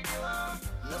feed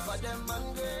you. Enough of them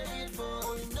ungrateful.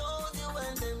 Only knows you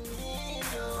when them need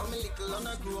you. From a little on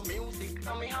a grow music,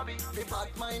 from me hobby. The bad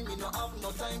mind, me no have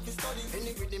no time to study.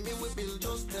 Any rhythm me we build,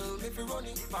 just tell me if you run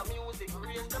it. If I music,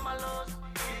 raise them a lot.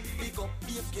 Pick up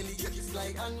Dave Kelly, Jackie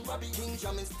Sly and Robbie, King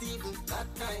Jam and Steven, that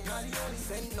time Carly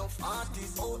send enough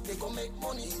artists out, they go make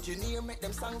money. Engineer make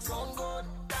them songs sound good.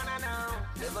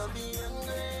 Never be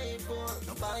ungrateful.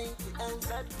 No bite the hands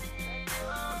that feed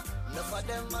you. Enough of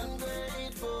them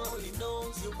ungrateful. Only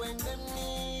knows you when them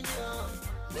need you.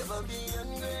 Never be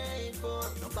ungrateful.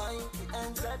 No bite the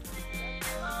hands that feed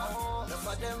you. Enough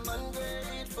of them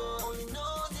ungrateful. Only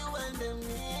knows you when them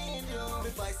need you. Me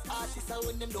vice artists are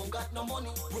when them don't got no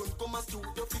money. Run come a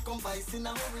studio fi come vice in a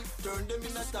hurry. Turn them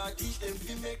in a star, teach them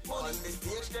fi make money. On the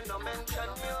stage them no mention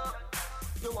you.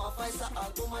 You want fight a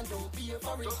album and don't be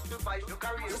for it. Just to fight your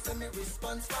career. You send me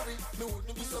response for it. Me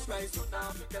wouldn't be surprised you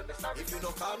now tell me sorry. If you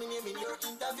don't call me name in your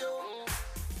interview.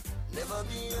 Never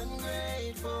be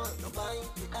ungrateful. No bite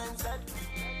the hands that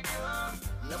feed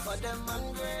you. Enough of them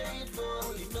ungrateful.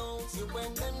 Only knows you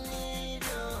when them need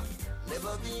you.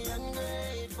 Never be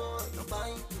ungrateful. No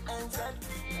bite the hands that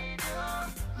feed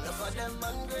you. Enough of them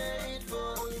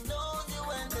ungrateful. Only knows you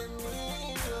when them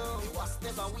need you. You was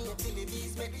never wait till the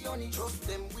bees make the honey. Trust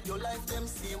them with your life, them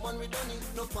same one we done it.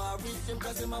 No par with them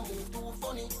cause them a move too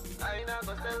funny. I not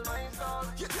go sell my soul.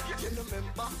 You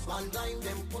remember one line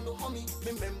them couldn't homie.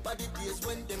 Remember the days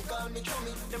when them call me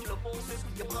chummy. Them love how me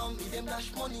you palm me, them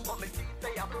dash money. But me see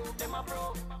say I prove them a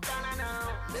pro.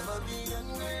 Never be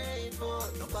ungrateful.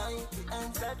 No bite the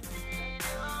hands that feed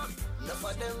you. Enough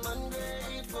of them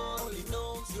ungrateful. Only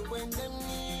knows you when them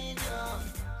need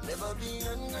you. Never be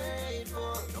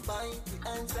ungrateful. No bite the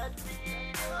hands that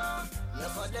feed you.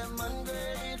 Enough of them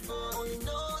ungrateful. Only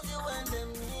knows you when them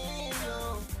need you.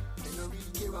 They don't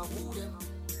really care who them.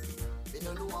 They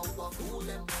don't know how to fool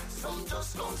them. Some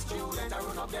just come student, I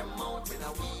run up them mouth when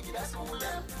I weed it, I school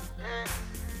them. Yeah.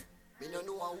 They don't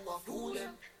know how to fool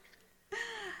them.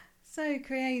 So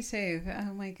creative.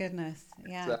 Oh my goodness.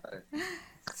 Yeah.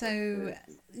 So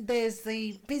there's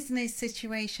the business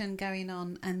situation going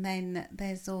on, and then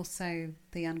there's also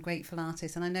the ungrateful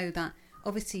artist. And I know that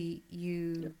obviously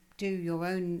you do your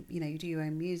own, you do your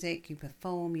own music, you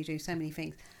perform, you do so many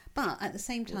things. But at the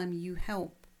same time, you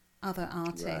help other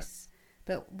artists.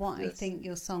 Right. But what I think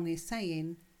your song is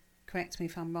saying, correct me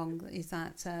if I'm wrong, is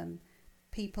that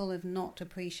people have not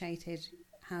appreciated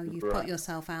how you've put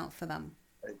yourself out for them.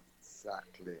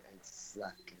 Exactly.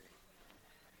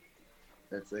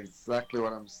 That's exactly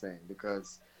what I'm saying,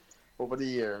 because over the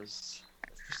years,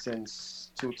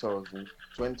 since 2000,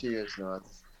 20 years now,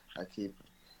 I keep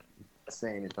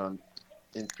saying it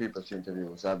in previous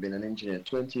interviews. I've been an engineer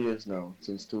 20 years now,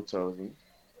 since 2000,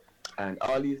 and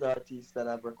all these artists that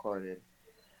I've recorded,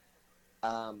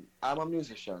 I'm a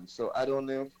musician, so I don't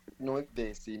know if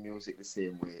they see music the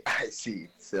same way I see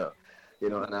it. So,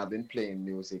 and I've been playing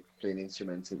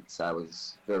instruments since I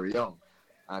was very young.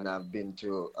 And I've been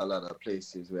to a lot of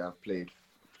places where I've played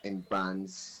in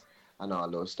bands and all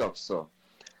those stuff. So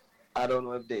I don't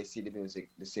know if they see the music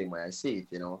the same way I see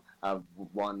it, I've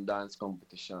won dance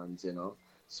competitions,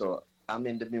 So I'm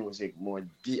in the music more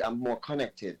I'm more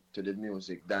connected to the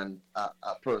music than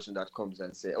a person that comes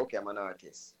and say, okay, I'm an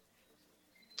artist.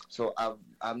 So I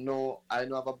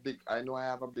have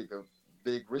a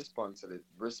big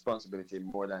responsibility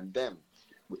more than them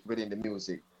within the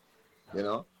music,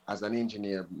 as an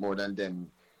engineer more than them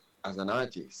as an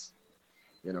artist,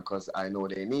 because I know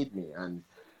they need me,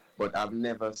 but I've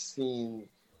never seen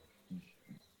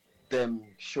them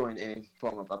showing any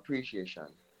form of appreciation,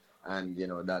 and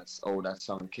that's how that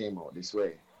song came out this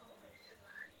way.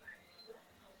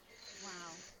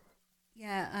 Wow.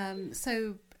 Yeah.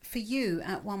 So for you,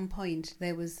 at one point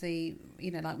there was the,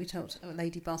 like we talked,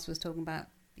 Lady Boss was talking about,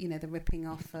 the ripping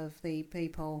off of the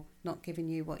people not giving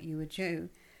you what you were due.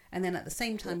 And then at the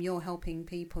same time, you're helping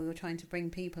people, you're trying to bring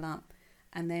people up,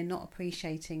 and they're not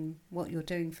appreciating what you're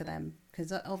doing for them.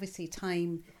 Because obviously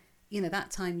time,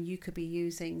 that time you could be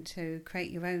using to create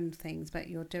your own things, but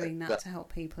you're doing that to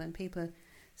help people. And people,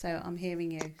 so I'm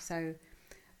hearing you. So,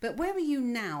 but where are you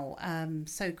now,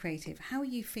 So Creative? How are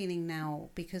you feeling now?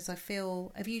 Because I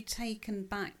feel, have you taken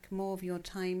back more of your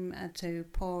time to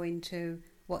pour into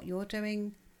what you're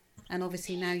doing? And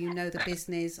obviously now the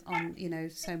business on,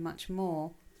 so much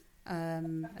more.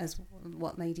 As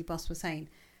what Lady Boss was saying,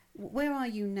 where are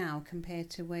you now compared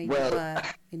to where you were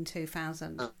in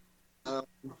 2000?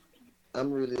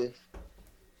 I'm really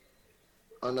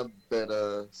on a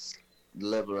better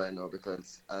level right now,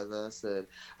 because, as I said,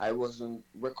 I wasn't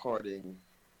recording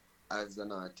as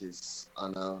an artist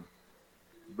on a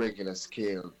regular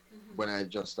scale when I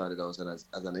just started out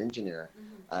as an engineer.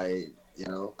 I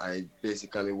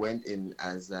basically went in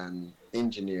as an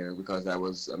engineer because I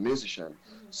was a musician.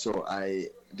 So I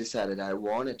decided I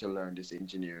wanted to learn this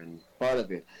engineering part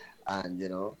of it. And,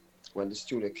 when the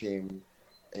studio came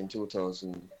in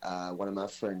 2000, one of my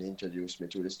friends introduced me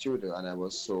to the studio, and I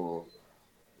was so,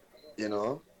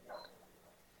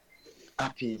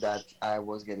 happy that I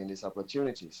was getting this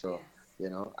opportunity. So,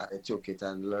 I took it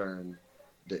and learned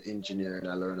the engineering.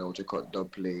 I learned how to cut dub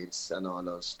plates and all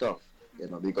that stuff.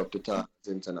 Big up to Tars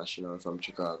International from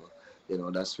Chicago.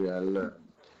 That's where I learned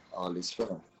all this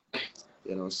from.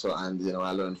 So, and,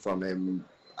 I learned from him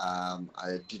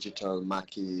a digital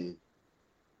Mackie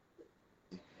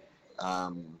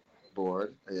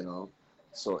board,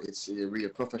 So it's a real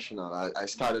professional. I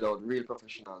started out real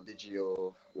professional,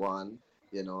 Digio 1,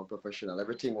 professional.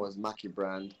 Everything was Mackie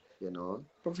brand,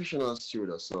 professional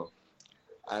studio. So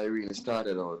I really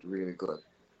started out really good.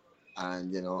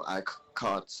 And, I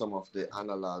caught some of the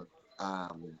analog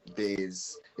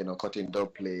days, cutting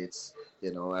dub plates.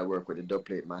 I work with the dub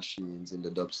plate machines in the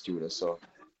dub studio. So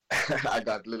I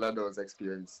got little of those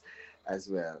experience as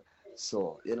well.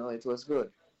 So, it was good.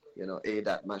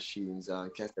 ADAT machines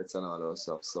and cassettes and all those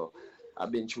stuff. So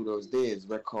I've been through those days,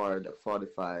 record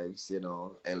 45s,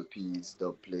 LPs,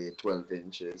 dub plate, 12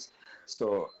 inches.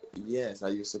 So, yes, I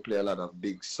used to play a lot of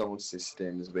big sound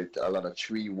systems with a lot of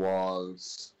tree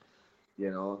walls, a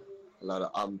lot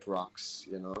of amp rocks,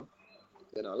 a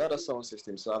lot of sound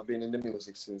systems. So I've been in the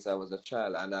music since I was a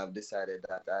child, and I've decided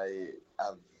that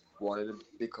I've wanted to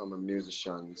become a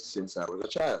musician since I was a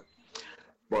child.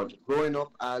 But growing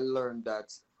up, I learned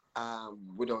that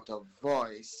without a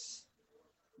voice,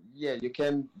 the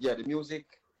music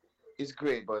is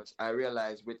great, but I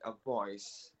realized with a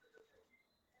voice,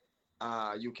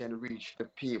 you can reach the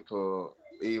people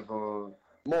even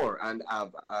more and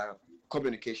have a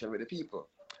communication with the people.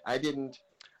 I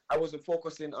wasn't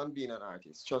focusing on being an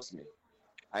artist, trust me.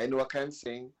 I know I can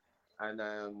sing, and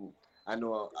I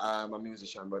know I'm a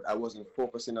musician, but I wasn't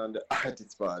focusing on the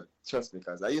artist part. Trust me,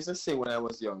 because I used to sing when I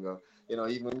was younger. You know,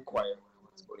 even choir when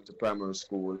I was going to primary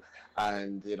school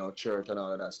and church and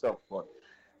all of that stuff. But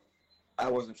I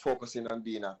wasn't focusing on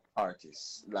being an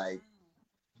artist, like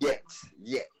yet.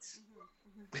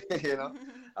 you know,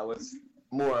 I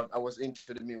was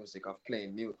into the music of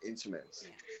playing new instruments,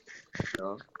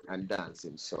 and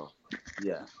dancing. So,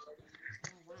 yeah. Oh,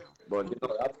 wow.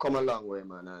 But I've come a long way,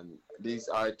 man. And these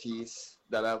artists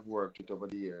that I've worked with over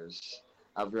the years,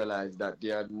 I've realized that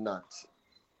they are not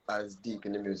as deep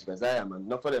in the music as I am. And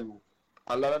not for them,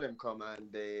 a lot of them come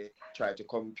and they try to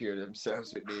compare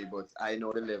themselves with me, but I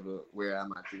know the level where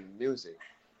I'm at in music,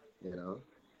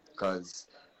 because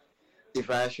if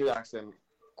I should ask them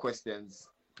questions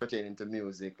pertaining to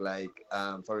music, like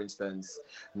for instance,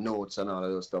 notes and all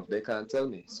of those stuff, they can't tell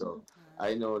me. So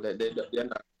I know that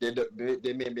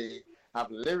they maybe have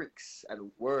lyrics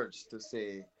and words to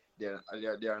say they're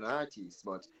an artist,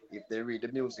 but if they read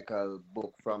the musical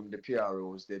book from the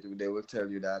PROs, they will tell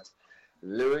you that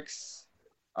lyrics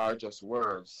are just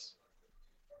words.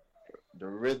 The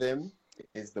rhythm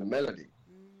is the melody.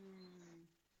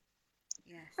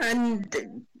 Yes. And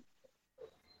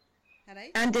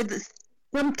Hello?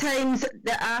 sometimes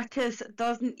the artist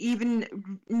doesn't even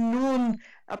know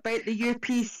about the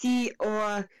UPC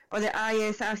or the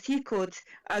ISRC codes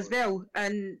as well,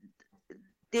 and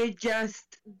they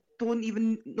just don't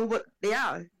even know what they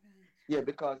are. Yeah,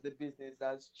 because the business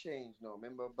has changed now.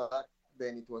 Remember back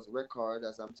then it was record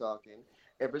as I'm talking.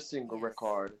 Every single Yes.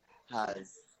 record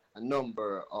has a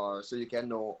number or so you can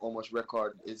know how much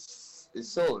record is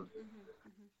sold.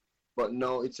 But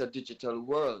now it's a digital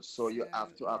world, so you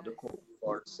have to have the code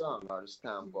for the song or the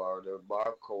stamp or the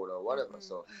barcode or whatever.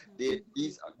 So the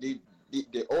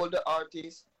older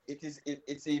artists,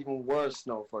 it's even worse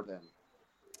now for them.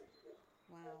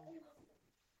 Wow.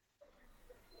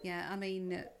 Yeah, I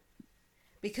mean,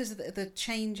 because of the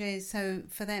changes, so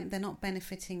for them, they're not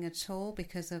benefiting at all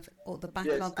because of all the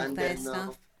backlog of their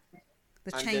stuff.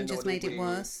 The changes made it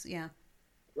worse, yeah.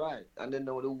 Right, and then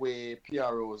now the way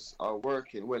PROs are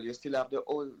working, well, you still have the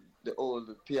old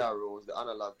PROs, the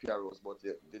analog PROs, but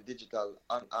the digital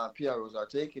PROs are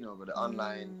taking over the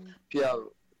online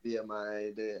PRO,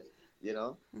 BMI,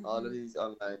 all of these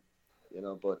online,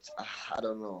 but I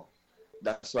don't know.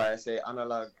 That's why I say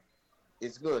analog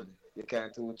is good. You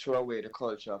can't throw away the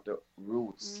culture of the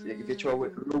roots. If you throw away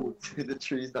the roots, the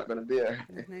tree is not going to bear.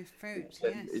 There's no fruit,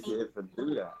 yes. If you ever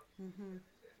do that.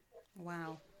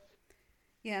 Wow.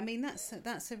 Yeah, I mean,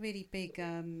 that's a really big,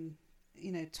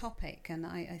 topic, and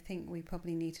I think we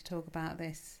probably need to talk about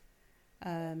this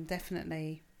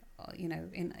definitely,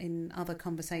 in other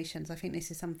conversations. I think this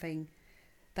is something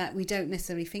that we don't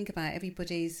necessarily think about.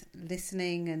 Everybody's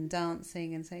listening and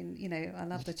dancing and saying, I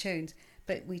love the tunes,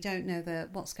 but we don't know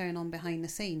what's going on behind the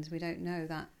scenes. We don't know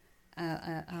that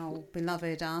our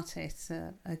beloved artists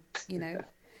are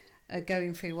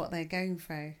going through what they're going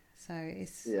through. So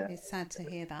it's sad to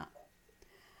hear that.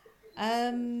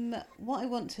 What I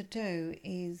want to do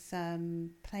is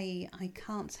play "I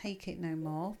Can't Take It No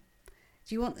More."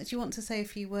 Do you want to say a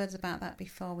few words about that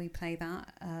before we play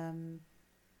that?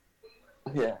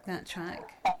 That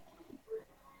track.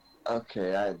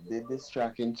 Okay, I did this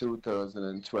track in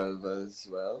 2012 as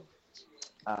well.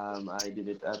 I did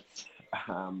it at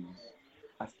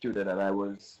a studio that I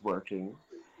was working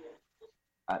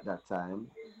at that time,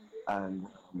 and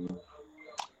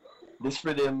this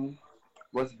rhythm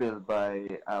was built by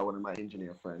one of my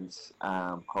engineer friends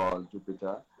called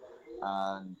Jupiter,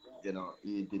 and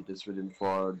he did this rhythm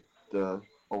for the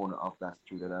owner of that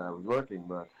studio that I was working.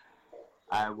 But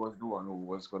I was the one who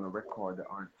was going to record the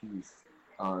artist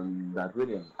on that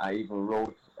rhythm. I even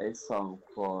wrote a song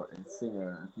for a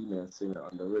female singer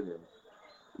on the rhythm.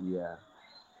 Yeah,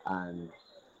 and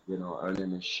her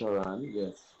name is Sharon.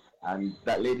 Yes, and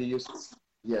that lady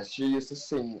she used to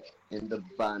sing in the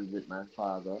band with my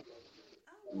father.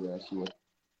 Yeah,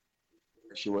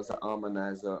 she was an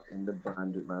harmonizer in the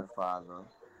band with my father,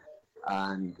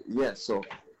 and so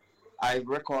I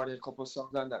recorded a couple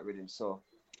songs on that rhythm. So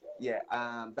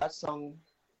that song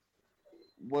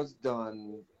was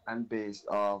done and based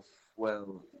off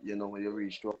when you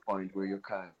reach to a point where you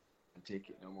can't take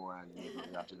it no more, and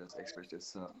you have to just express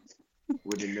yourself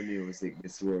within the music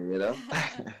this way.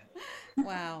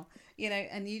 Wow.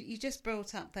 And you just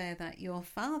brought up there that your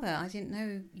father, I didn't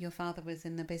know your father was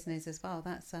in the business as well.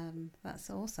 That's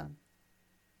awesome.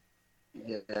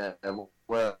 Yeah,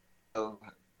 well,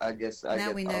 I guess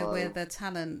now we know where the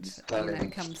talent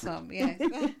comes from. Yes.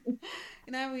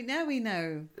 Now we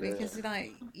know because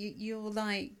you're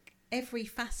like every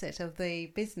facet of the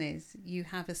business, you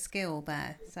have a skill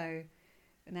there. So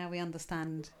now we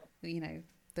understand,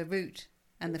 the root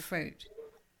and the fruit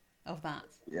of that.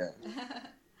 Yeah.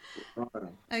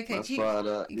 Okay, My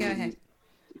father, go ahead.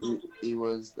 he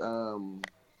was a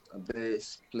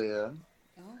bass player,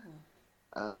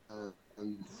 Oh.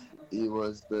 and he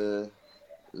was the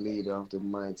leader of the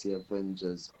Mighty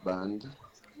Avengers band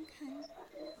Okay.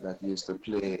 that used to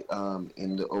play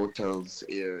in the hotels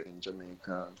here in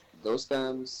Jamaica. Those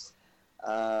times,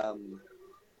 I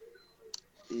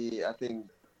think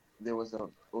there was a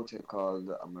hotel called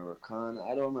American.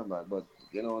 I don't remember, but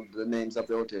the names of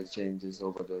the hotel changes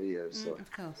over the years. So,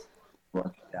 Of course.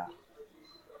 but yeah.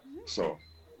 So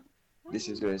this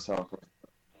is where it's all from.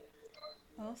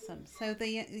 Awesome. So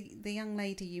the young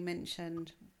lady you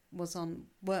mentioned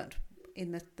worked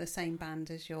in the same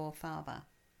band as your father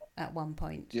at one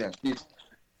point. Yeah,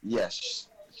 yes,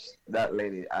 that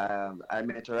lady. I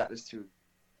met her at the studio.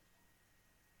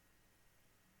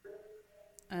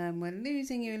 We're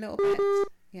losing you a little bit.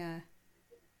 Yeah.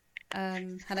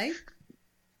 Hello?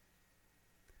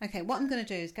 Okay, what I'm going to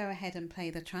do is go ahead and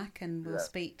play the track and we'll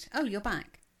speak. Oh, you're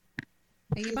back.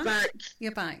 Are you back?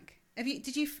 You're back. Were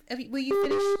you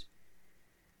finished?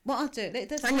 What I'll do,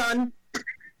 Hang on.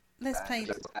 Let's play.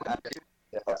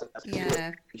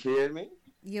 Yeah. You hear me?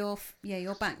 You're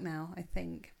back now, I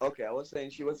think. Okay, I was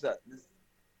saying she was at this.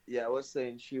 Yeah, I was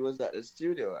saying she was at the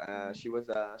studio. She was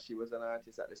an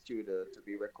artist at the studio to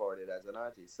be recorded as an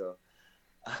artist. So,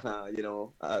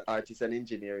 artist and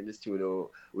engineer in the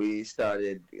studio. We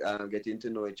started getting to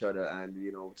know each other, and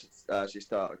she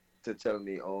started to tell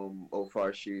me how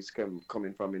far she's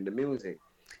coming from in the music,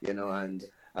 and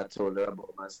I told her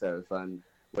about myself, and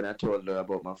when I told her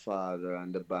about my father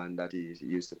and the band that he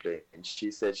used to play, and she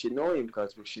said she know him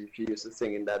because she used to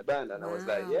sing in that band, and I was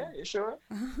like, yeah, you sure?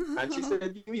 And she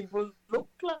said, you even look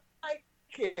like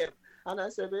him, and I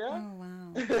said, yeah. Oh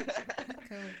wow.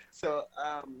 Cool. So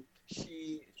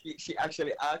she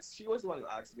actually asked. She was the one who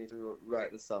asked me to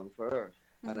write the song for her.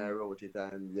 And I wrote it,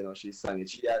 and she sang it.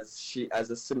 She has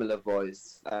a similar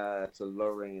voice to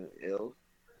Lauryn Hill.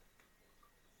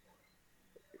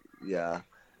 Yeah,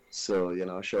 so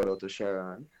shout out to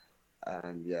Sharon,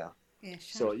 and yeah.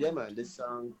 So yeah, man, this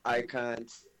song I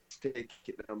can't take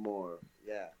it no more.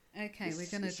 Yeah. Okay, we're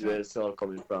gonna. This is where it's all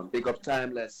coming from. Big up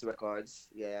Timeless Records,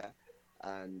 yeah,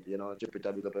 and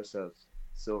Jupiter, big up yourself.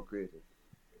 So creative.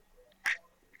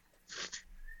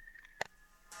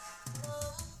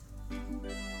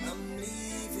 I'm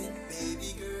leaving,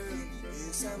 baby girl.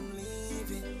 Yes, I'm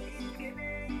leaving.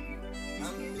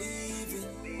 I'm leaving.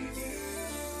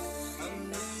 Yeah, I'm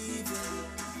leaving.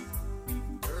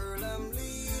 Girl, I'm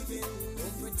leaving.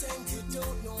 Don't pretend you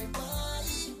don't know why.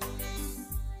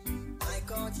 I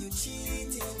caught you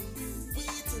cheating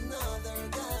with another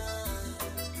guy.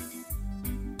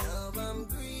 Now I'm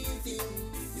grieving.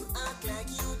 You act like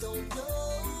you don't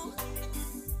know.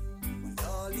 But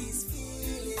all these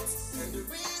feelings and the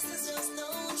reasons just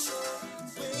don't show.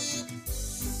 Wait,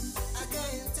 I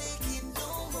can't take it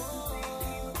no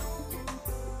more,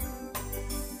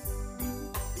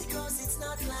 because it's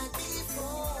not like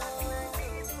before.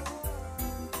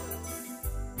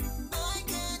 I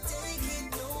can't take it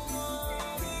no more.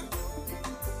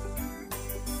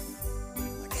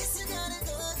 I guess you gotta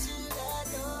go through that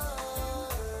door.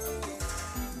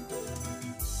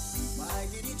 Why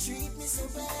did you treat me so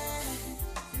bad?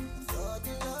 Thought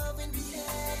the love and we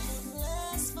had would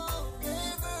last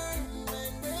forever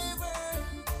and ever.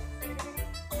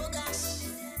 Oh gosh,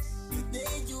 the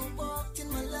day you walked in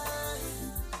my life,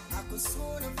 I could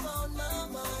sworn I found my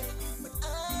mind, but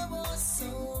I was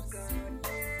so gone.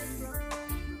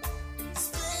 This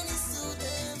pain is too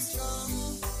damn strong.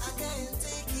 I can't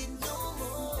take it no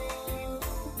more,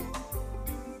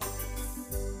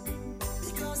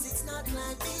 because it's not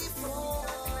like before.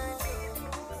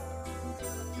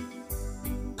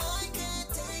 I can't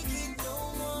take it no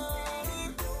more.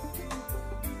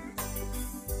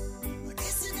 I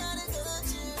guess you gotta go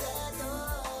through that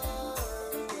door.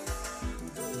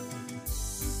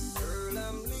 Girl,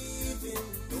 I'm leaving.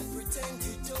 Don't pretend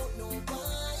you don't know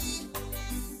why.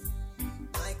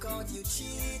 I caught you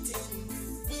cheating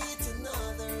with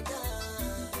another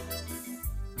guy.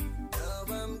 Now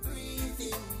I'm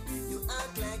grieving. You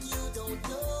act like you don't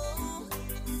know.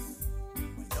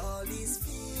 But all these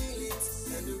feelings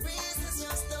and the reasons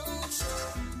just don't show.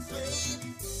 Babe,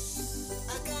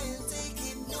 I can't take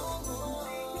it no more,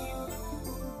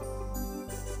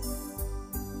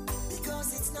 because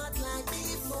it's not like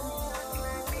before.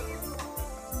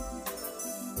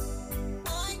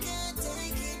 I can't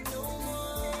take it no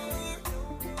more.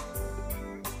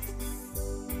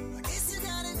 I guess you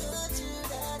gotta go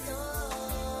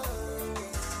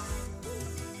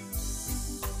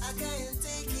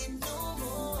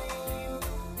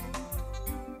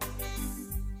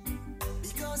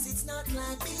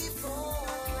like before.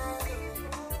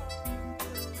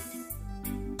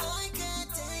 I can't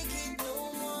take it no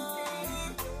more.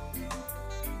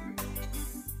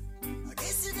 I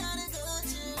guess you gotta go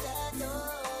through that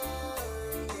door.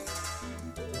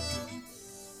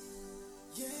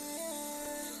 Yeah.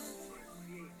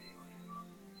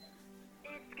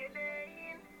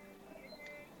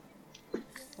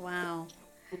 Wow.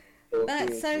 So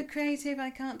That's so creative. creative, I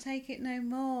can't take it no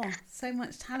more. So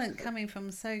much talent coming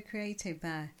from So Creative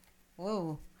there.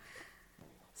 Whoa.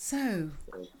 So,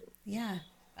 yeah,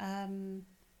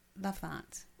 love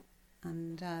that.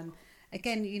 And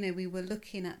again, you know, we were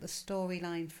looking at the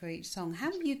storyline for each song. How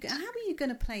are you going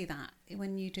to play that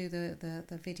when you do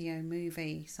the video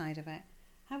movie side of it?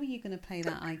 How are you going to play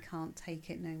that I Can't Take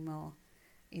It No More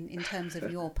in terms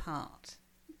of your part?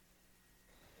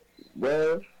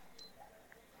 Well,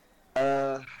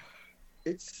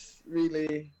 it's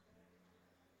really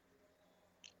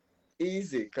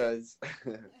easy because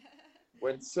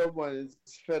when someone is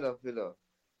fed up enough,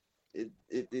 it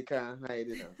can't hide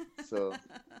enough. So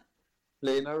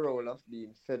playing a role of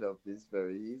being fed up is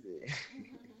very easy.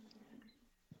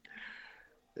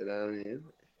 You know what I mean?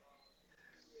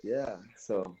 Yeah.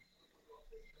 So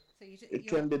So it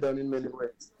can be done in many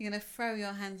ways. you're going to throw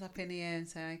your hands up in the air and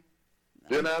say,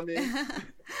 You know what I mean?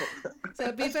 so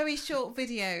it'll be a very short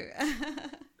video.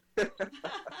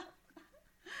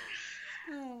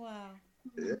 Oh wow.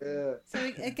 Yeah.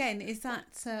 So again, is that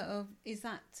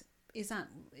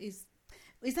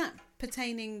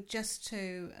pertaining just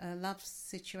to a love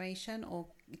situation, or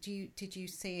did you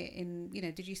see it in, you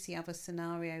know, did you see other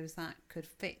scenarios that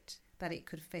it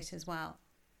could fit as well?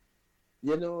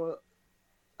 You know,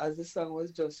 as the song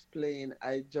was just playing,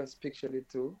 I just pictured it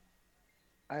too.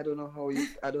 I don't know how you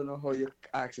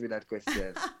asked me that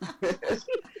question.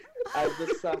 As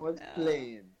the song was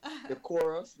playing, the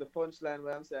chorus, the punchline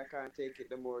where I'm saying I can't take it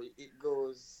no more, it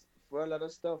goes for a lot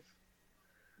of stuff.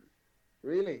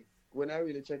 Really. When I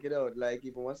really check it out, like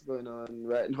even what's going on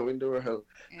right now in the world,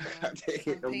 Yeah, I can't take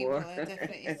some it no people more. are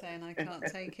definitely saying I can't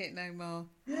take it no more.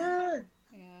 Yeah.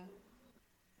 Yeah.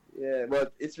 Yeah,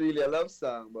 but it's really a love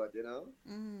song, but you know,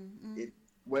 it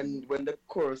when the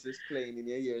chorus is playing in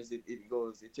your ears, it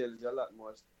tells you a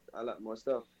lot more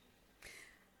stuff.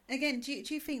 Again, do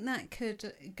you think that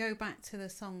could go back to the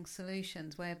song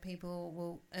Solutions, where people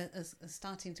will are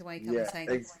starting to wake up and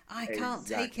say, I can't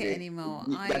take it anymore,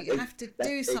 I have to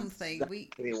do something.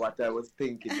 Exactly what I was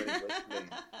thinking when it was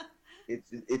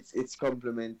playing. It's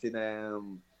complementing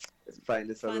Find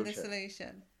the Solution. Find the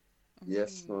solution.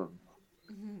 Yes, ma'am.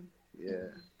 Yeah.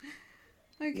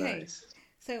 Okay. Nice.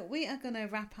 So we are going to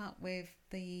wrap up with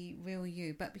the real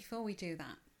you, but before we do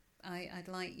that, I'd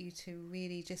like you to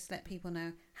really just let people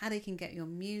know how they can get your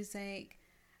music,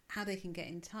 how they can get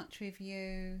in touch with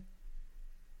you.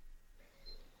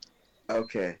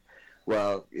 Okay.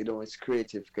 Well, you know, it's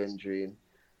Creative Kendrine.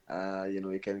 You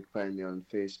know, you can find me on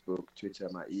Facebook, Twitter.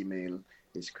 My email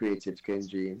is Creative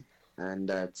Kendrine, and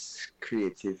that's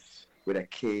creative with a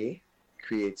K,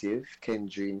 Creative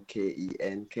Kendrine,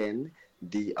 Ken, Ken,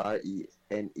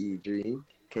 Drene, Dream,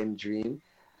 Kendrine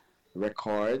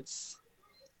Records,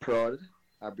 Prod,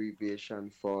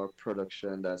 abbreviation for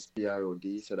production, that's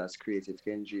PROD, so that's Creative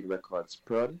Kendrine Records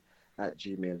Prod at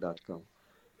gmail.com.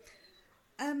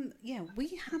 Yeah,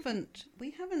 we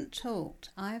haven't talked.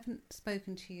 I haven't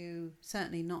spoken to you,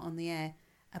 certainly not on the air,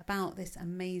 about this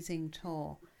amazing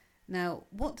tour. Now,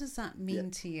 what does that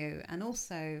mean to you? And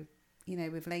also, you know,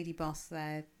 with Lady Boss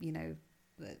there, you know,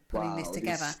 putting this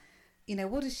together, you know,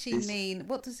 what does she mean?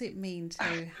 What does it mean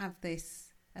to have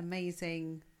this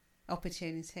amazing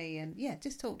opportunity? And yeah,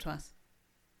 just talk to us.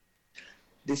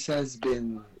 This has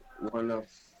been one of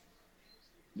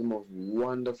the most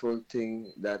wonderful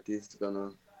thing that is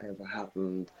gonna ever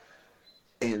happen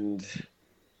in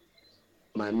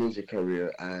my music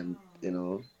career, and you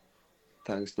know,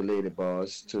 thanks to Lady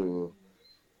Boss to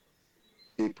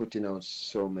be putting out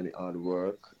so many hard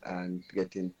work and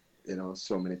getting, you know,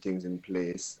 so many things in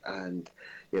place, and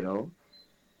you know,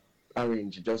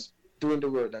 just doing the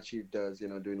work that she does, you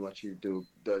know, doing what she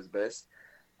does best,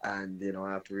 and you know,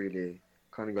 I have to really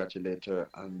congratulate her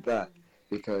on that,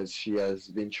 because she has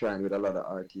been trying with a lot of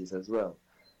artists as well,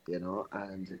 you know,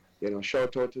 and you know,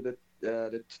 shout out to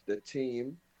the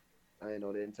team, you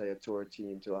know, the entire tour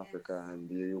team to Africa and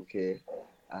the UK,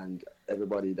 and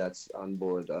everybody that's on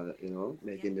board, you know,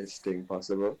 making this thing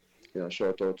possible. You know,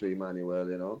 shout out to Emmanuel,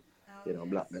 you know,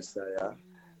 Black Messiah,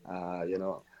 you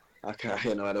know, I can't,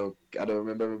 you know, I don't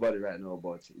remember everybody right now,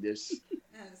 but there's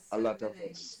a lot of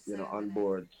us, you know, on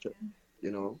board,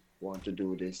 you know, want to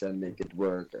do this and make it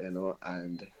work, you know,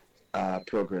 and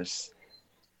progress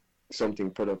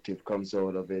something productive comes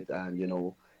out of it,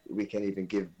 and we can even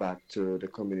give back to the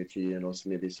community, so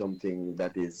maybe something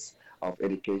that is of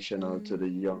educational to the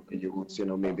young youths,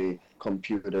 maybe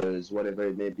computers, whatever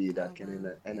it may be that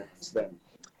can enhance them,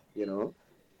 you know.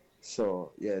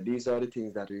 So yeah, these are the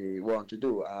things that we want to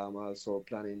do. I'm also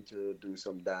planning to do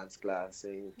some dance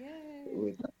classing.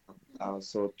 With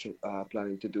also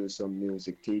planning to do some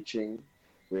music teaching,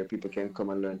 where people can come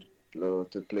and learn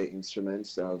to play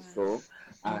instruments also,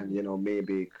 and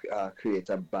maybe create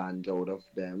a band out of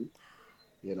them.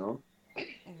 You know,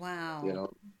 Wow.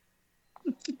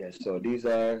 Yeah. So these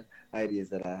are ideas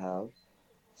that I have.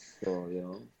 So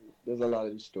there's a lot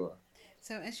in store.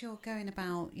 So as you're going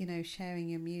about, sharing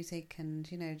your music and,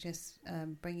 just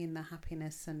bringing the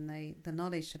happiness and the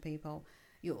knowledge to people,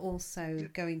 you're also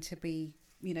going to be,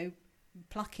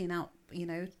 plucking out,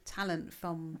 talent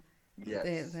from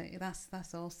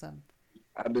that's awesome.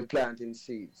 I'll be planting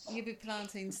seeds. You'll be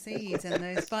planting seeds, and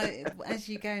as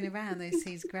you're going around, those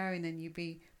seeds growing, and you'll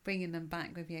be bringing them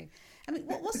back with you. I mean,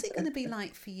 what's it going to be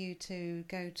like for you to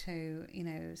go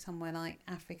to, somewhere like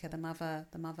Africa, the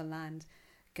motherland?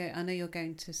 I know you're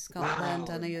going to Scotland.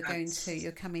 Wow, I know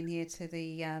you're coming here to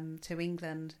the to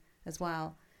England as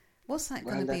well. What's that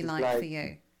going to be like for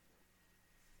you?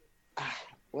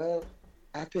 Well,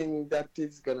 I think that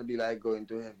it's going to be like going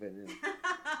to heaven.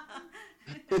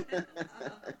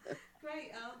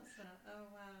 Great answer. Oh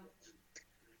wow.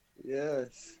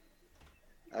 Yes,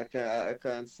 I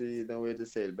can't see no way to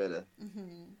say it better.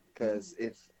 Because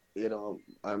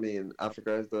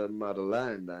Africa is the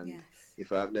motherland, and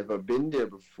if I've never been there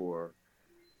before,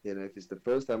 if it's the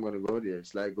first time I'm going to go there,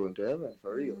 it's like going to heaven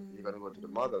for real. You're going to go to the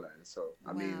motherland. So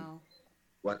I mean,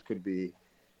 what could be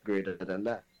greater than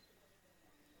that?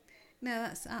 No,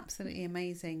 that's absolutely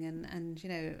amazing,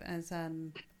 and as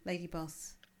Lady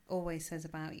Boss always says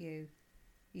about you,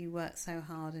 you work so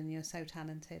hard and you're so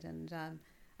talented, and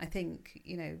I think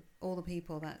all the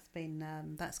people that's been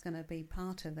that's going to be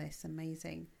part of this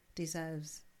amazing deserve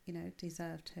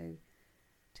to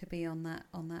be on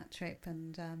that trip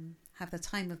and have the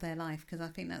time of their life, because I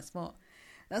think that's what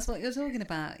you're talking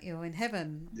about. You're in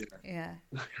heaven. Yeah.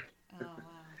 Oh wow.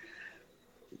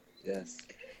 Yes.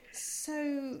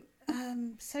 So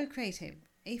so creative.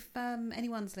 If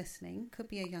anyone's listening, could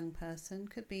be a young person,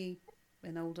 could be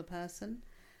an older person,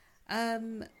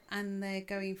 and they're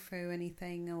going through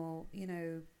anything, or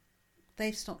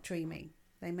they've stopped dreaming.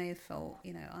 They may have thought,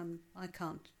 I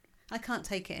can't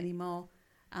take it anymore,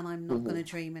 and I'm not going to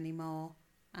dream anymore,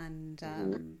 and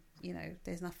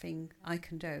there's nothing I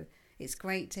can do. It's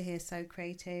great to hear So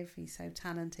Creative. He's so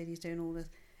talented. He's doing all this,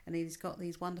 and he's got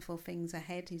these wonderful things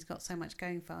ahead. He's got so much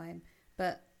going for him,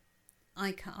 but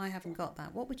I haven't got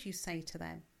that. What would you say to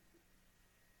them?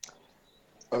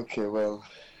 Okay, well,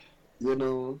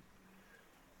 you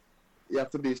have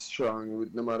to be strong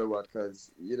no matter what, because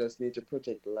you just need to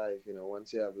protect life.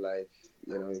 Once you have life,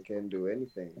 you can do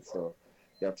anything. So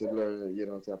you have to learn,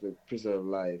 to have to preserve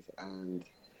life. And,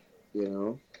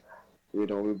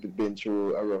 we've been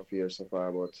through a rough year so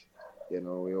far, but,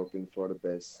 we're hoping for the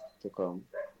best to come.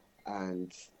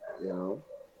 And,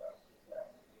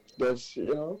 just,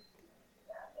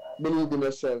 believe in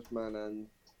yourself, man, and,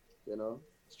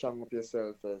 strong up your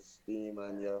self-esteem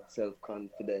and your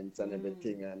self-confidence and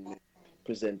everything, and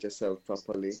present yourself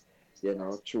properly,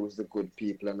 choose the good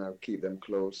people and keep them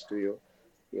close to you,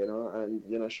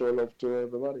 and, show love to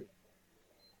everybody.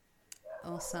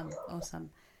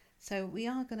 Awesome. So we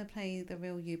are going to play The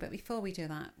Real You, but before we do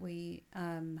that, we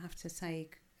have to say,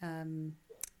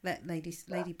 let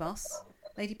Lady Boss,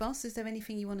 is there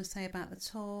anything you want to say about the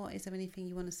tour? Is there anything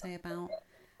you want to say about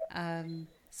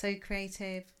So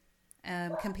Creative?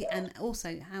 And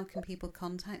also, how can people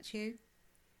contact you?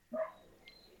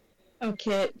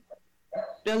 Okay.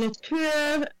 Well, the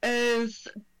tour is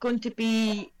going to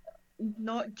be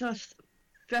not just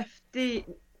 50,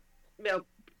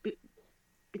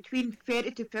 between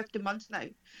 30 to 50 months now.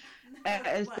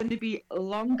 It's going to be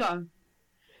longer,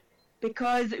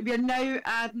 because we're now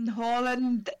adding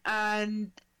Holland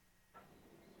and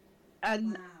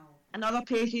other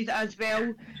places as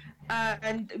well.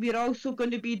 And we're also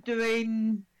going to be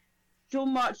doing so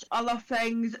much other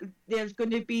things. There's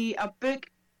going to be a book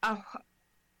about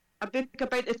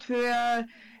the tour.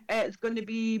 It's going to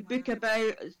be a book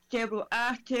about several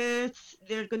artists.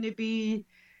 There's going to be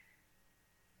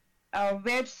a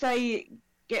website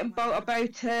getting built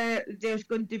about it. There's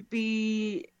going to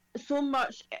be so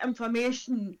much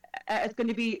information. It's going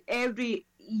to be every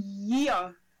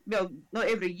year. Well, not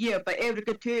every year, but every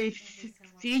 2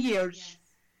 3 years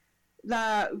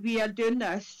that we are doing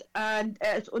this, and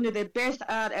it's only the best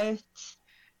artists.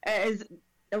 It is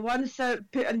the ones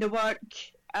that put in the work,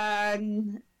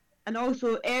 and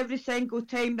also every single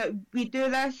time that we do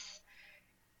this,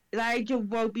 Elijah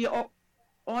will be up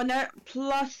on it.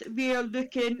 Plus, we are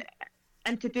looking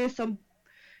and to do some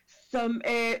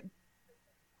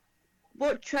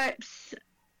boat trips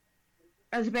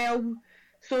as well.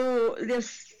 So there's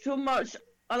so much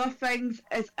other things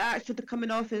is actually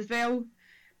coming off as well.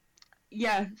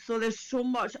 Yeah, so there's so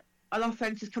much other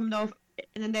things is coming off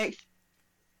in the next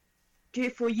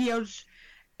 2-4 years.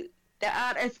 The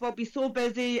artists will be so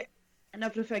busy and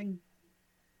everything.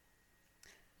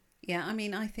 Yeah, I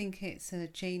mean, I think it's a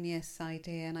genius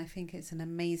idea, and I think it's an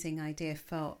amazing idea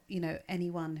for,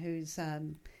 anyone who's,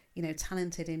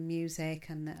 talented in music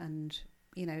and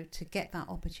to get that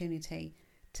opportunity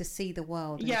to see the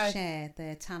world and share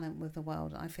their talent with the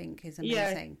world, I think is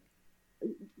amazing. Yeah.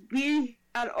 We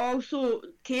are also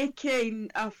taking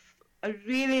a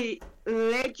really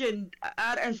legend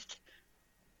artist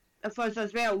of us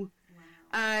as well.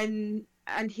 Wow. And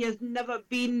he has never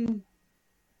been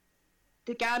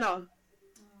to Ghana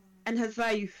in his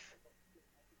life,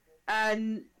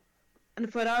 and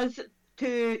for us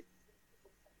to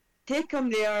take him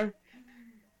there,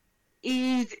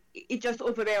 he's just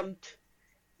overwhelmed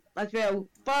as well.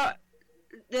 But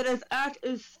there is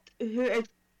artists who is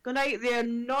going out there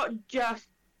not just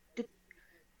to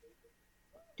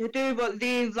do what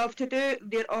they love to do,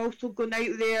 they're also going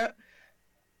out there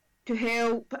to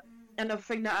help and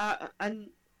everything like that,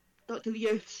 and talk to the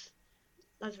youths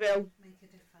as well. Make a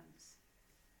difference.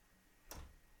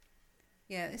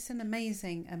 Yeah, it's an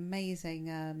amazing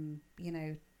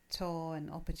tour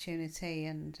and opportunity,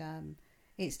 and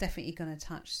it's definitely going to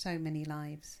touch so many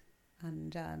lives,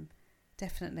 and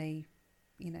definitely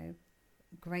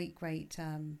great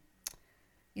idea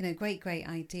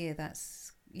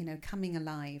that's coming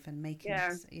alive and making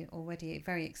it already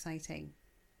very exciting.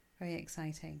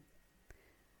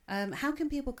 How can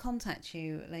people contact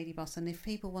you, Lady Boss? And if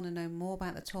people want to know more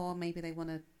about the tour, maybe they want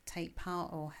to take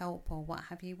part or help or what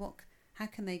have you, how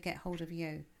can they get hold of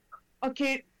you?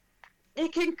 Okay, they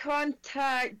can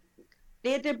contact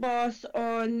Lady Boss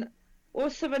on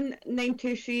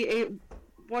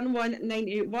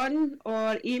 07923811981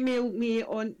 or email me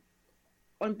on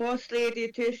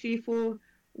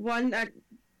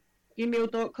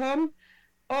bosslady2341@gmail.com,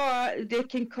 or they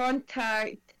can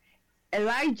contact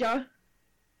Elijah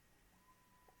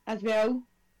as well,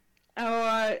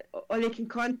 or they can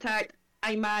contact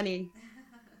Imani.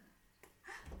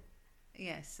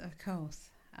 Yes, of course.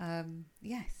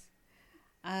 Yes.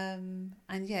 And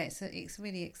yeah, it's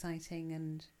really exciting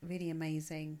and really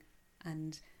amazing,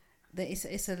 and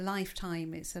it's a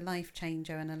lifetime. It's a life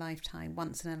changer and a lifetime,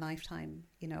 once in a lifetime,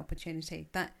 opportunity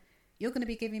that you're going to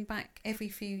be giving back every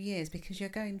few years, because you're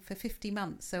going for 50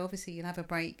 months. So obviously you'll have a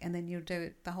break, and then you'll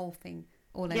do the whole thing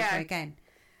all over again.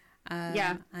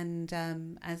 And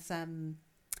as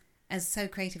So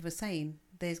Creative was saying,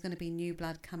 there's going to be new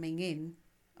blood coming in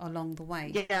along the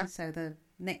way. Yeah. So the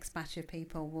next batch of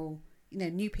people will,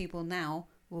 new people now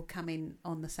will come in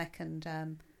on the second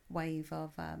wave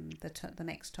of the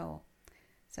next tour.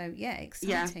 So yeah,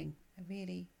 exciting.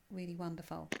 Really, really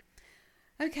wonderful.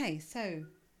 Okay, so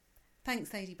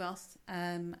thanks, Lady Boss.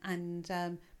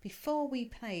 And before we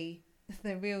play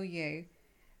The Real You,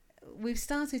 we've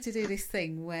started to do this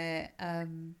thing where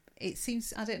it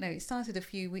seems, I don't know, it started a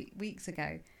few weeks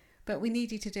ago, but we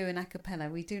need you to do an a cappella.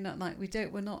 We're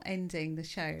not ending the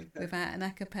show without an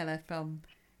a cappella from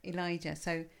Elijah.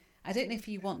 So I don't know if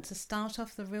you want to start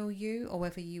off The Real You, or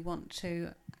whether you want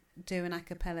to do an a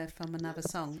cappella from another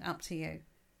song. Up to you.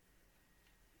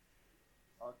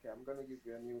 Okay, I'm gonna give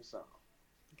you a new song.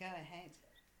 Go ahead.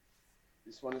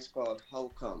 This one is called How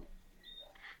Come.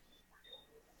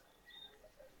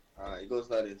 It goes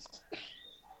like this.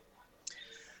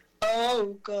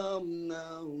 Oh, come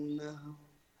now,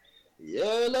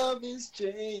 your love is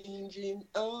changing.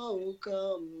 Oh,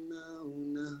 come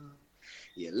now,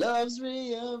 your love's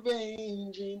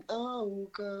rearranging. Oh,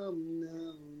 come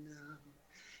now,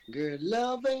 girl,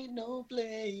 love ain't no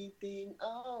plaything.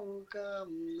 Oh,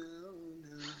 come now.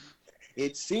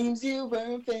 It seems you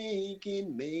were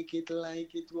faking, make it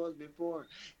like it was before.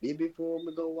 Before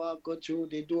me go walk out through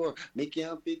the door, me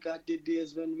can't pick at the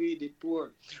days when we did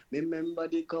poor. Remember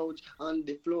the couch on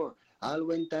the floor. All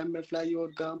when time me fly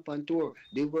out camp and tour.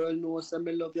 The world knows I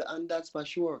me love you, and that's for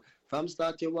sure. From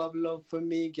start you have love for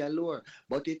me galore,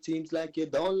 but it seems like you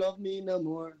don't love me no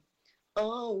more.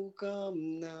 Oh,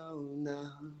 come now,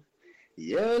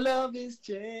 your love is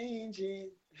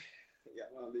changing.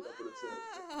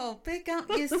 Wow, big up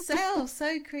yourself.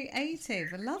 So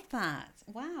creative. I love that.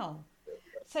 Wow.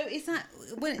 So is that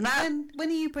when are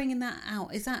you bringing that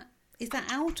out? Is is that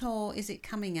out or is it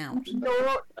coming out?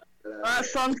 No, that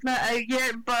song's not out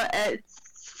yet, but it's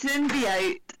soon be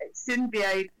out. It's soon be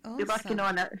out. Awesome. We're working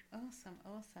on it. Awesome. I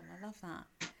love that.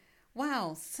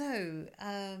 Wow. So,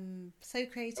 so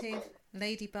creative,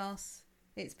 Lady Boss.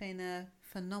 It's been a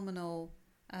phenomenal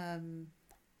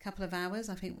couple of hours.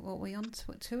 I think what we on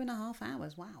 2.5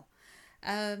 hours. Wow.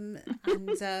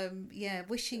 Yeah,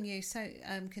 wishing you so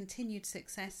continued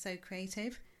success, So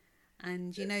Creative,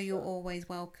 and you know you're always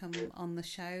welcome on the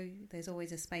show. There's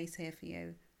always a space here for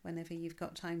you whenever you've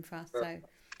got time for us. So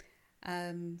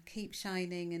keep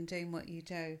shining and doing what you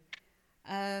do.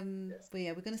 We're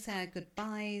going to say our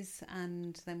goodbyes,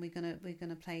 and then we're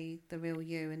gonna play The Real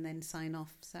You and then sign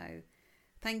off. So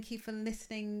thank you for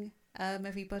listening,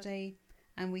 everybody.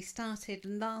 And we started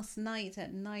last night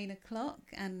at 9 o'clock,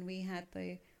 and we had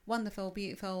the wonderful,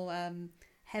 beautiful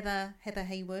Heather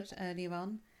Haywood earlier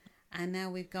on, and now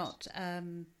we've got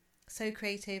So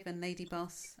Creative and Lady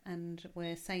Boss, and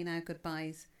we're saying our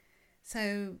goodbyes.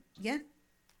 So yeah,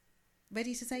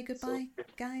 ready to say goodbye,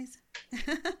 guys?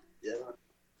 Yeah.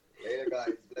 Later,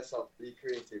 guys. Bless up. Be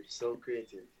creative. So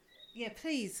creative. Yeah,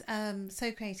 please.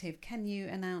 So Creative, can you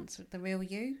announce The Real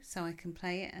You so I can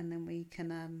play it, and then we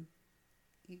can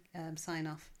sign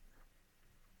off?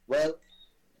 Well,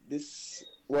 this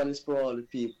one is for all the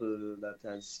people that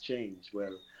has changed.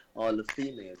 Well, all the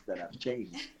females that have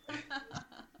changed.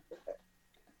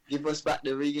 Give us back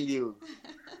the real you.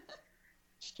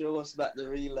 Show us back the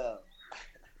real love.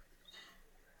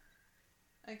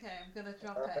 Okay, I'm gonna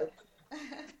drop it.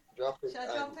 Drop it. Shall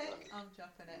I drop it? I'm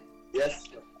dropping it. Yes.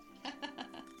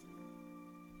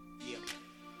 Yeah.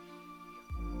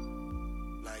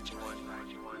 91.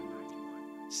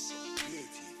 So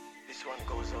creative. This one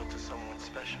goes out to someone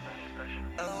special.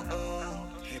 Oh.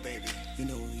 Hey, baby. You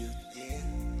know you. Yeah.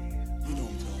 You know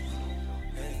what I'm talking about.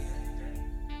 Hey.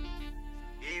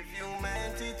 If you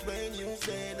meant it when you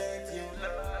say that you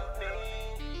love me,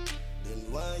 then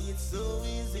why it's so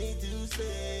easy to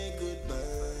say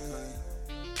goodbye?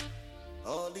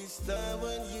 All this time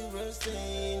when you were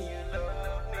saying you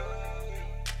love me,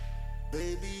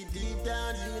 baby, deep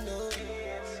down you know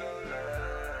it's a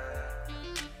lie.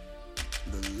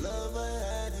 The love I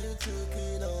had, you took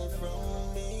it all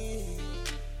from me,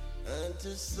 and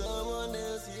to someone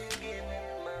else you gave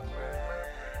my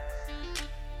breath.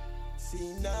 See,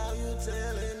 now you're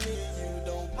telling me you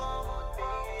don't want me.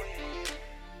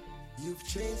 You've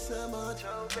changed so much,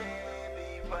 oh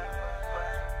baby, why?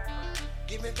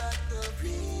 Give me back the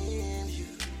real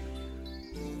you,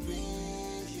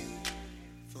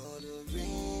 for the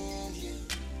real you.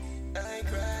 I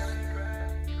cry,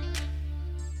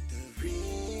 the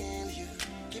real you.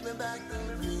 Give me back the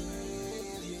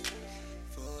real you,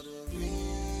 for the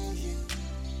real you.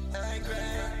 I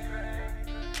cry,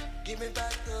 give me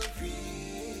back the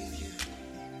real you,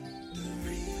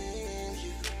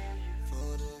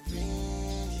 for the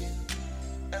real you.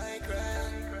 I cry.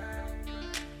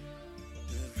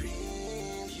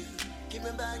 Give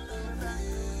me back the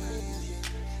real you,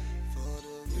 for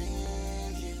the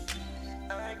real you.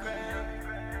 I cry.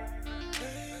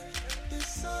 Hey, this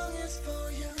song is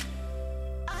for you.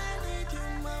 I need you,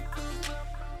 my boo.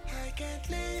 I can't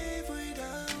live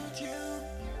without you.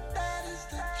 That is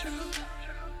the truth.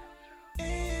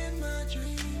 In my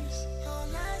dreams, all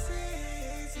I see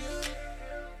is you.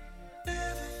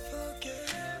 Never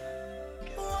forget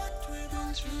what we've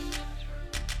been through.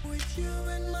 With you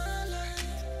in my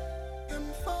life, I'm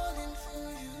falling for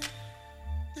you.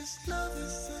 This love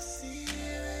is so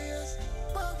serious.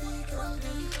 What we gon'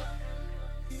 do?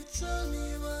 You told me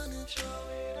you wanna throw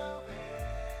it away,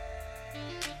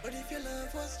 but if your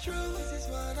love was true, this is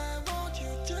what I want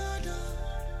you to do.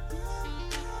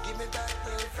 Give me back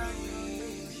the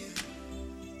real you,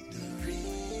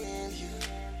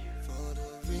 for the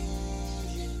real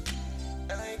you.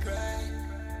 I cry,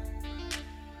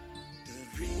 the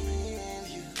real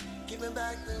you. Give me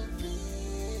back the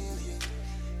real you,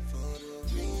 for the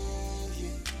real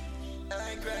you.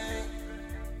 I cry.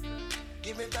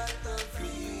 Give me back the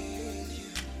real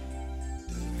you,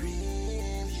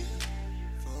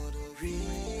 for the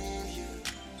real you.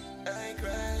 I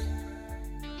cry.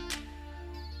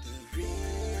 The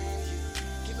real you.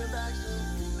 Give me back the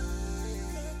real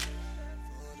you,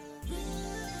 for the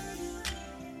real you.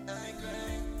 I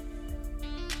cry.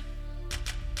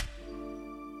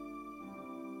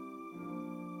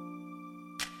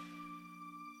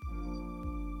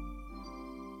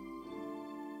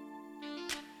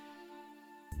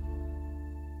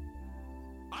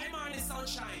 I'm on the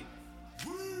sunshine.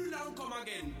 Will and come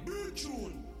again. Blue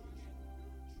tune.